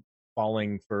and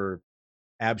falling for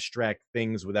abstract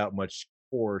things without much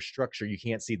core structure. You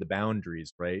can't see the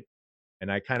boundaries, right?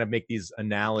 And I kind of make these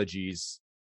analogies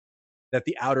that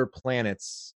the outer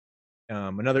planets,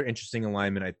 another interesting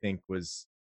alignment, I think, was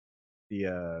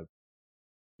the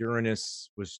Uranus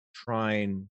was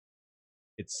trine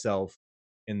itself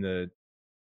in the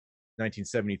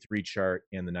 1973 chart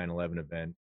and the 9/11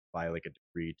 event by like a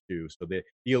degree too. So the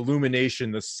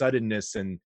illumination, the suddenness,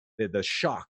 and the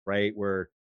shock, right? Where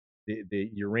the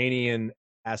Uranian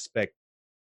aspect,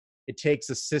 it takes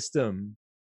a system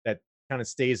that kind of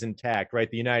stays intact, right?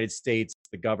 The United States,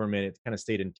 the government, it kind of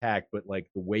stayed intact, but like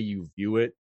the way you view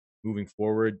it moving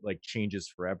forward, like changes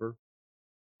forever.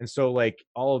 And so like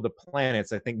all of the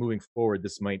planets, I think moving forward,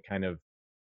 this might kind of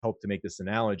help to make this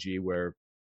analogy where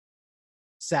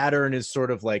Saturn is sort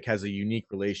of like has a unique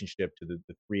relationship to the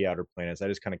three outer planets. I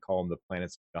just kind of call them the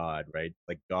planets of God, right?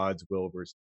 Like God's will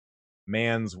versus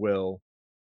man's will.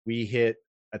 We hit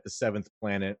at the seventh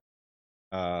planet.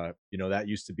 That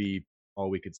used to be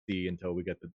all we could see until we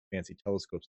got the fancy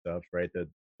telescopes and stuff, right? The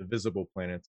visible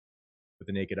planets with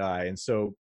the naked eye. And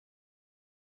so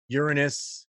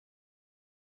Uranus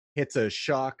hits a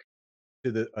shock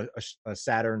to a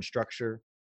Saturn structure,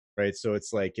 right? So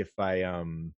it's like if I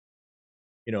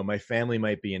my family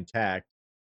might be intact,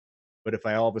 but if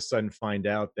I all of a sudden find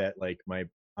out that like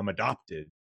I'm adopted,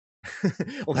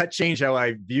 well, that changed how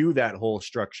I view that whole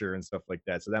structure and stuff like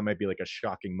that. So that might be like a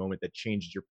shocking moment that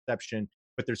changes your perception,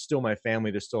 but they're still my family,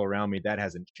 they're still around me. That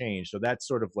hasn't changed. So that's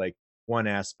sort of like one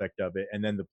aspect of it. And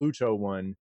then the Pluto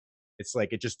one, it's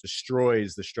like it just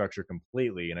destroys the structure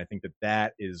completely. And I think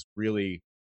that is really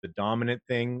the dominant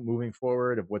thing moving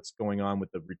forward of what's going on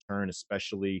with the return,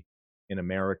 especially in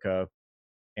America.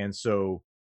 And so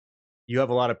you have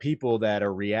a lot of people that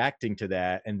are reacting to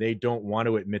that and they don't want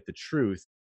to admit the truth,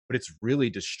 but it's really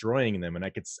destroying them. And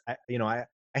I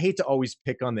hate to always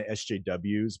pick on the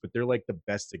SJWs, but they're like the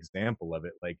best example of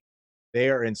it. Like they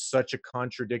are in such a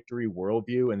contradictory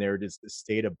worldview and they're just a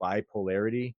state of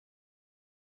bipolarity,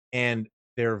 and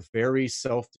they're very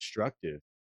self-destructive,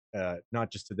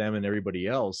 not just to them and everybody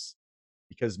else,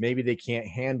 because maybe they can't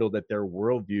handle that their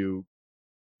worldview,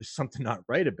 there's something not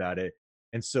right about it.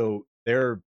 And so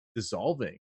they're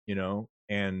dissolving,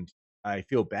 and I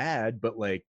feel bad, but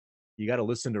like, you got to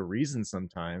listen to reason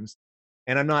sometimes.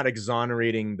 And I'm not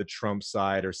exonerating the Trump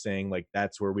side or saying like,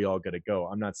 that's where we all got to go.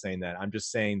 I'm not saying that. I'm just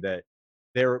saying that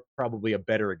they're probably a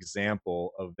better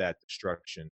example of that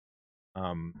destruction.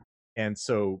 And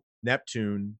so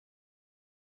Neptune,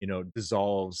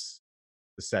 dissolves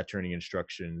the Saturnian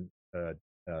structure. I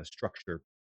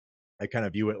kind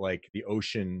of view it like the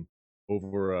ocean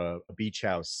over a beach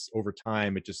house. Over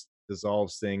time, it just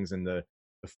dissolves things, and the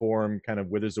form kind of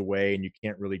withers away, and you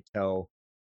can't really tell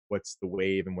what's the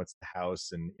wave and what's the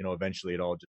house. And eventually, it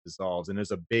all just dissolves. And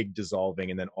there's a big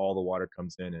dissolving, and then all the water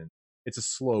comes in, and it's a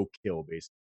slow kill,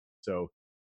 basically. So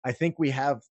I think we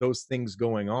have those things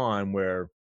going on where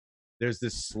there's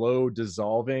this slow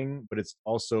dissolving, but it's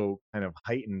also kind of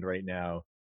heightened right now.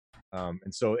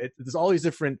 And so there's all these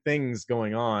different things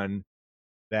going on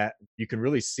that you can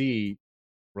really see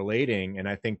relating. And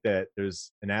I think that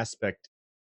there's an aspect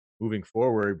moving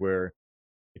forward where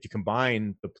if you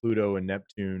combine the Pluto and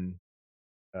Neptune,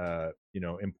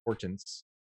 importance,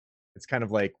 it's kind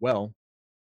of like, well,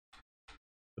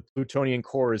 the Plutonian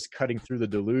core is cutting through the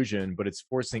delusion, but it's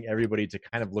forcing everybody to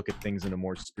kind of look at things in a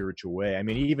more spiritual way. I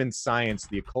mean, even science,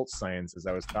 the occult science, as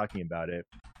I was talking about it,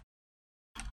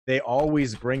 they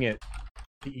always bring it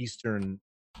to Eastern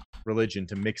religion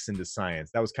to mix into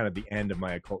science. That was kind of the end of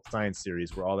my occult science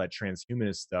series, where all that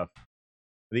transhumanist stuff,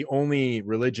 the only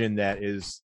religion that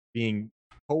is being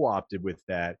co-opted with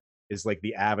that is like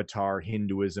the Avatar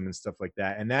Hinduism and stuff like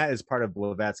that. And that is part of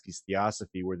Blavatsky's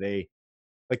theosophy, where they,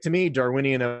 like, to me,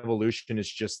 Darwinian evolution is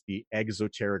just the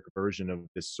exoteric version of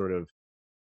this sort of,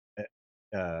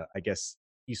 I guess,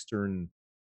 Eastern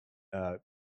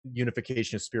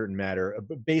unification of spirit and matter,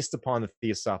 based upon the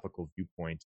theosophical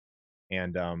viewpoint.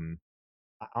 And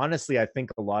honestly, I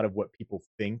think a lot of what people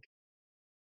think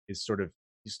is sort of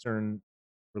Eastern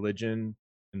religion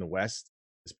in the West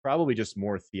is probably just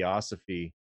more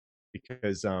theosophy,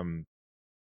 because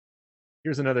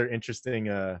here's another interesting,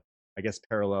 I guess,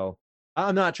 parallel.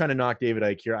 I'm not trying to knock David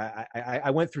Icke here.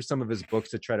 I went through some of his books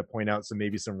to try to point out some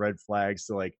red flags.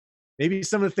 So like maybe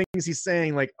some of the things he's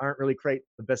saying like aren't really quite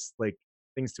the best like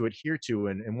things to adhere to.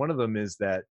 And one of them is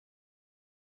that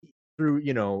through,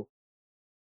 you know,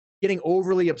 getting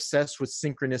overly obsessed with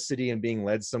synchronicity and being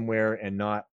led somewhere and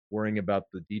not worrying about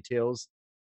the details,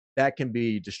 that can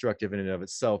be destructive in and of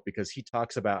itself, because he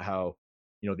talks about how,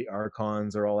 you know, the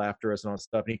archons are all after us and all that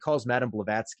stuff. And he calls Madame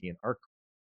Blavatsky an archon.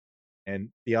 And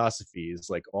theosophy is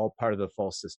like all part of the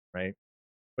false system, right?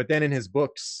 But then in his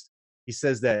books, he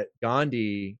says that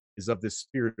Gandhi is of this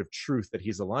spirit of truth that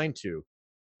he's aligned to.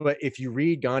 But if you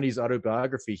read Gandhi's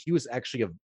autobiography, he was actually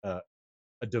a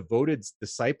devoted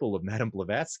disciple of Madame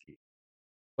Blavatsky.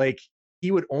 Like, he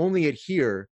would only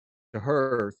adhere to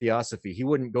her theosophy. He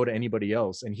wouldn't go to anybody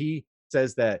else. And he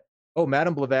says that, oh,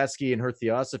 Madame Blavatsky and her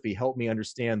theosophy helped me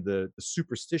understand the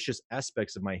superstitious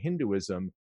aspects of my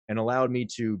Hinduism and allowed me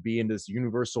to be in this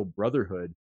universal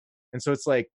brotherhood. And so it's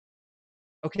like,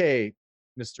 okay,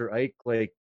 Mr. Icke,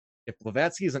 like, if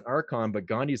Blavatsky is an archon, but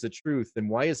Gandhi is the truth, then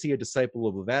why is he a disciple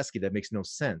of Blavatsky? That makes no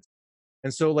sense.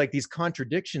 And so like these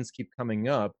contradictions keep coming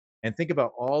up, and think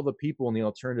about all the people in the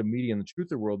alternative media and the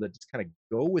truther world that just kind of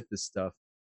go with this stuff.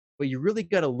 But you really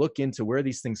got to look into where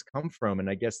these things come from. And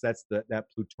I guess that's that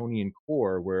Plutonian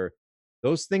core, where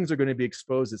those things are going to be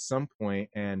exposed at some point.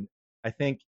 And I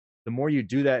think the more you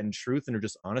do that in truth and are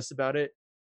just honest about it,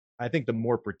 I think the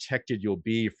more protected you'll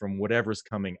be from whatever's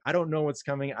coming. I don't know what's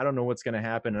coming. I don't know what's going to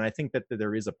happen. And I think that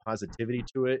there is a positivity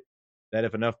to it, that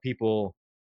if enough people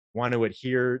want to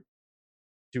adhere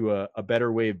to a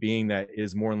better way of being that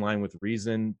is more in line with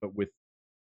reason, but with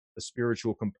a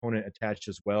spiritual component attached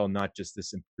as well, not just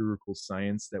this empirical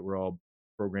science that we're all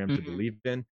programmed to believe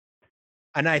in.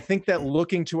 And I think that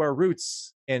looking to our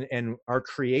roots and our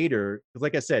creator, because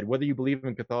like I said, whether you believe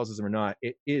in Catholicism or not,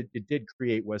 it did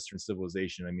create Western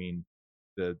civilization. I mean,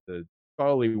 the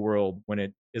scholarly world, when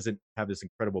it doesn't have this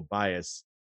incredible bias,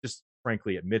 just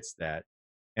frankly admits that.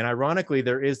 And ironically,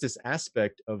 there is this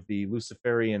aspect of the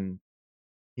Luciferian,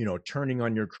 you know, turning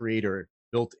on your creator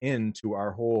built into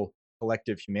our whole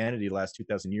collective humanity the last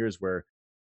 2,000 years, where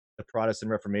the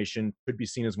Protestant Reformation could be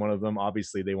seen as one of them.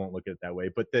 Obviously, they won't look at it that way.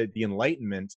 But the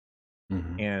Enlightenment,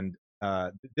 and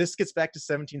this gets back to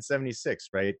 1776,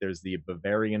 right? There's the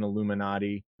Bavarian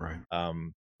Illuminati. Right.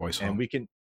 And we can,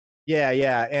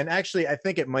 yeah. And actually, I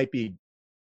think it might be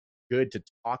good to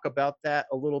talk about that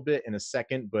a little bit in a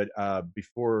second. But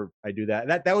before I do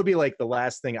that would be like the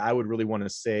last thing I would really want to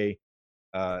say,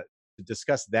 to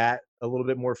discuss that a little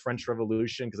bit more, French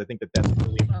Revolution, because I think that's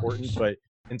really important. But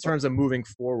in terms of moving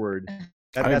forward,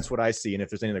 that's what I see. And if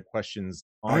there's any other questions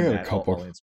on I have that, a couple. I'll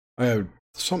answer. I have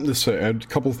something to say. I had a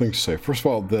couple of things to say. First of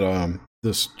all, that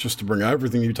this, just to bring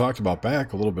everything you talked about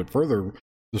back a little bit further,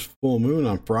 this full moon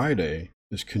on Friday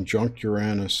is conjunct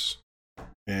Uranus,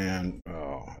 and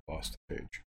I lost the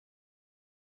page.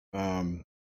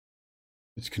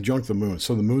 It's conjunct the moon.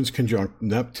 So the moon's conjunct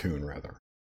Neptune, rather.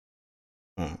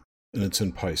 And it's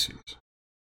in Pisces,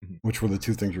 which were the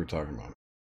two things you were talking about.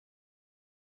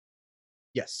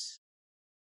 Yes.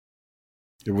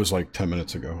 It was like 10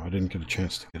 minutes ago. I didn't get a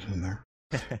chance to get in there.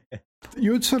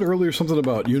 You had said earlier something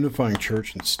about unifying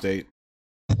church and state.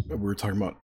 We were talking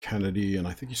about Kennedy, and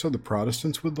I think you said the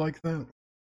Protestants would like that?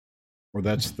 Or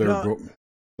that's their goal?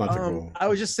 Not the goal. I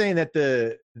was just saying that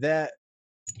that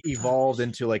evolved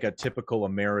into like a typical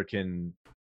American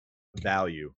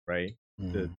value, right?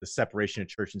 The separation of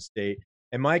church and state.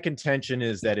 And my contention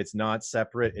is that it's not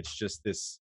separate. It's just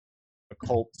this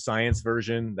occult science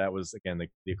version. That was, again,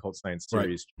 the occult science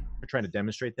series. Right. We're trying to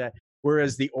demonstrate that.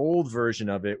 Whereas the old version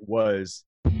of it was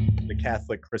the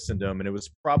Catholic Christendom. And it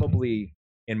was probably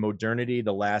in modernity,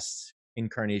 the last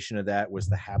incarnation of that was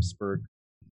the Habsburg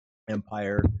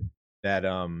Empire that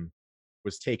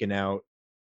was taken out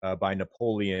by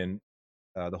Napoleon.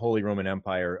 The Holy Roman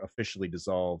Empire officially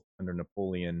dissolved under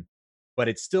Napoleon, but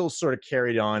it still sort of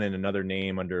carried on in another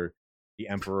name under the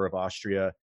Emperor of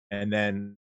Austria. And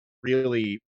then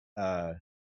really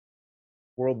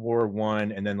World War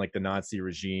One and then like the Nazi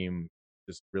regime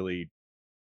just really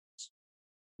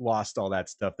lost all that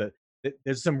stuff.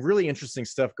 There's some really interesting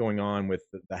stuff going on with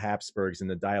the Habsburgs and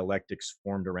the dialectics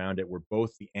formed around it, where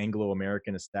both the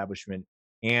Anglo-American establishment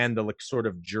and the like sort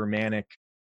of Germanic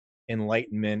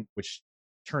Enlightenment, which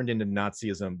turned into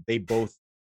Nazism, they both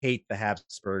hate the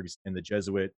Habsburgs and the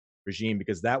Jesuit regime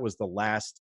because that was the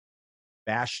last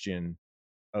bastion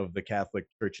of the Catholic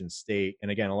Church and state. And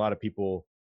again, a lot of people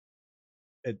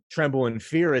tremble in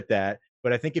fear at that.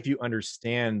 But I think if you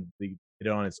understand it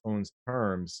on its own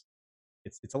terms,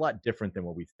 it's a lot different than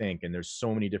what we think. And there's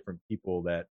so many different people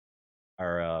that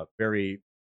are very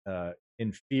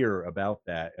in fear about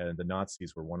that. And the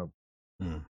Nazis were one of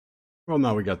them. Well,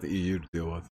 now we got the EU to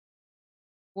deal with.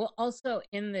 Well, also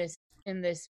in this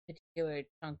particular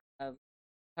chunk of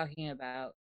talking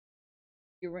about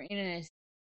Uranus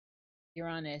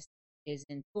is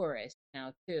in Taurus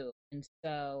now too, and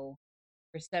so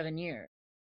for 7 years,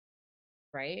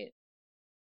 right?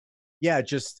 Yeah, it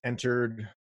just entered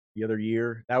the other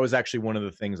year. That was actually one of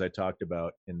the things I talked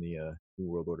about in the New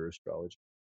World Order astrology.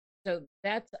 So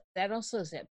that also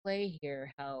is at play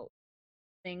here. How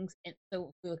things, and so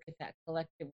if we look at that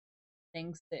collective,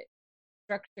 things that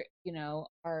structure,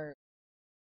 are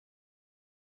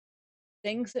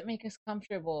things that make us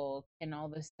comfortable can all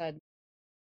of a sudden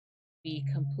be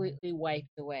completely wiped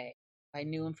away by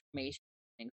new information,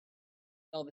 things,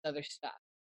 all this other stuff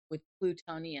with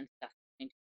plutonian stuff coming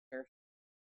to the surface.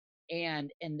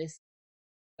 And this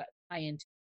tie into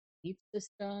belief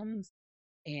systems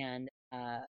and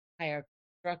hierarchical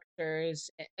structures,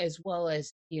 as well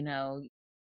as into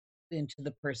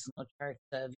the personal charts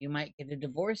of you might get a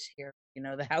divorce here,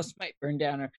 the house might burn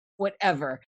down or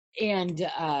whatever. And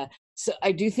so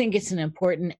I do think it's an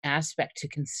important aspect to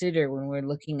consider when we're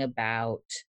looking about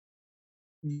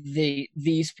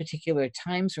these particular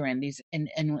times we're in, these and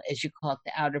as you call it,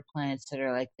 the outer planets that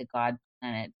are like the god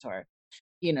planets, or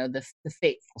the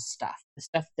fateful stuff, the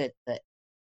stuff that the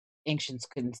ancients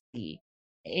couldn't see.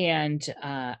 And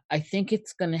I think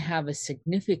it's going to have a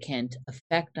significant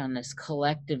effect on us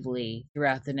collectively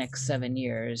throughout the next 7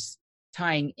 years,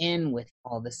 tying in with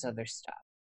all this other stuff.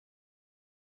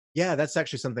 Yeah, that's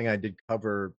actually something I did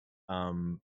cover.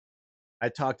 I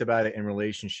talked about it in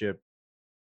relationship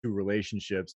to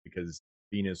relationships because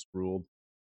Venus ruled,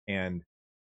 and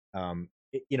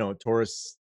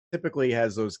Taurus typically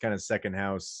has those kind of second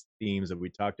house themes that we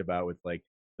talked about with like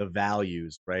the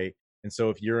values, right? And so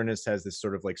if Uranus has this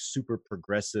sort of like super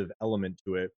progressive element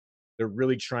to it, they're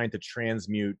really trying to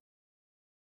transmute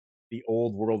the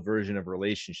old world version of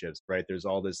relationships, right? There's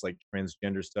all this like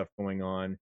transgender stuff going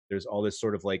on. There's all this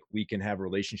sort of like we can have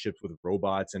relationships with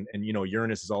robots, and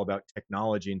Uranus is all about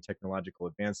technology and technological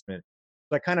advancement.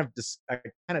 So I kind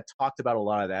of talked about a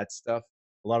lot of that stuff,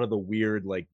 a lot of the weird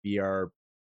like VR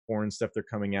porn stuff they're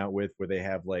coming out with, where they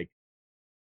have like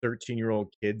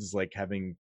 13-year-old kids like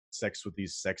having sex with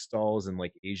these sex dolls in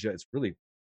like Asia. It's really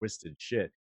twisted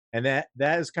shit. And that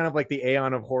is kind of like the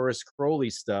Aeon of Horus Crowley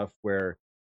stuff, where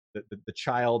the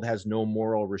child has no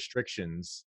moral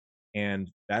restrictions,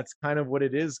 and that's kind of what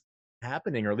it is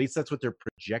happening, or at least that's what they're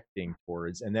projecting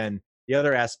towards. And then the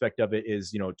other aspect of it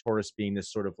is Taurus being this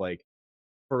sort of like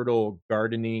fertile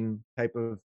gardening type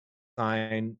of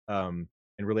sign, and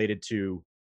related to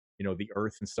the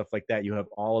earth and stuff like that. You have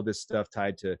all of this stuff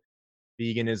tied to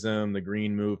veganism, the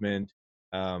green movement.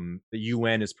 The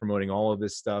UN is promoting all of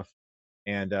this stuff,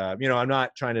 and I'm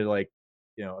not trying to like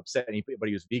upset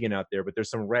anybody who's vegan out there, but there's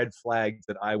some red flags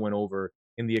that I went over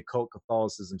in the Occult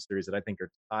Catholicism series that I think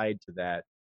are tied to that,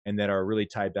 and that are really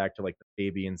tied back to like the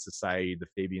Fabian Society, the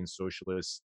Fabian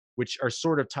Socialists, which are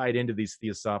sort of tied into these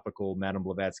theosophical Madame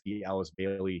Blavatsky, Alice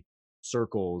Bailey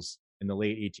circles in the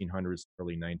late 1800s,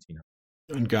 early 1900s.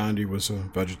 And Gandhi was a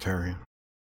vegetarian.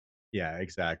 Yeah,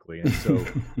 exactly. And so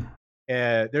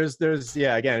there's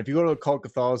again, if you go to the Occult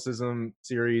Catholicism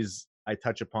series, I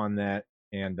touch upon that,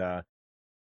 and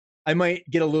I might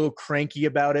get a little cranky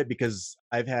about it because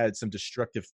I've had some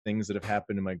destructive things that have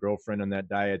happened to my girlfriend on that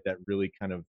diet that really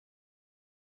kind of,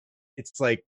 it's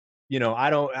like,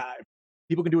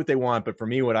 people can do what they want, but for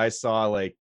me, what I saw,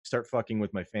 like, start fucking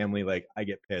with my family, like, I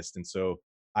get pissed. And so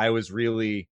I was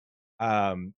really,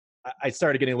 I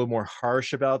started getting a little more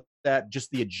harsh about that, just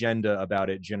the agenda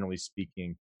about it, generally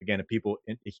speaking. Again, if people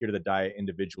adhere to the diet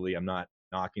individually, I'm not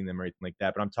knocking them or anything like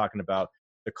that, but I'm talking about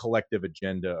the collective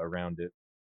agenda around it.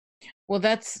 Well,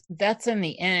 that's in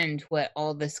the end what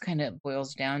all this kind of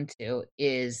boils down to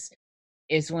is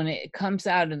when it comes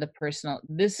out of the personal.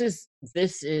 This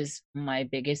is my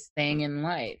biggest thing in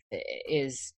life,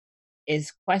 is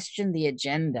is question the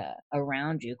agenda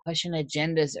around you, question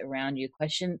agendas around you,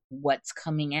 question what's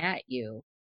coming at you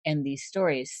in these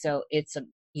stories. So it's a,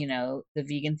 the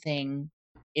vegan thing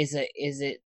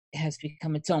it has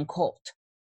become its own cult.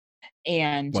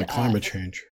 And Like climate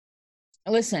change.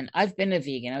 listen, I've been a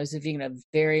vegan. I was a vegan a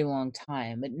very long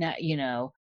time, but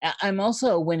now, I'm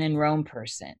also a when in Rome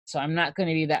person. So I'm not going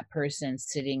to be that person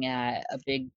sitting at a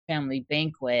big family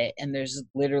banquet and there's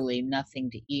literally nothing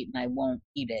to eat and I won't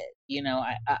eat it.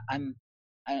 I'm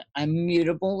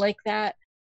mutable like that.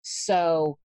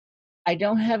 So I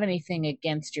don't have anything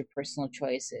against your personal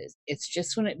choices. It's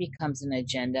just when it becomes an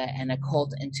agenda and a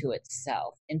cult into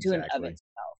itself, into and of Exactly. itself.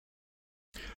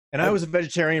 And I was a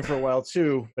vegetarian for a while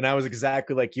too, but I was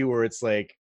exactly like you, where it's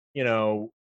like,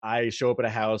 I show up at a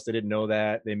house, they didn't know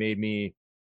that. They made me,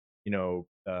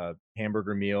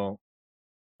 hamburger meal.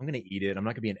 I'm gonna eat it. I'm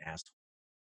not gonna be an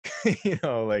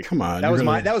asshole. Like come on, that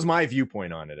was my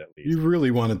viewpoint on it, at least. You really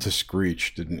wanted to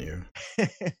screech, didn't you?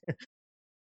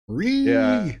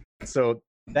 Yeah. So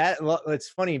it's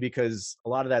funny because a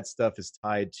lot of that stuff is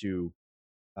tied to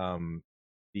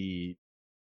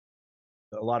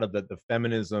a lot of the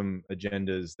feminism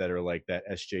agendas that are like that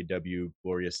SJW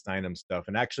Gloria Steinem stuff.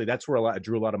 And actually that's where I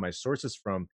drew a lot of my sources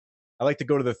from. I like to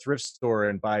go to the thrift store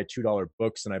and buy $2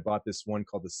 books, and I bought this one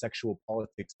called The Sexual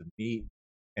Politics of Meat,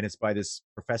 and it's by this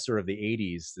professor of the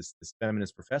 80s, this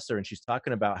feminist professor, and she's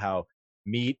talking about how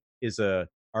meat is a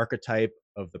archetype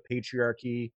of the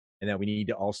patriarchy and that we need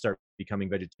to all start becoming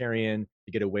vegetarian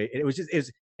to get away. It was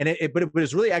but it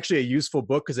was really actually a useful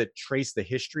book because it traced the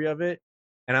history of it.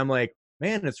 And I'm like,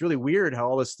 man, it's really weird how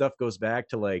all this stuff goes back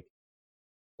to like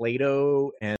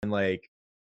Plato and like,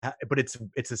 but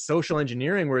it's a social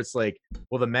engineering where it's like,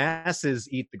 well, the masses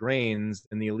eat the grains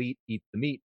and the elite eat the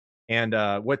meat. And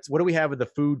what do we have with the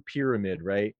food pyramid,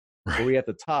 right? Where we at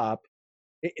the top,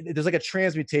 there's like a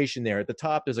transmutation there. At the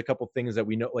top, there's a couple things that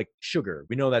we know, like sugar.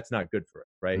 We know that's not good for us,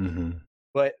 right? Mm-hmm.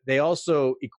 But they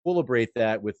also equilibrate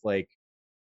that with like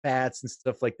fats and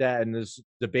stuff like that. And there's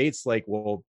debates like,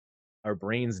 well, our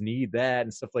brains need that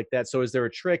and stuff like that. So is there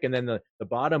a trick? And then the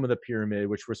bottom of the pyramid,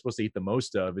 which we're supposed to eat the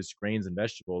most of, is grains and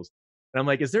vegetables. And I'm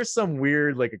like, is there some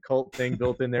weird like occult thing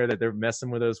built in there that they're messing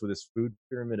with us with this food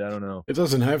pyramid? I don't know. It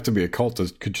doesn't have to be a cult.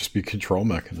 It could just be control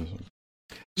mechanism.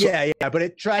 So, yeah.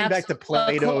 But trying back to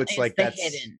Plato, it's like that's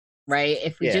hidden, right?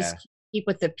 If we just keep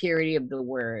with the purity of the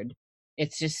word,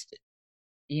 it's just,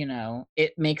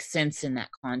 it makes sense in that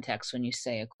context when you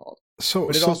say a cult.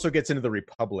 But it also gets into the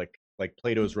Republic, like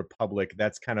Plato's Republic.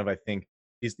 That's kind of, I think,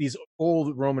 these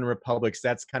old Roman republics,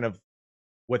 that's kind of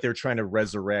what they're trying to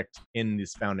resurrect in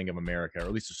this founding of America, or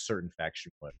at least a certain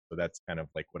faction was. So that's kind of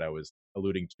like what I was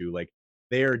alluding to. Like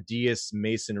their deist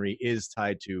masonry is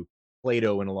tied to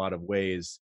Plato in a lot of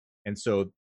ways. And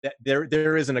so that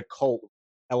there is an occult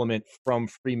element from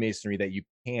Freemasonry that you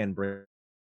can bring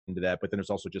into that. But then there's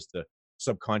also just the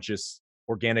subconscious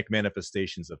organic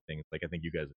manifestations of things. Like I think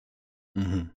you guys.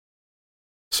 Mm-hmm.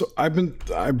 So I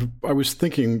was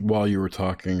thinking while you were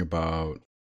talking about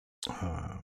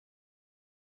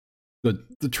the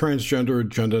transgender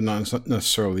agenda, not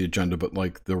necessarily the agenda, but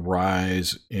like the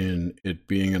rise in it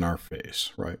being in our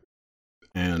face, right?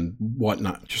 And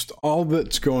whatnot, just all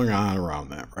that's going on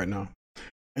around that right now,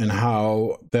 and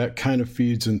how that kind of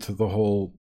feeds into the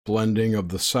whole blending of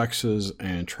the sexes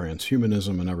and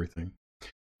transhumanism and everything.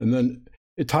 And then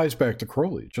it ties back to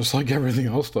Crowley, just like everything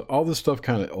else. All this stuff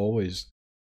kind of always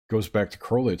goes back to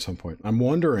Crowley at some point. I'm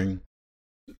wondering,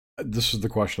 this is the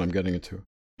question I'm getting into.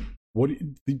 What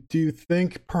do you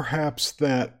think perhaps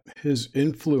that his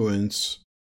influence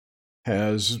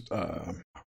has,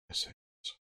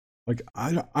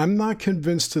 I'm not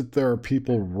convinced that there are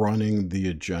people running the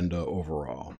agenda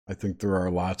overall. I think there are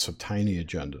lots of tiny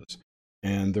agendas,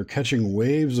 and they're catching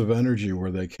waves of energy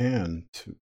where they can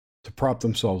to prop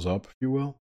themselves up, if you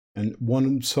will. And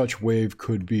one such wave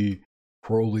could be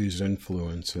Crowley's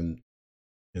influence in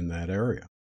that area.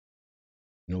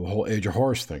 The whole Age of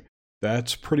Horus thing.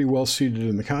 That's pretty well seated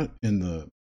in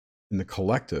the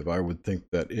collective. I would think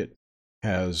that it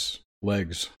has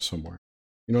legs somewhere.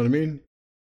 You know what I mean?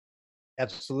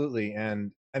 Absolutely.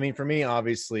 And I mean, for me,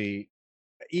 obviously,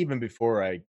 even before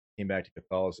I came back to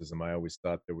Catholicism, I always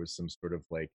thought there was some sort of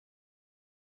like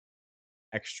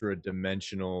extra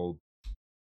dimensional,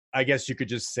 I guess you could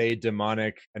just say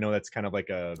demonic. I know that's kind of like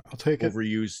a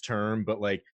overused term, but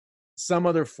like some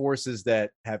other forces that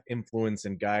have influence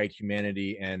and guide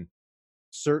humanity, and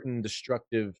certain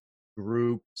destructive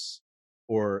groups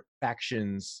or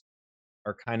factions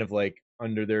are kind of like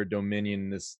under their dominion,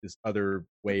 this other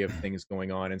way of things going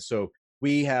on. And so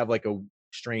we have like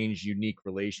strange, unique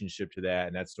relationship to that.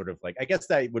 And that's sort of like, I guess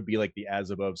that would be like the as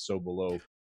above, so below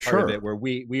part of it, Sure. where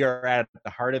we are at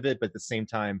the heart of it, but at the same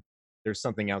time, there's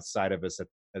something outside of us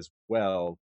as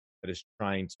well that is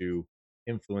trying to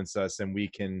influence us, and we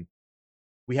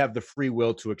have the free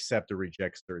will to accept or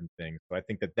reject certain things. So I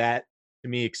think that to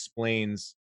me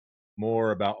explains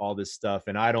more about all this stuff.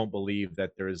 And I don't believe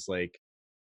that there's like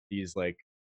these like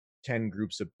 10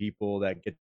 groups of people that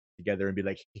get together and be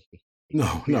like,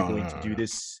 No, we are no, going no, to no, do no.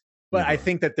 this. But I Never.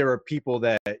 think that there are people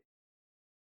that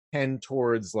tend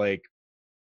towards like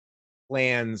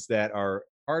plans that are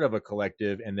part of a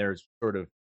collective and they're sort of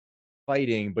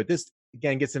fighting. But this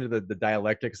again gets into the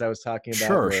dialectics I was talking about,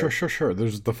 Sure, sure, where sure, sure.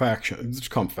 There's the faction. There's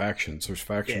come factions. There's yeah,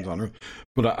 factions on Earth,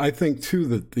 but I think too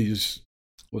that these,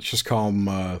 let's just call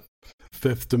them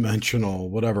fifth dimensional,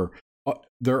 whatever.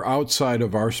 They're outside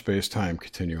of our space time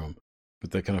continuum,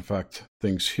 but they can affect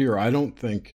things here. I don't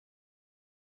think.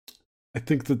 I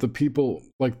think that the people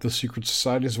like the secret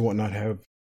societies and whatnot have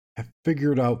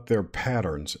figured out their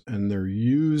patterns, and they're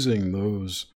using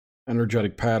those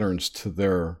energetic patterns to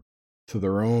their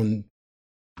own,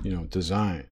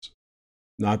 designs.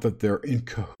 Not that they're in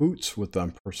cahoots with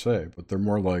them per se, but they're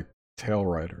more like coattail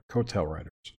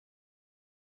riders.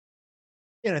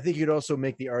 and I think you'd also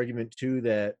make the argument too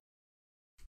that,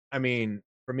 I mean,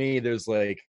 for me, there's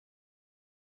like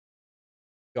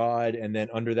God, and then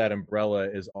under that umbrella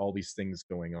is all these things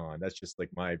going on. That's just like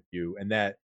my view. And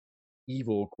that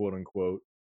evil, quote unquote,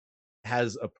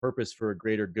 has a purpose for a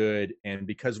greater good. And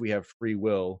because we have free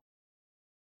will,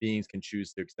 beings can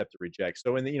choose to accept or reject.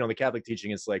 So in the Catholic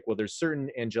teaching, it's like, well, there's certain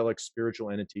angelic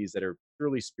spiritual entities that are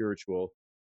purely spiritual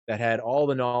that had all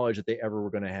the knowledge that they ever were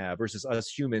going to have, versus us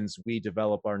humans, we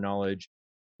develop our knowledge,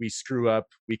 we screw up,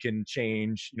 we can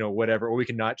change, whatever, or we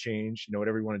can not change,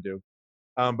 whatever we want to do.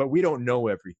 But we don't know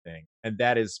everything, and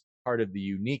that is part of the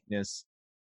uniqueness.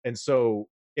 And so,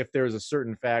 if there's a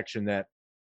certain faction that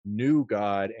knew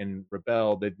God and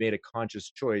rebelled, they've made a conscious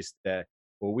choice that,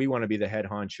 well, we want to be the head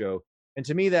honcho. And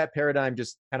to me, that paradigm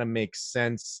just kind of makes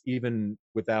sense, even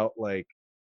without like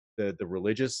the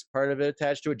religious part of it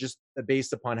attached to it, just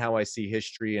based upon how I see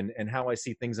history and how I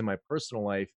see things in my personal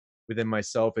life within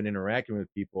myself and interacting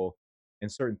with people,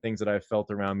 and certain things that I've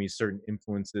felt around me, certain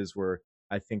influences where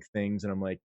I think things and I'm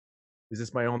like, is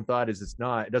this my own thought? Is this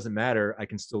not? It doesn't matter. I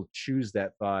can still choose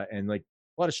that thought, and like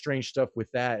a lot of strange stuff with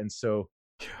that. And so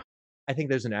I think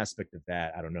there's an aspect of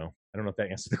that. I don't know. I don't know if that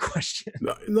answered the question.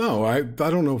 No, I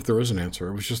don't know if there is an answer.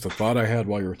 It was just a thought I had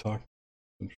while you were talking.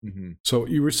 Mhm. So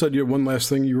said you had one last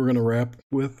thing you were going to wrap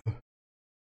with.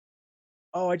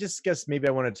 Oh, I just guess maybe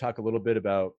I want to talk a little bit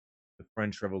about the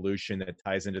French Revolution that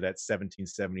ties into that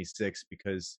 1776,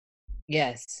 because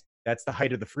Yes. that's the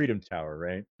height of the Freedom Tower,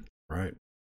 right? Right.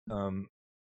 Um,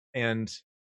 and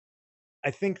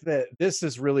I think that this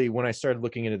is really, when I started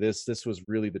looking into this was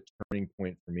really the turning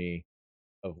point for me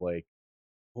of like,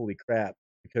 holy crap,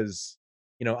 because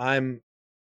I'm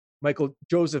Michael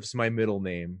Joseph's my middle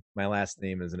name. My last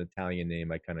name is an Italian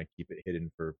name. I kind of keep it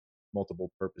hidden for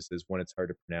multiple purposes. One, it's hard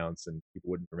to pronounce and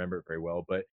people wouldn't remember it very well,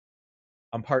 but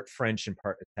I'm part French and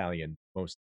part Italian,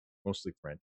 mostly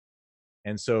French.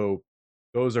 And so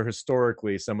those are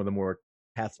historically some of the more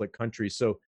Catholic countries.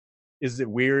 So is it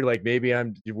weird? Like maybe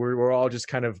we're all just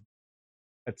kind of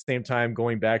at the same time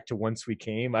going back to once we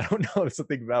came. I don't know. There's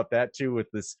something about that too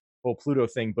with this whole Pluto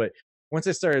thing. But once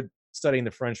I started studying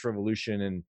the French Revolution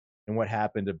and what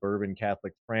happened to Bourbon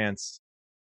Catholic France,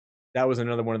 that was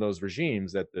another one of those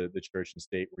regimes that the church and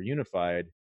state were unified.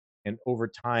 And over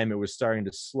time, it was starting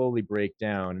to slowly break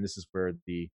down. And this is where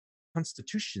the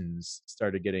constitutions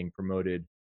started getting promoted.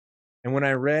 And when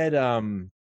I read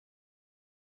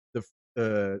the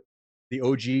the the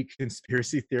OG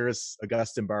conspiracy theorist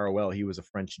Augustin Barruel, he was a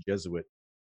French Jesuit,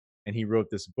 and he wrote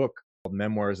this book called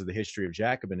Memoirs of the History of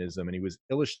Jacobinism, and he was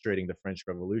illustrating the French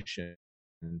Revolution.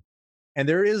 And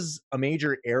there is a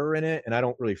major error in it, and I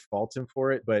don't really fault him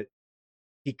for it, but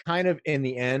he kind of, in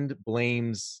the end,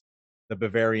 blames the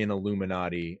Bavarian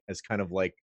Illuminati as kind of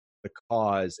like the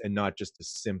cause and not just a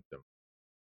symptom.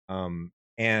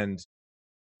 And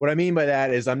what I mean by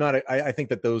that is I think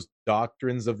that those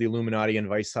doctrines of the Illuminati and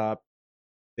Weishaupt,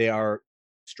 they are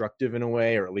destructive in a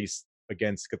way, or at least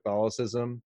against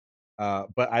Catholicism.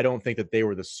 But I don't think that they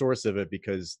were the source of it,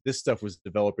 because this stuff was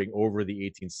developing over the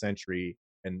 18th century,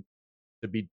 and to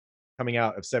be coming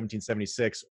out of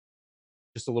 1776,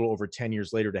 just a little over 10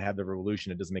 years later, to have the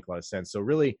revolution, it doesn't make a lot of sense. So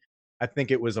really, I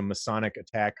think it was a Masonic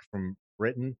attack from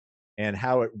Britain, and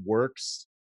how it works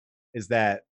is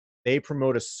that they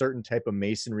promote a certain type of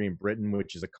masonry in Britain,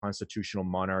 which is a constitutional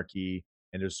monarchy,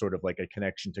 and there's sort of like a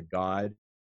connection to God.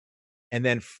 And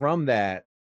then from that,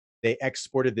 they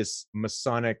exported this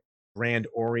Masonic Grand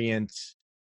Orient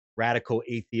radical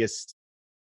atheist,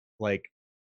 like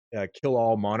kill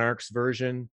all monarchs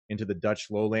version into the Dutch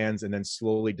lowlands, and then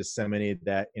slowly disseminated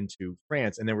that into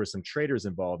France. And there were some traitors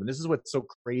involved. And this is what's so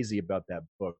crazy about that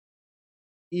book.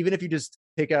 Even if you just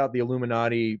take out the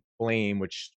Illuminati blame,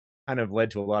 which kind of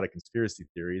led to a lot of conspiracy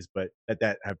theories, but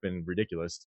that have been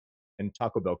ridiculous, and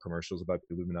Taco Bell commercials about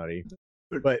the Illuminati.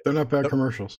 But they're not bad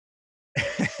commercials.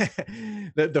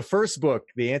 The first book,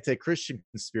 The Anti-Christian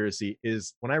Conspiracy,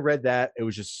 is, when I read that, it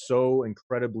was just so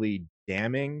incredibly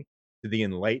damning to the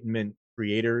Enlightenment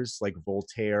creators like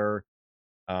Voltaire,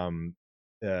 D'Alembert,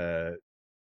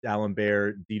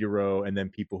 Diderot, and then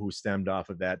people who stemmed off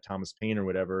of that, Thomas Paine or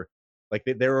whatever. Like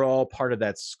they were all part of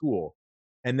that school.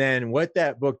 And then what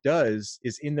that book does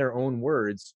is, in their own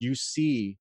words, you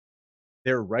see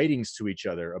their writings to each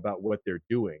other about what they're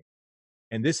doing.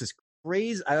 And this is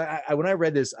crazy. When I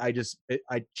read this, I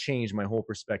changed my whole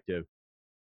perspective.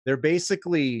 They're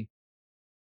basically,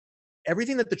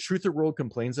 everything that the truther world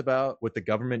complains about, what the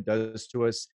government does to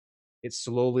us, it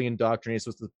slowly indoctrinates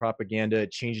us with propaganda,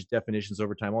 it changes definitions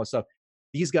over time, all this stuff.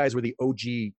 These guys were the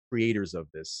OG creators of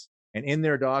this. And in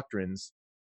their doctrines,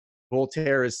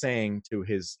 Voltaire is saying to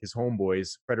his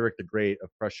homeboys, Frederick the Great of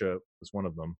Prussia was one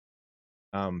of them.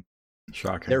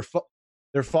 Shocking.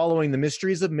 They're following the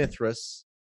mysteries of Mithras,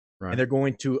 right, and they're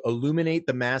going to illuminate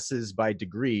the masses by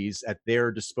degrees at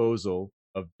their disposal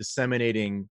of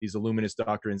disseminating these Illuminist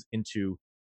doctrines into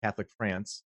Catholic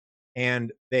France.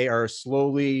 And they are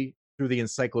slowly, through the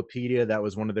encyclopedia, that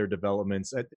was one of their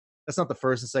developments. That's not the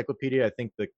first encyclopedia. I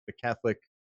think the Catholic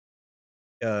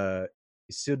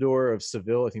Isidore of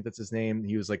Seville, I think that's his name.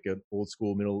 He was like an old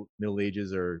school Middle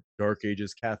Ages or Dark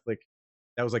Ages Catholic.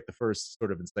 That was like the first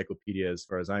sort of encyclopedia, as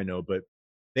far as I know. But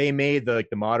they made the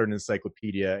modern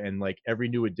encyclopedia, and like every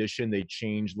new edition, they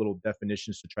changed little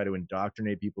definitions to try to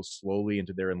indoctrinate people slowly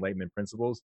into their Enlightenment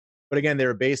principles. But again, they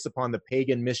were based upon the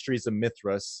pagan mysteries of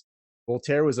Mithras.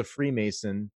 Voltaire was a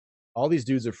Freemason. All these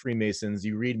dudes are Freemasons.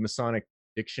 You read Masonic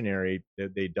dictionary,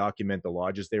 they document the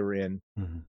lodges they were in.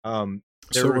 Mm-hmm.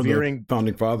 They're revering, the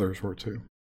founding fathers were too.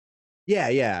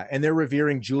 Yeah. And they're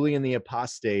revering Julian the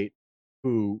Apostate,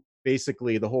 who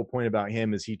basically, the whole point about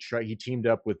him is he teamed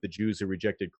up with the Jews who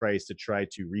rejected Christ to try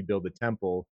to rebuild the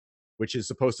temple, which is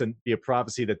supposed to be a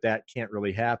prophecy that can't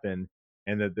really happen.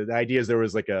 And the idea is there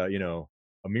was like a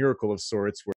miracle of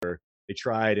sorts where they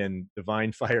tried and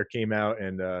divine fire came out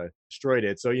and destroyed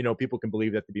it. So, people can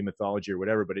believe that to be mythology or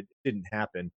whatever, but it didn't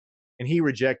happen. And he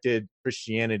rejected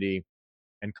Christianity.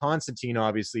 And Constantine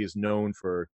obviously is known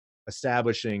for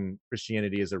establishing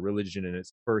Christianity as a religion in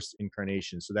its first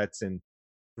incarnation. So that's in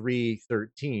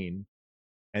 313.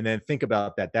 And then think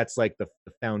about that. That's like the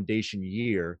foundation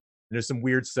year. And there's some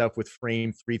weird stuff with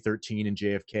frame 313 and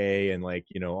JFK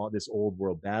and all this old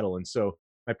world battle. And so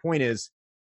my point is,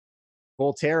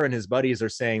 Voltaire and his buddies are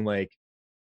saying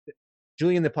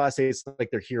Julian the Apostate is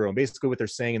like their hero. And basically what they're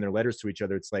saying in their letters to each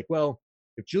other, it's like, well,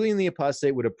 if Julian the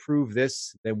Apostate would approve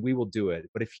this, then we will do it.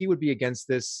 But if he would be against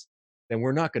this, then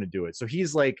we're not going to do it. So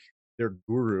he's like their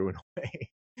guru in a way.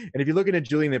 And if you look into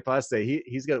Julian the Apostate,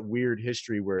 he's got weird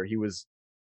history where he was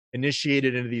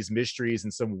initiated into these mysteries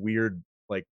and some weird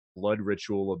blood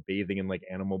ritual of bathing in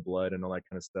animal blood and all that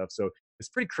kind of stuff. So it's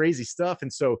pretty crazy stuff.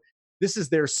 And so this is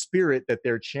their spirit that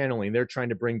they're channeling. They're trying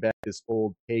to bring back this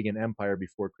old pagan empire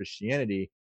before Christianity.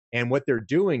 And what they're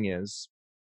doing is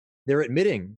they're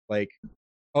admitting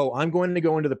oh, I'm going to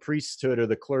go into the priesthood or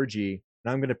the clergy,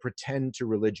 and I'm going to pretend to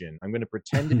religion. I'm going to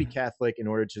pretend to be Catholic in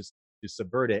order to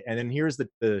subvert it. And then here's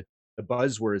the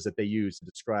buzzwords that they use to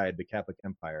describe the Catholic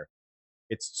Empire.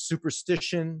 It's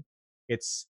superstition,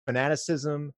 it's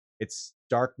fanaticism, it's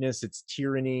darkness, it's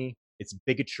tyranny, it's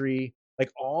bigotry.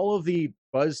 All of the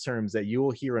buzz terms that you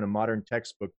will hear in a modern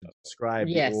textbook to describe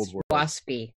the old world.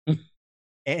 WASPy. And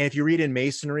if you read in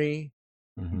Masonry,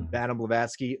 Madame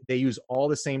Blavatsky, they use all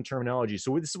the same terminology.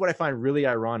 So this is what I find really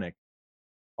ironic.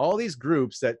 All these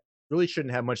groups that really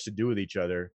shouldn't have much to do with each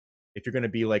other, if you're going to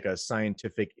be a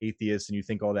scientific atheist and you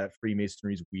think all that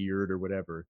Freemasonry is weird or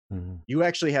whatever, you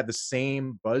actually have the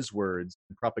same buzzwords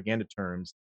and propaganda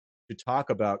terms to talk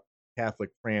about Catholic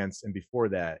France and before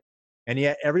that. And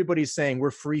yet everybody's saying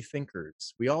we're free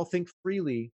thinkers. We all think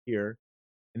freely here,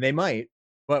 and they might.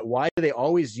 But why do they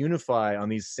always unify on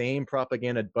these same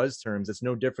propaganda buzz terms? It's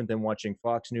no different than watching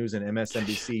Fox News and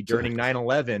MSNBC during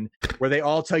 9/11, where they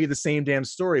all tell you the same damn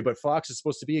story, but Fox is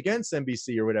supposed to be against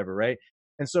NBC or whatever, right?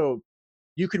 And so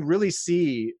you can really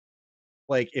see,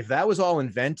 if that was all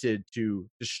invented to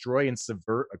destroy and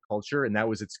subvert a culture, and that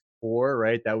was its core,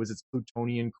 right? That was its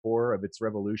Plutonian core of its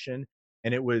revolution.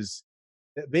 And it was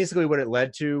basically what it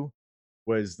led to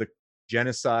was the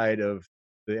genocide of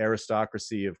the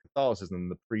aristocracy of Catholicism,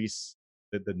 the priests,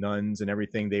 the nuns, and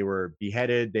everything. They were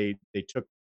beheaded. They took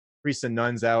priests and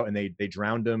nuns out and they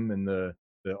drowned them in the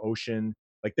ocean.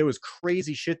 Like there was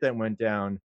crazy shit that went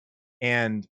down,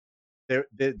 and the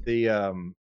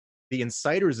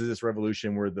inciters of this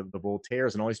revolution were the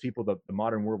Voltaires and all these people that the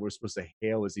modern world was supposed to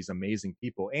hail as these amazing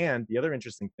people. And the other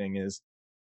interesting thing is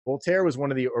Voltaire was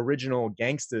one of the original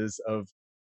gangsters of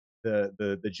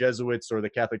the Jesuits or the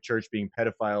Catholic Church being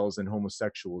pedophiles and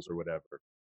homosexuals or whatever.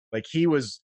 Like he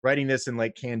was writing this in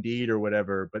like Candide or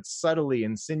whatever, but subtly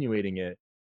insinuating it.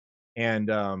 And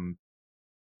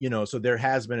so there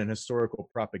has been an historical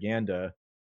propaganda.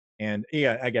 And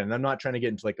yeah, again, I'm not trying to get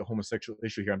into like a homosexual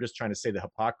issue here. I'm just trying to say the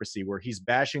hypocrisy where he's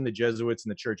bashing the Jesuits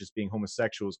and the church as being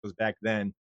homosexuals because back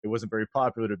then it wasn't very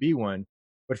popular to be one.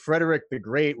 But Frederick the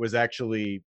Great was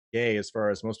actually gay, as far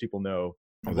as most people know.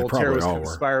 Oh, Voltaire was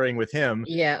conspiring with him.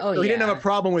 Yeah. Oh, so he didn't have a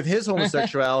problem with his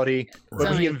homosexuality, but So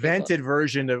he many invented people.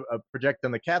 version of project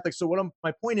on the Catholics. So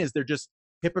my point is, they're just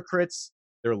hypocrites,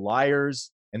 they're liars,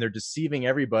 and they're deceiving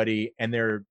everybody, and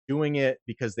they're doing it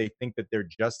because they think that they're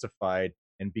justified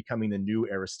and becoming the new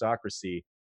aristocracy.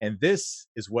 And this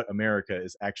is what America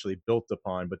is actually built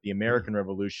upon. But the American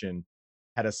Revolution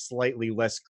had a slightly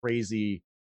less crazy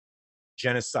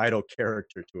genocidal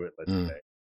character to it, let's say.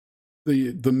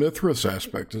 The Mithras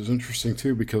aspect is interesting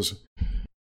too because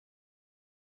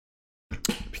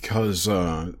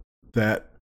that,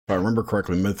 if I remember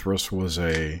correctly, Mithras was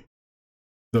the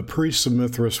priests of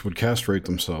Mithras would castrate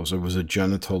themselves. It was a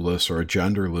genitalless or a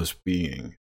genderless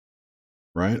being,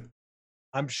 right?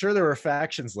 I'm sure there were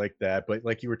factions like that, but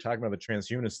like you were talking about the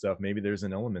transhumanist stuff, maybe there's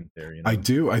an element there. I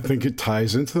do. I think it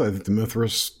ties into that. I think the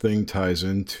Mithras thing ties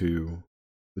into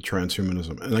the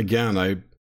transhumanism. And again,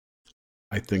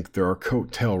 I think there are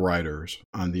coattail riders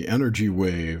on the energy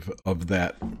wave of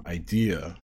that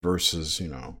idea versus,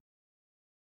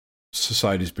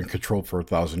 society's been controlled for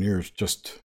 1,000 years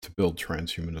just to build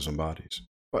transhumanism bodies.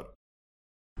 But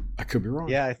I could be wrong.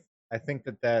 Yeah, I think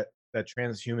that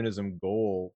transhumanism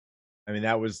goal, I mean,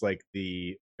 that was like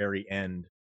the very end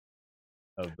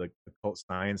of the Cult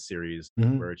Science series,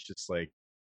 where it's just like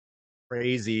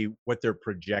crazy what they're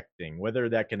projecting. Whether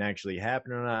that can actually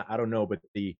happen or not, I don't know. But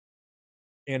the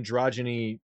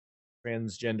androgyny,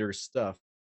 transgender stuff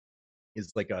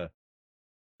is like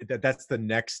that's the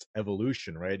next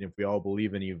evolution, right? And if we all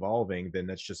believe in evolving, then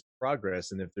that's just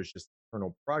progress. And if there's just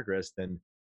eternal progress, then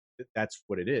that's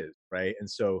what it is, right? And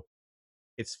so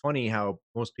it's funny how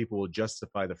most people will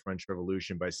justify the French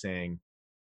Revolution by saying,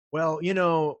 well,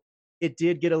 it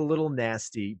did get a little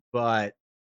nasty, but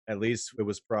at least it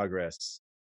was progress.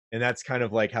 And that's kind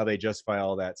of like how they justify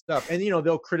all that stuff. And,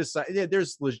 they'll criticize,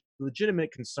 there's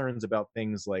legitimate concerns about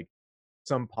things like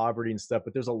some poverty and stuff,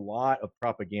 but there's a lot of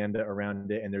propaganda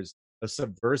around it. And there's a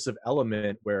subversive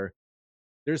element where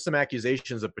there's some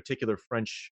accusations of particular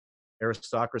French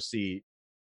aristocracy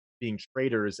being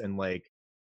traitors and like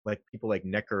people like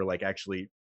Necker, like actually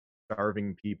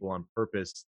starving people on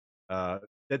purpose.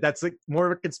 That's like more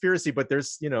of a conspiracy, but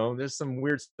there's some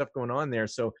weird stuff going on there.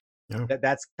 So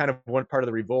that's kind of one part of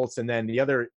the revolts. And then the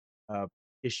other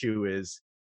issue is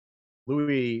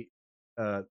Louis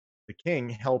the King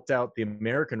helped out the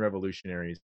American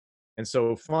revolutionaries. And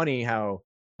so funny how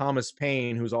Thomas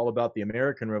Paine, who's all about the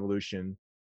American Revolution,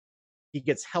 he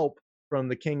gets help from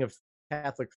the King of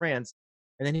Catholic France,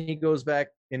 and then he goes back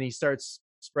and he starts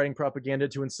spreading propaganda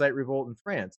to incite revolt in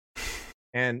France.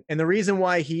 And the reason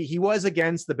why he was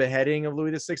against the beheading of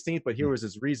Louis XVI, but here was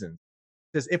his reason.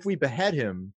 Because if we behead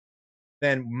him,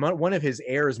 then one of his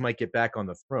heirs might get back on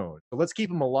the throne. So let's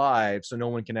keep him alive so no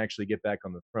one can actually get back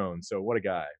on the throne. So what a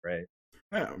guy, right?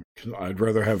 Yeah, I'd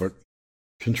rather have a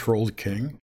controlled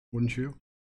king, wouldn't you?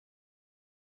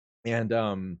 And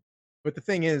but the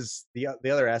thing is, the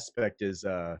other aspect is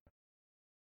there's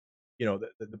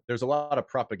a lot of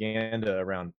propaganda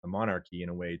around the monarchy in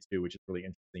a way too, which is really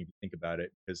interesting to think about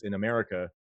it, because in America,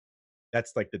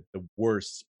 that's like the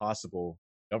worst possible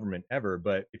government ever.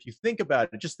 But if you think about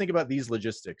it, just think about these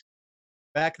logistics.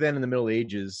 Back then in the Middle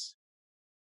Ages,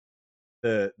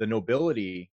 the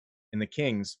nobility and the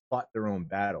kings fought their own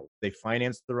battles. They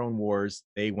financed their own wars.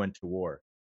 They went to war.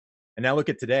 And now look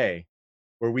at today,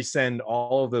 where we send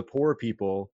all of the poor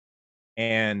people,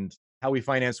 and how we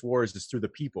finance wars is through the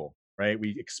people, right?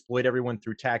 We exploit everyone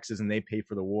through taxes and they pay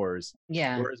for the wars.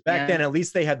 Yeah. Whereas back then, at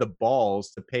least they had the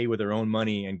balls to pay with their own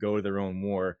money and go to their own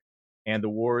war. And the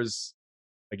wars,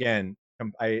 again,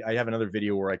 I have another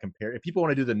video where I compare. If people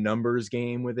want to do the numbers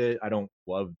game with it, I don't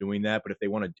love doing that. But if they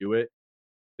want to do it,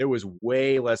 there was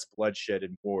way less bloodshed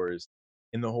in wars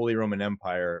in the Holy Roman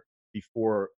Empire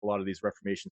before a lot of these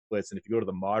Reformation splits. And if you go to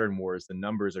the modern wars, the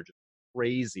numbers are just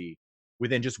crazy.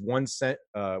 Within just one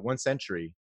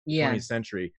century, Yeah. 20th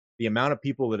century, the amount of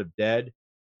people that have died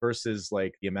versus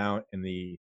like the amount in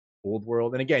the old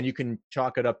world. And again, you can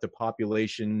chalk it up to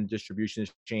population distribution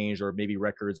has changed, or maybe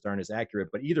records aren't as accurate.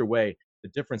 But either way, the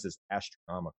difference is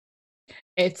astronomical.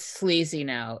 It's sleazy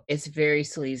now. It's very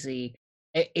sleazy.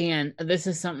 And this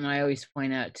is something I always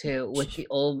point out too with the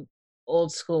old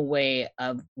school way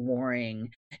of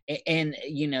warring. And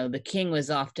the king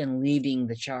was often leading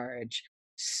the charge.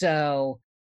 So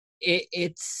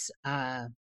it's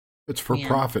for man,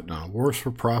 profit now. Wars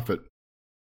for profit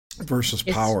versus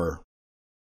power.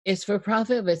 It's for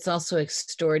profit, but it's also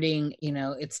extorting.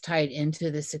 It's tied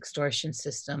into this extortion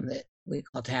system that we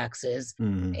call taxes,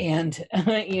 and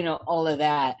all of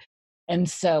that. And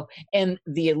so, and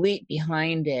the elite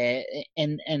behind it,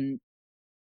 and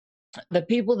the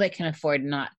people that can afford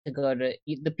not to go to,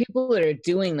 the people that are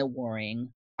doing the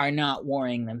warring are not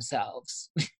warring themselves.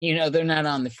 They're not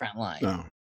on the front line. No.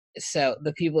 So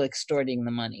the people extorting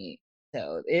the money.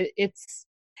 So it's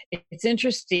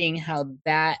interesting how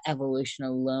that evolution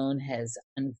alone has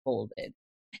unfolded,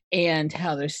 and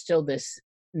how there's still this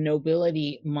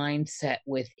nobility mindset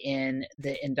within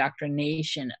the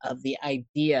indoctrination of the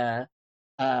idea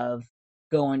of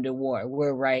going to war.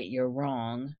 We're right, you're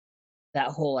wrong. That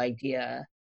whole idea.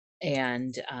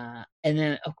 And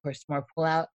then of course more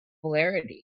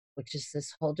polarity, which is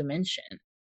this whole dimension.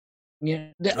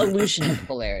 The illusion of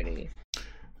polarity.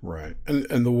 Right.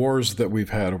 And the wars that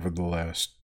we've had over the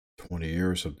last 20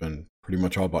 years have been pretty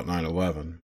much all about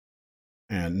 9/11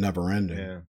 and never ending.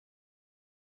 Yeah.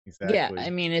 Exactly. Yeah,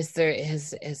 I mean,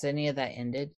 has any of that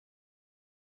ended?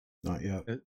 Not yet.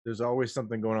 There's always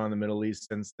something going on in the Middle East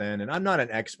since then. And I'm not an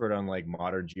expert on like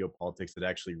modern geopolitics. That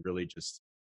actually really just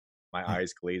my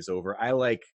eyes glaze over. I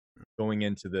like going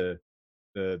into the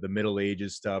Middle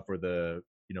Ages stuff, or the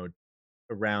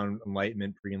around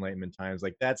Enlightenment, pre-Enlightenment times.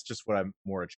 Like that's just what I'm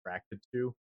more attracted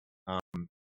to.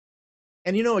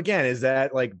 And again, is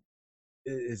that like,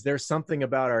 is there something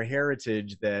about our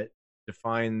heritage that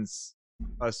defines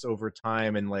us over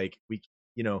time? And like we,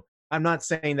 I'm not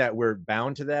saying that we're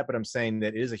bound to that, but I'm saying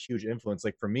that it is a huge influence.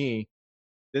 Like for me,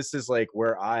 this is like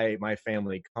where my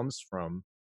family comes from.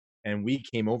 And we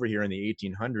came over here in the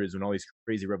 1800s when all these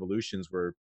crazy revolutions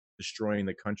were destroying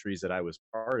the countries that I was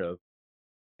part of.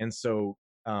 And so,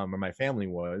 or my family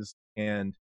was.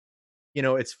 And,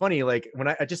 it's funny, like when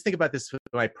I just think about this,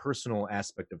 my personal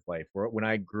aspect of life, where when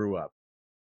I grew up,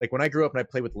 and I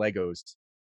played with Legos,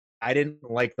 I didn't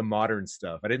like the modern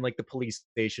stuff. I didn't like the police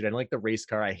station. I didn't like the race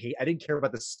car. I didn't care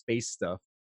about the space stuff.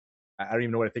 I don't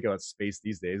even know what I think about space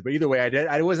these days. But either way,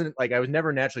 I wasn't like, I was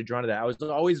never naturally drawn to that. I was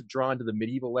always drawn to the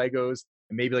medieval Legos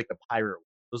and maybe like the pirate ones.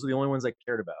 Those are the only ones I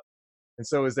cared about. And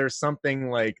so is there something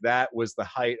like that was the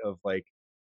height of like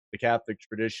the Catholic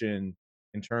tradition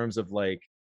in terms of like,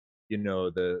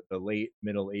 the late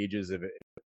Middle Ages of it,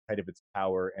 height of its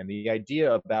power, and the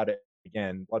idea about it.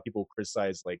 Again, a lot of people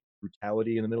criticize like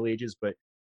brutality in the Middle Ages, but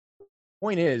the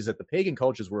point is that the pagan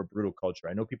cultures were a brutal culture.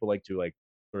 I know people like to like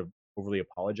sort of overly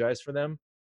apologize for them,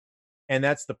 and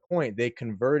that's the point. They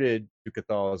converted to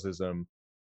Catholicism,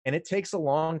 and it takes a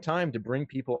long time to bring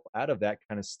people out of that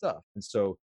kind of stuff. And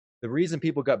so the reason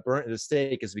people got burnt at the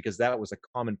stake is because that was a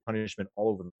common punishment all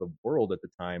over the world at the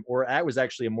time, or that was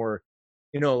actually a more,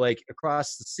 like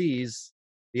across the seas,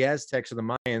 the Aztecs or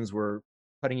the Mayans were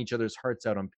cutting each other's hearts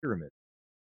out on pyramids.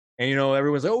 And,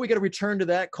 everyone's like, oh, we got to return to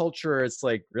that culture. It's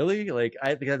like, really? Like,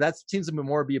 I think that seems to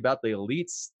more be about the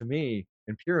elites to me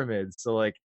and pyramids. So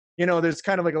like, there's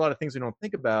kind of like a lot of things we don't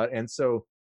think about. And so,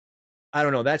 I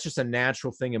don't know, that's just a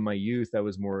natural thing in my youth I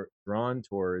was more drawn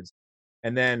towards.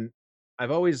 And then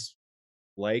I've always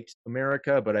liked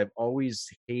America, but I've always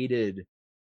hated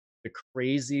the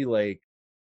crazy, like,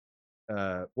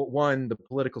 the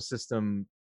political system.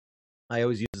 I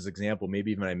always use this example,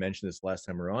 maybe even I mentioned this last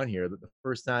time we were on here, that the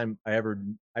first time I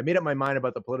made up my mind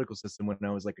about the political system when I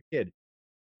was like a kid,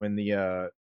 when the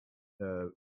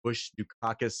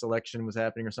Bush-Dukakis election was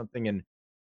happening or something, and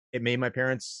it made my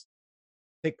parents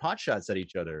take pot shots at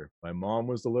each other. My mom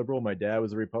was the liberal, my dad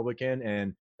was the Republican,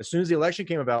 and as soon as the election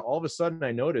came about, all of a sudden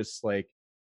I noticed, like,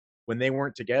 when they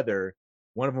weren't together,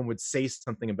 one of them would say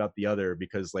something about the other,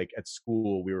 because like at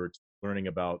school we were learning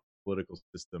about political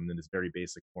system in this very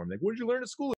basic form. Like, what did you learn at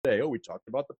school today? Oh, we talked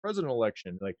about the president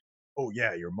election. Like, oh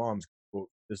yeah, your mom's quote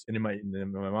this, and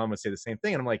then my mom would say the same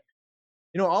thing, and I'm like,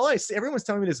 all I see, everyone's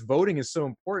telling me this voting is so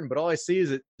important, but all I see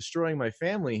is it destroying my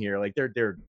family here. Like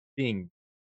they're being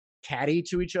catty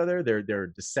to each other. They're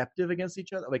deceptive against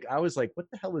each other. Like I was like, what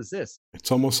the hell is this?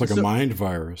 It's almost like a mind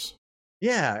virus.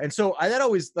 Yeah, and so that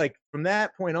always, like, from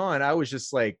that point on, I was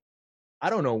just like, I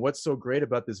don't know what's so great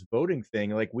about this voting thing.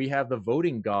 Like, we have the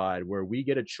voting god where we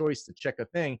get a choice to check a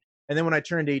thing. And then when I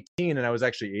turned 18 and I was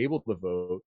actually able to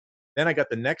vote, then I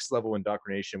got the next level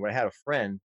indoctrination where I had a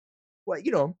friend, well,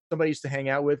 somebody I used to hang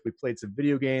out with. We played some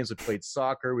video games, we played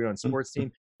soccer, we were on sports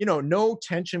team. No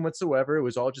tension whatsoever. It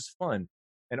was all just fun.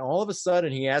 And all of a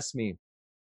sudden he asked me,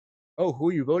 "Oh, who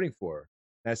are you voting for?"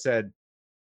 And I said,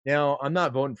 "Now, I'm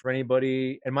not voting for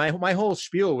anybody." And my whole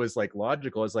spiel was like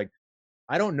logical. It's like,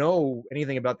 I don't know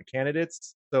anything about the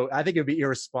candidates, so I think it'd be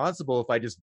irresponsible if I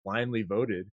just blindly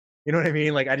voted. You know what I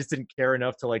mean? Like, I just didn't care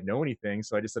enough to, like, know anything,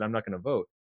 so I just said, "I'm not gonna vote."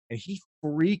 And he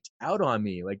freaked out on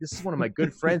me. Like, this is one of my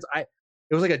good friends.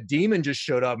 It was like a demon just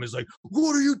showed up and was like,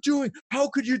 "What are you doing? How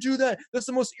could you do that? That's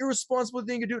the most irresponsible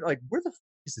thing you could do." Like, where the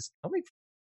is this coming from?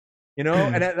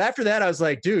 And after that, I was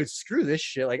like, "Dude, screw this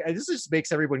shit. Like, this just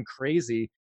makes everyone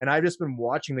crazy." And I've just been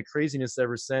watching the craziness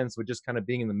ever since, with just kind of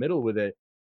being in the middle with it.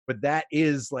 But that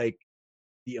is like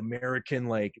the American,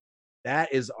 like,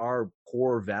 that is our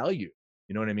core value.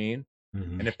 You know what I mean?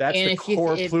 Mhm. And if that's And the if you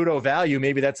core if Pluto value,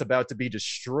 maybe that's about to be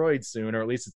destroyed soon, or at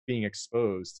least it's being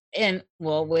exposed. and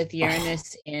well, with Oh,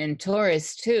 Uranus in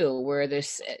Taurus too, where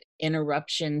there's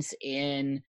interruptions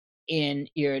in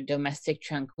your domestic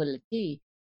tranquility,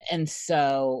 and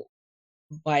so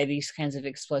by these kinds of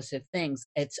explosive things,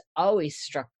 it's always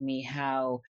struck me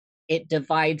how it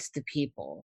divides the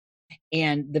people,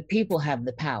 and the people have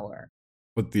the power.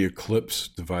 but the eclipse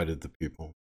divided the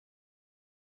people.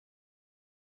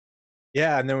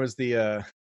 Yeah, and there was the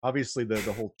obviously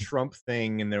the whole Trump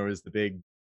thing, and there was the big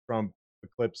Trump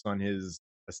eclipse on his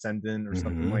ascendant or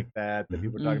something Mhm. like that Mhm.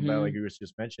 people were talking about, like Mhm. you was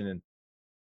just mentioning.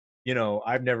 And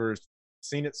I've never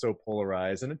seen it so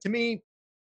polarized. And to me,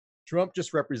 Trump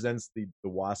just represents the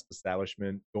WASP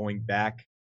establishment going back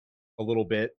a little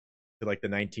bit to like the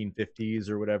 1950s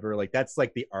or whatever. Like, that's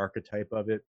like the archetype of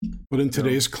it. But in You know?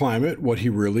 today's climate, what he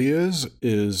really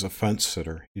is a fence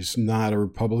sitter. He's not a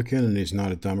Republican and he's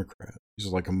not a Democrat. He's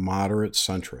like a moderate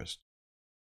centrist.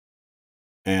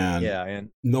 And Yeah,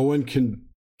 and no one can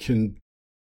can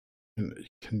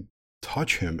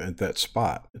touch him at that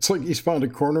spot. It's like he's found a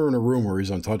corner in a room where he's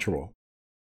untouchable.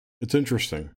 It's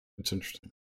interesting. It's interesting.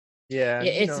 yeah,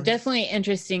 Yeah, and it's definitely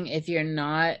interesting if you're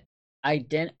not over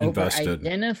Invested.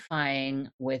 identifying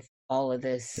with all of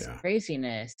this Yeah.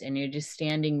 craziness, and you're just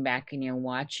standing back and you're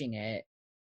watching it,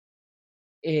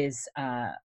 is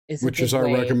is a Which is good our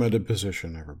way. recommended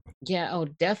position, everybody. Yeah, oh,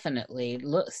 definitely.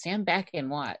 Look, stand back and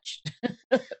watch.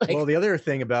 well, Like, the other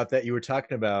thing about that you were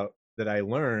talking about that I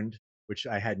learned, which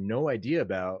I had no idea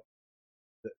about,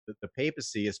 the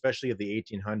papacy, especially of the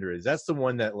 1800s. That's the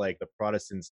one that, like, the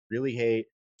Protestants really hate.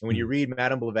 And when you Mm. read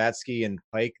Madame Blavatsky and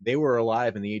Pike, they were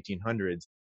alive in the 1800s.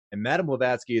 And Madame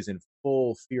Blavatsky is in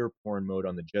full fear porn mode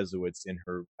on the Jesuits in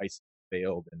her Isis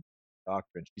Veiled and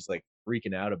doctrine. She's like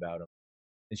freaking out about them.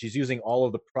 And she's using all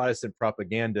of the Protestant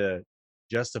propaganda to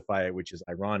justify it, which is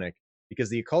ironic because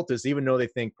the occultists, even though they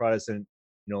think Protestant,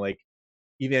 like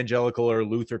evangelical or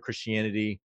Luther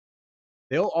Christianity,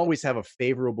 they'll always have a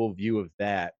favorable view of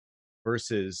that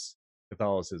versus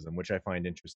Catholicism, which I find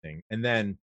interesting. And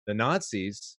then the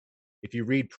Nazis, if you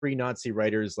read pre-Nazi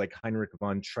writers like Heinrich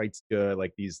von Treitschke,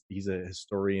 like he's a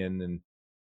historian, and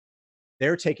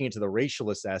they're taking it to the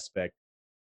racialist aspect,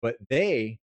 but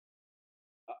they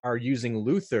are using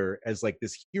Luther as like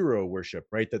this hero worship,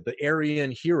 right? That the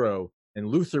Aryan hero, and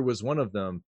Luther was one of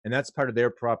them, and that's part of their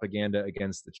propaganda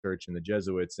against the church and the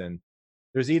Jesuits. And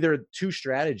there's either two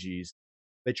strategies: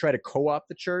 they try to co-opt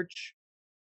the church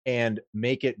and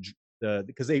make it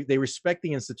because they respect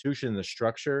the institution and the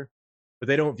structure, but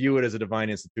they don't view it as a divine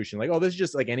institution. Like, oh, this is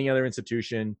just like any other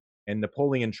institution. And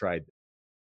Napoleon tried.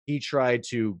 He tried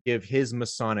to give his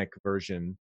Masonic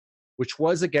version, which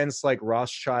was against like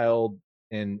Rothschild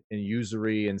and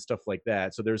usury and stuff like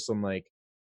that. So there's some like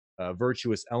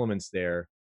virtuous elements there,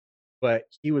 but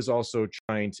he was also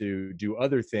trying to do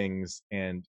other things,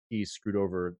 and he screwed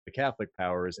over the Catholic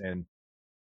powers. And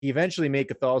he eventually made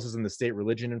Catholicism the state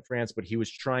religion in France, but he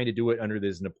was trying to do it under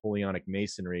this Napoleonic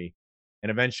masonry. And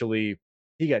eventually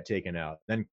he got taken out.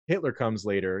 Then Hitler comes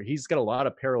later. He's got a lot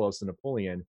of parallels to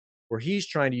Napoleon, where he's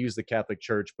trying to use the Catholic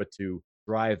Church, but to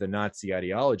drive the Nazi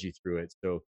ideology through it.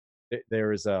 So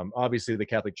there is obviously the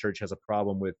Catholic Church has a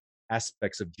problem with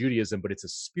aspects of Judaism, but it's a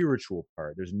spiritual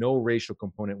part. There's no racial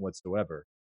component whatsoever.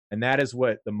 And that is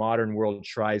what the modern world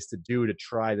tries to do to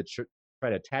try to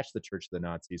attach the church to the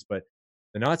Nazis. But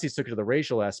the Nazis took it to the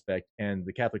racial aspect, and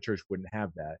the Catholic Church wouldn't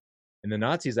have that. And the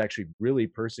Nazis actually really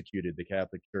persecuted the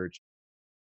Catholic Church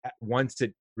once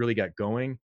it really got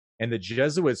going. And the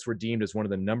Jesuits were deemed as one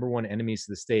of the number one enemies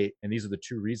to the state. And these are the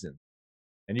two reasons.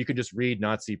 And you can just read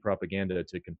Nazi propaganda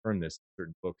to confirm this in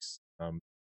certain books.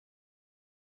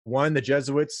 One, the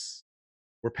Jesuits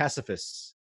were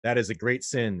pacifists. That is a great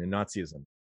sin in Nazism.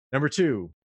 Number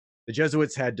two, the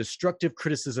Jesuits had destructive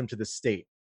criticism to the state.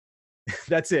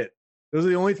 That's it. Those are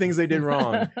the only things they did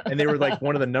wrong, and they were like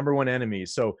one of the number one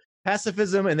enemies. So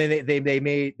pacifism, and then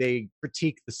they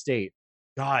critique the state.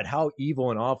 God, how evil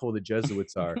and awful the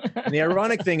Jesuits are. And the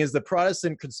ironic thing is the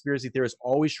Protestant conspiracy theorists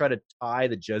always try to tie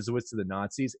the Jesuits to the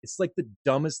Nazis. It's like the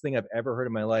dumbest thing I've ever heard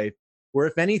in my life, where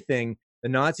if anything, the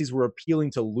Nazis were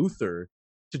appealing to Luther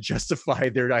to justify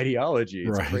their ideology.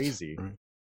 It's crazy. Right.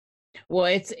 Well,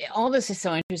 it's all this is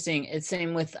so interesting. It's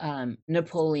same with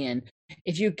Napoleon.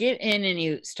 If you get in and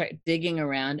you start digging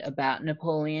around about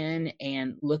Napoleon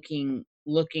and looking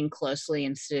closely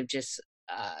instead of just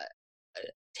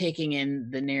taking in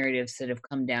the narratives that have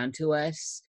come down to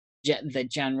us, the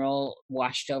general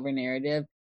washed over narrative,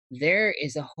 there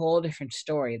is a whole different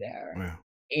story there. Wow.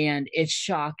 And it's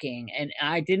shocking. And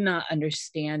I did not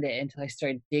understand it until I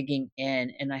started digging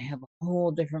in. And I have a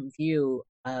whole different view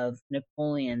of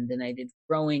Napoleon than I did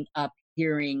growing up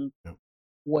hearing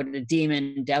what a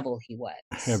demon devil he was.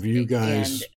 Have you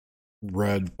guys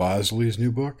read Bosley's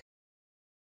new book,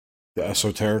 The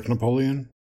Esoteric Napoleon?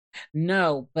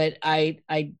 No, but I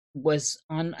was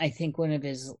on, I think,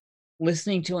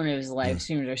 listening to one of his live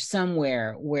streams or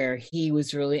somewhere where he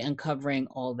was really uncovering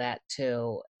all that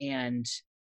too. And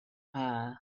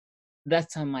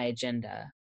that's on my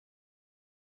agenda.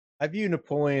 I view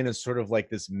Napoleon as sort of like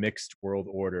this mixed world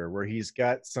order where he's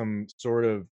got some sort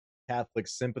of Catholic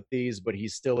sympathies, but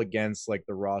he's still against like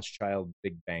the Rothschild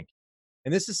big bank.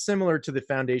 And this is similar to the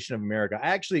foundation of America. I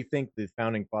actually think the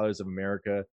founding fathers of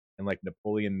America and like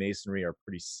Napoleon Masonry are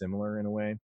pretty similar in a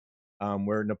way,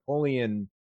 where Napoleon,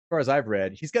 as far as I've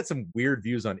read, he's got some weird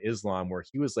views on Islam where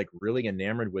he was like really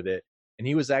enamored with it. And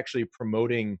he was actually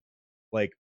promoting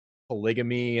like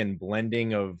polygamy and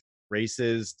blending of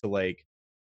races to like,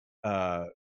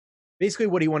 basically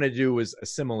what he wanted to do was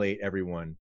assimilate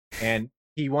everyone. And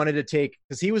he wanted to take,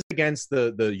 because he was against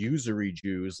the usury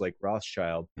Jews like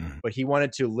Rothschild, but he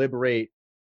wanted to liberate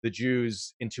the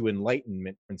Jews into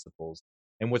Enlightenment principles.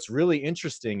 And what's really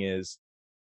interesting is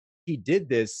he did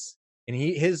this, and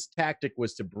his tactic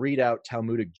was to breed out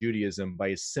Talmudic Judaism by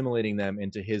assimilating them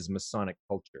into his Masonic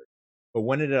culture. But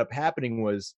what ended up happening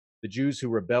was the Jews who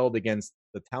rebelled against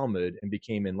the Talmud and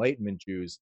became Enlightenment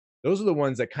Jews, those are the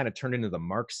ones that kind of turned into the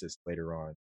Marxists later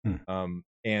on.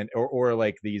 Or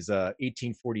like these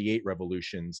 1848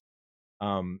 revolutions.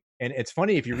 And it's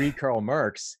funny, if you read Karl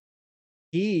Marx,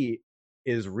 he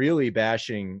is really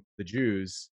bashing the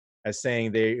Jews as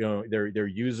saying they're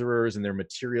usurers and they're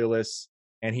materialists.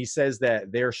 And he says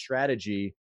that their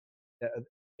strategy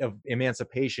of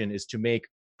emancipation is to make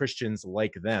Christians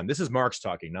like them. This is Marx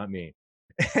talking, not me.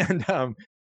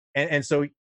 And so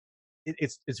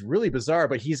it's really bizarre,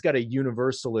 but he's got a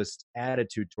universalist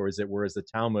attitude towards it, whereas the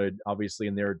Talmud, obviously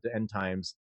in their end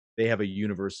times, they have a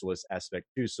universalist aspect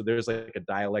too. So there's like a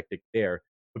dialectic there,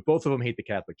 but both of them hate the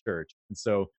Catholic Church. And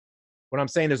so what I'm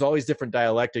saying, there's all these different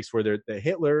dialectics where the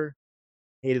Hitler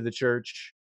hated the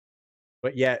church,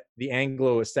 but yet the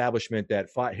Anglo establishment that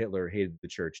fought Hitler hated the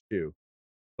church too.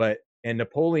 And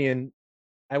Napoleon,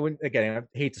 I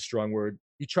hate the strong word.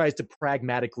 He tries to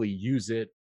pragmatically use it.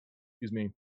 Excuse me.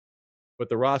 But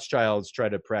the Rothschilds try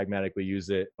to pragmatically use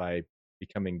it by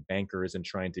becoming bankers and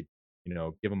trying to,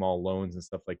 give them all loans and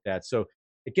stuff like that. So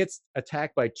it gets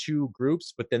attacked by two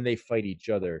groups, but then they fight each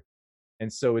other.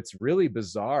 And so it's really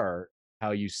bizarre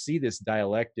how you see this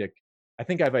dialectic. I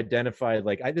think I've identified,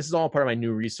 this is all part of my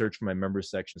new research for my member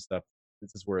section stuff.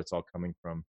 This is where it's all coming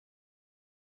from.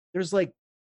 There's like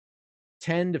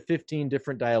 10 to 15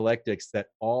 different dialectics that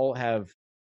all have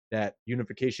that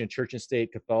unification of church and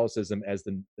state, Catholicism as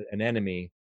an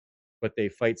enemy, but they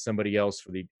fight somebody else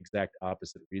for the exact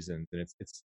opposite reasons. And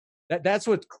that's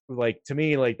what, to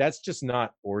me, that's just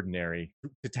not ordinary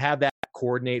to have that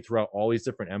coordinate throughout all these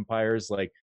different empires.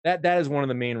 That is one of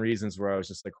the main reasons where I was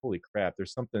just like, holy crap,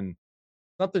 there's something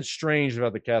strange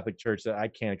about the Catholic Church that I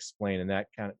can't explain. And that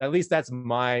at least that's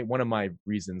one of my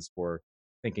reasons for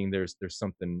thinking there's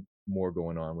something more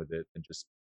going on with it than just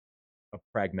a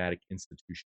pragmatic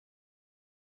institution.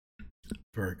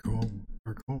 Very cool.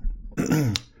 Very cool.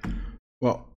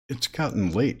 Well, it's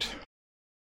gotten late.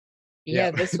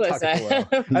 Yeah, this was. I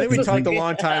think we talked a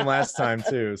long time last time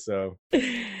too. So,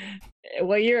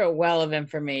 well, you're a well of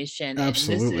information.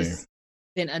 Absolutely. This has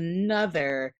been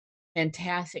another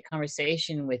fantastic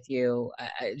conversation with you.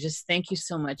 I just thank you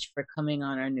so much for coming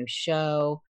on our new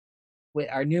show, with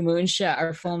our new moon show,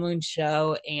 our full moon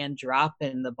show, and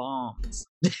dropping the bombs.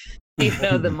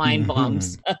 The mind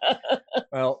bombs.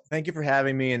 Well, thank you for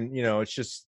having me. And, it's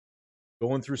just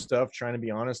going through stuff, trying to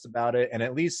be honest about it, and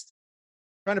at least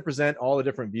trying to present all the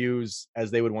different views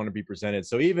as they would want to be presented.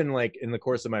 So even like in the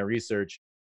course of my research,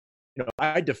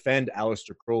 I defend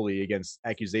Aleister Crowley against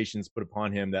accusations put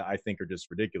upon him that I think are just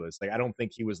ridiculous. Like, I don't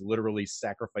think he was literally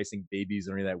sacrificing babies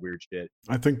or any of that weird shit.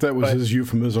 I think that was his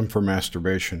euphemism for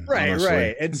masturbation. Right, honestly.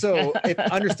 right. And so,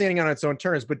 understanding on its own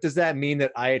terms, but does that mean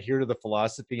that I adhere to the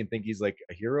philosophy and think he's like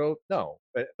a hero? No,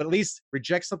 but at least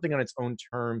reject something on its own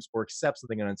terms or accept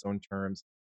something on its own terms,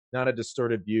 not a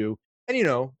distorted view. And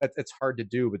it's hard to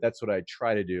do, but that's what I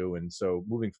try to do. And so,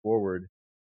 moving forward,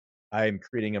 I'm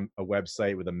creating a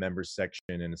website with a members section,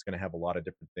 and it's going to have a lot of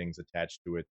different things attached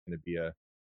to it. It's going to be a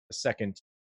second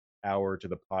hour to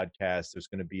the podcast. There's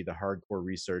going to be the hardcore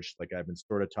research, like I've been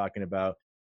sort of talking about.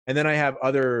 And then I have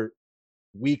other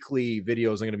weekly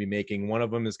videos I'm going to be making. One of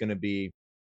them is going to be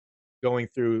going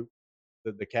through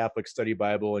the Catholic Study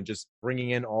Bible and just bringing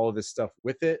in all of this stuff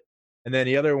with it. And then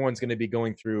the other one's going to be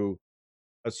going through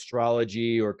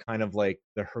astrology, or kind of like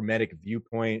the Hermetic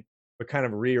viewpoint, but kind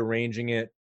of rearranging it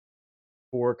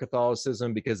for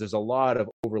Catholicism, because there's a lot of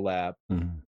overlap.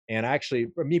 Mm-hmm. And actually,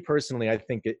 for me personally, I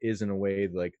think it is in a way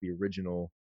like the original.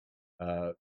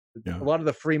 A lot of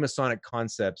the Freemasonic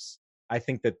concepts, I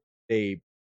think that they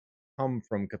come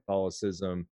from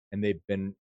Catholicism and they've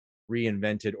been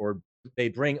reinvented, or they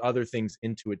bring other things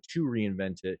into it to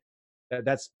reinvent it.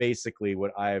 That's basically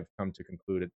what I've come to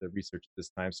conclude at the research at this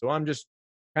time. So I'm just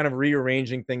kind of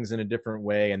rearranging things in a different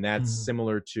way, and that's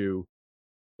similar to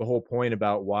the whole point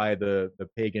about why the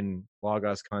pagan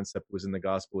logos concept was in the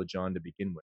Gospel of John to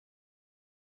begin with.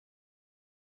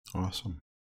 Awesome.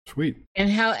 Sweet.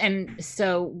 And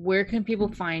so where can people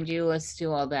find you? Let's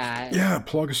do all that. Yeah,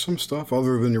 plug some stuff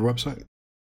other than your website.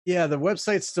 Yeah, the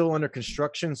website's still under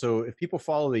construction. So if people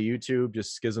follow the YouTube,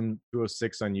 just Schism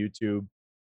 206 on YouTube,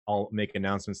 I'll make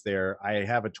announcements there. I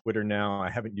have a Twitter now. I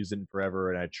haven't used it in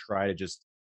forever, and I try to just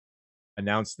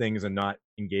announce things and not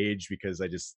engage, because I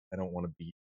don't want to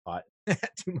be caught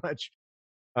too much.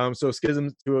 So Schism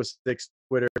 206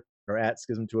 Twitter, or at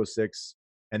Schism 206.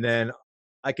 And then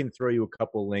I can throw you a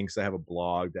couple links. I have a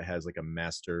blog that has like a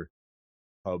master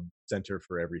hub center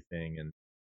for everything, and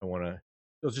I want to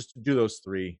just do those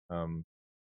three.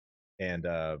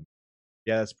 Yeah,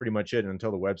 that's pretty much it. And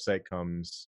until the website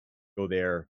comes, go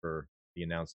there for the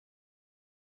announcement.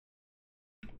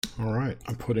 All right,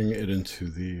 I'm putting it into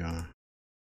the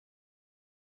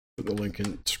link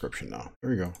in the description now.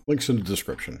 There you go. Links in the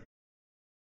description.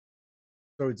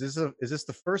 So is this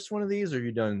the first one of these, or have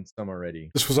you done some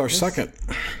already? This was our second.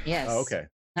 Yes. Oh, okay.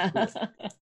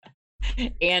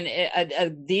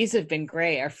 And these have been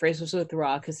great. Our first was with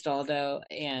Ra Castaldo,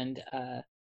 and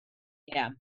yeah,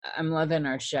 I'm loving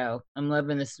our show. I'm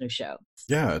loving this new show.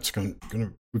 Yeah, it's gonna.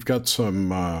 We've got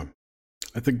some. I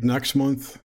think next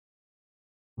month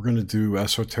we're gonna do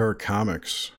esoteric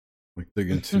comics, like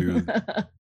dig into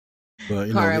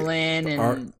the Carlin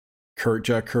and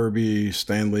Jack Kirby,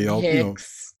 Stanley,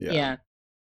 Hicks. Yeah.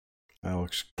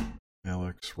 Alex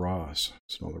Ross.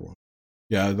 That's another one.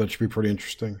 Yeah, that should be pretty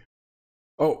interesting.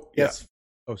 Oh, yes.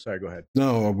 Yeah. Oh, sorry. Go ahead.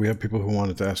 No, we have people who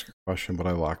wanted to ask a question, but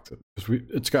I locked it because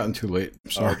it's gotten too late.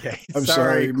 I'm sorry. Okay. I'm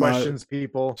sorry. Questions,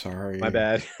 people. Sorry. My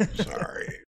bad.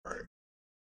 Sorry. All right.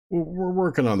 We're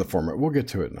working on the format. We'll get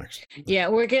to it next. Yeah,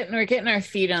 we're getting our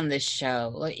feet on this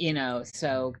show.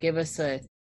 So give us a.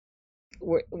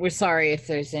 We're sorry if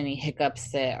there's any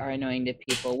hiccups that are annoying to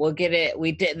people. We'll get it.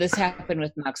 This happened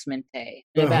with Nox Mente.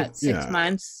 In about 6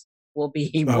 months, we'll be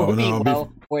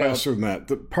faster than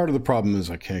that. Part of the problem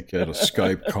is I can't get a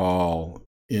Skype call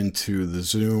into the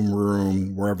Zoom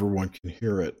room where everyone can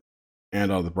hear it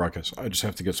and out of the broadcast. I just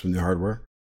have to get some new hardware,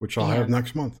 which I'll have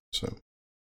next month. So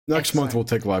next month we'll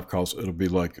take live calls. It'll be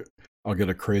like I'll get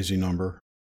a crazy number,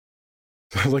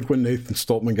 like when Nathan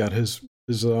Stoltman got his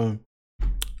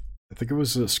I think it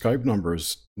was the Skype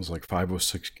numbers was like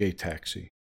 506 Gay Taxi.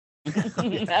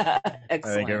 Excellent. I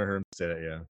think I heard him say that.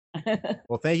 Yeah.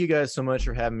 Well, thank you guys so much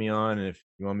for having me on. And if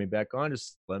you want me back on,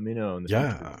 just let me know.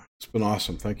 It's been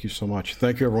awesome. Thank you so much.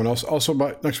 Thank you, everyone else. Also,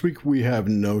 by next week we have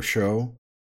no show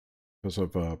because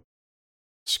of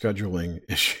scheduling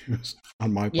issues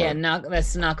on my part. Yeah,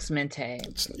 that's Nox Mente.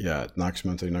 Nox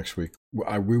Mente next week.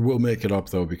 We will make it up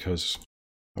though because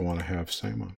I want to have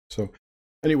Sam on. So.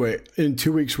 Anyway, in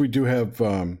 2 weeks, we do have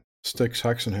Styx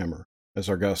Hexenhammer as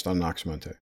our guest on Nox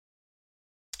Mente.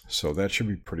 So that should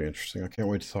be pretty interesting. I can't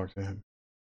wait to talk to him.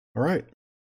 All right.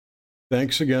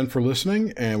 Thanks again for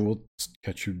listening, and we'll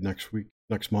catch you next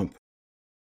month.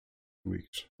 2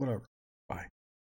 weeks, whatever. Bye.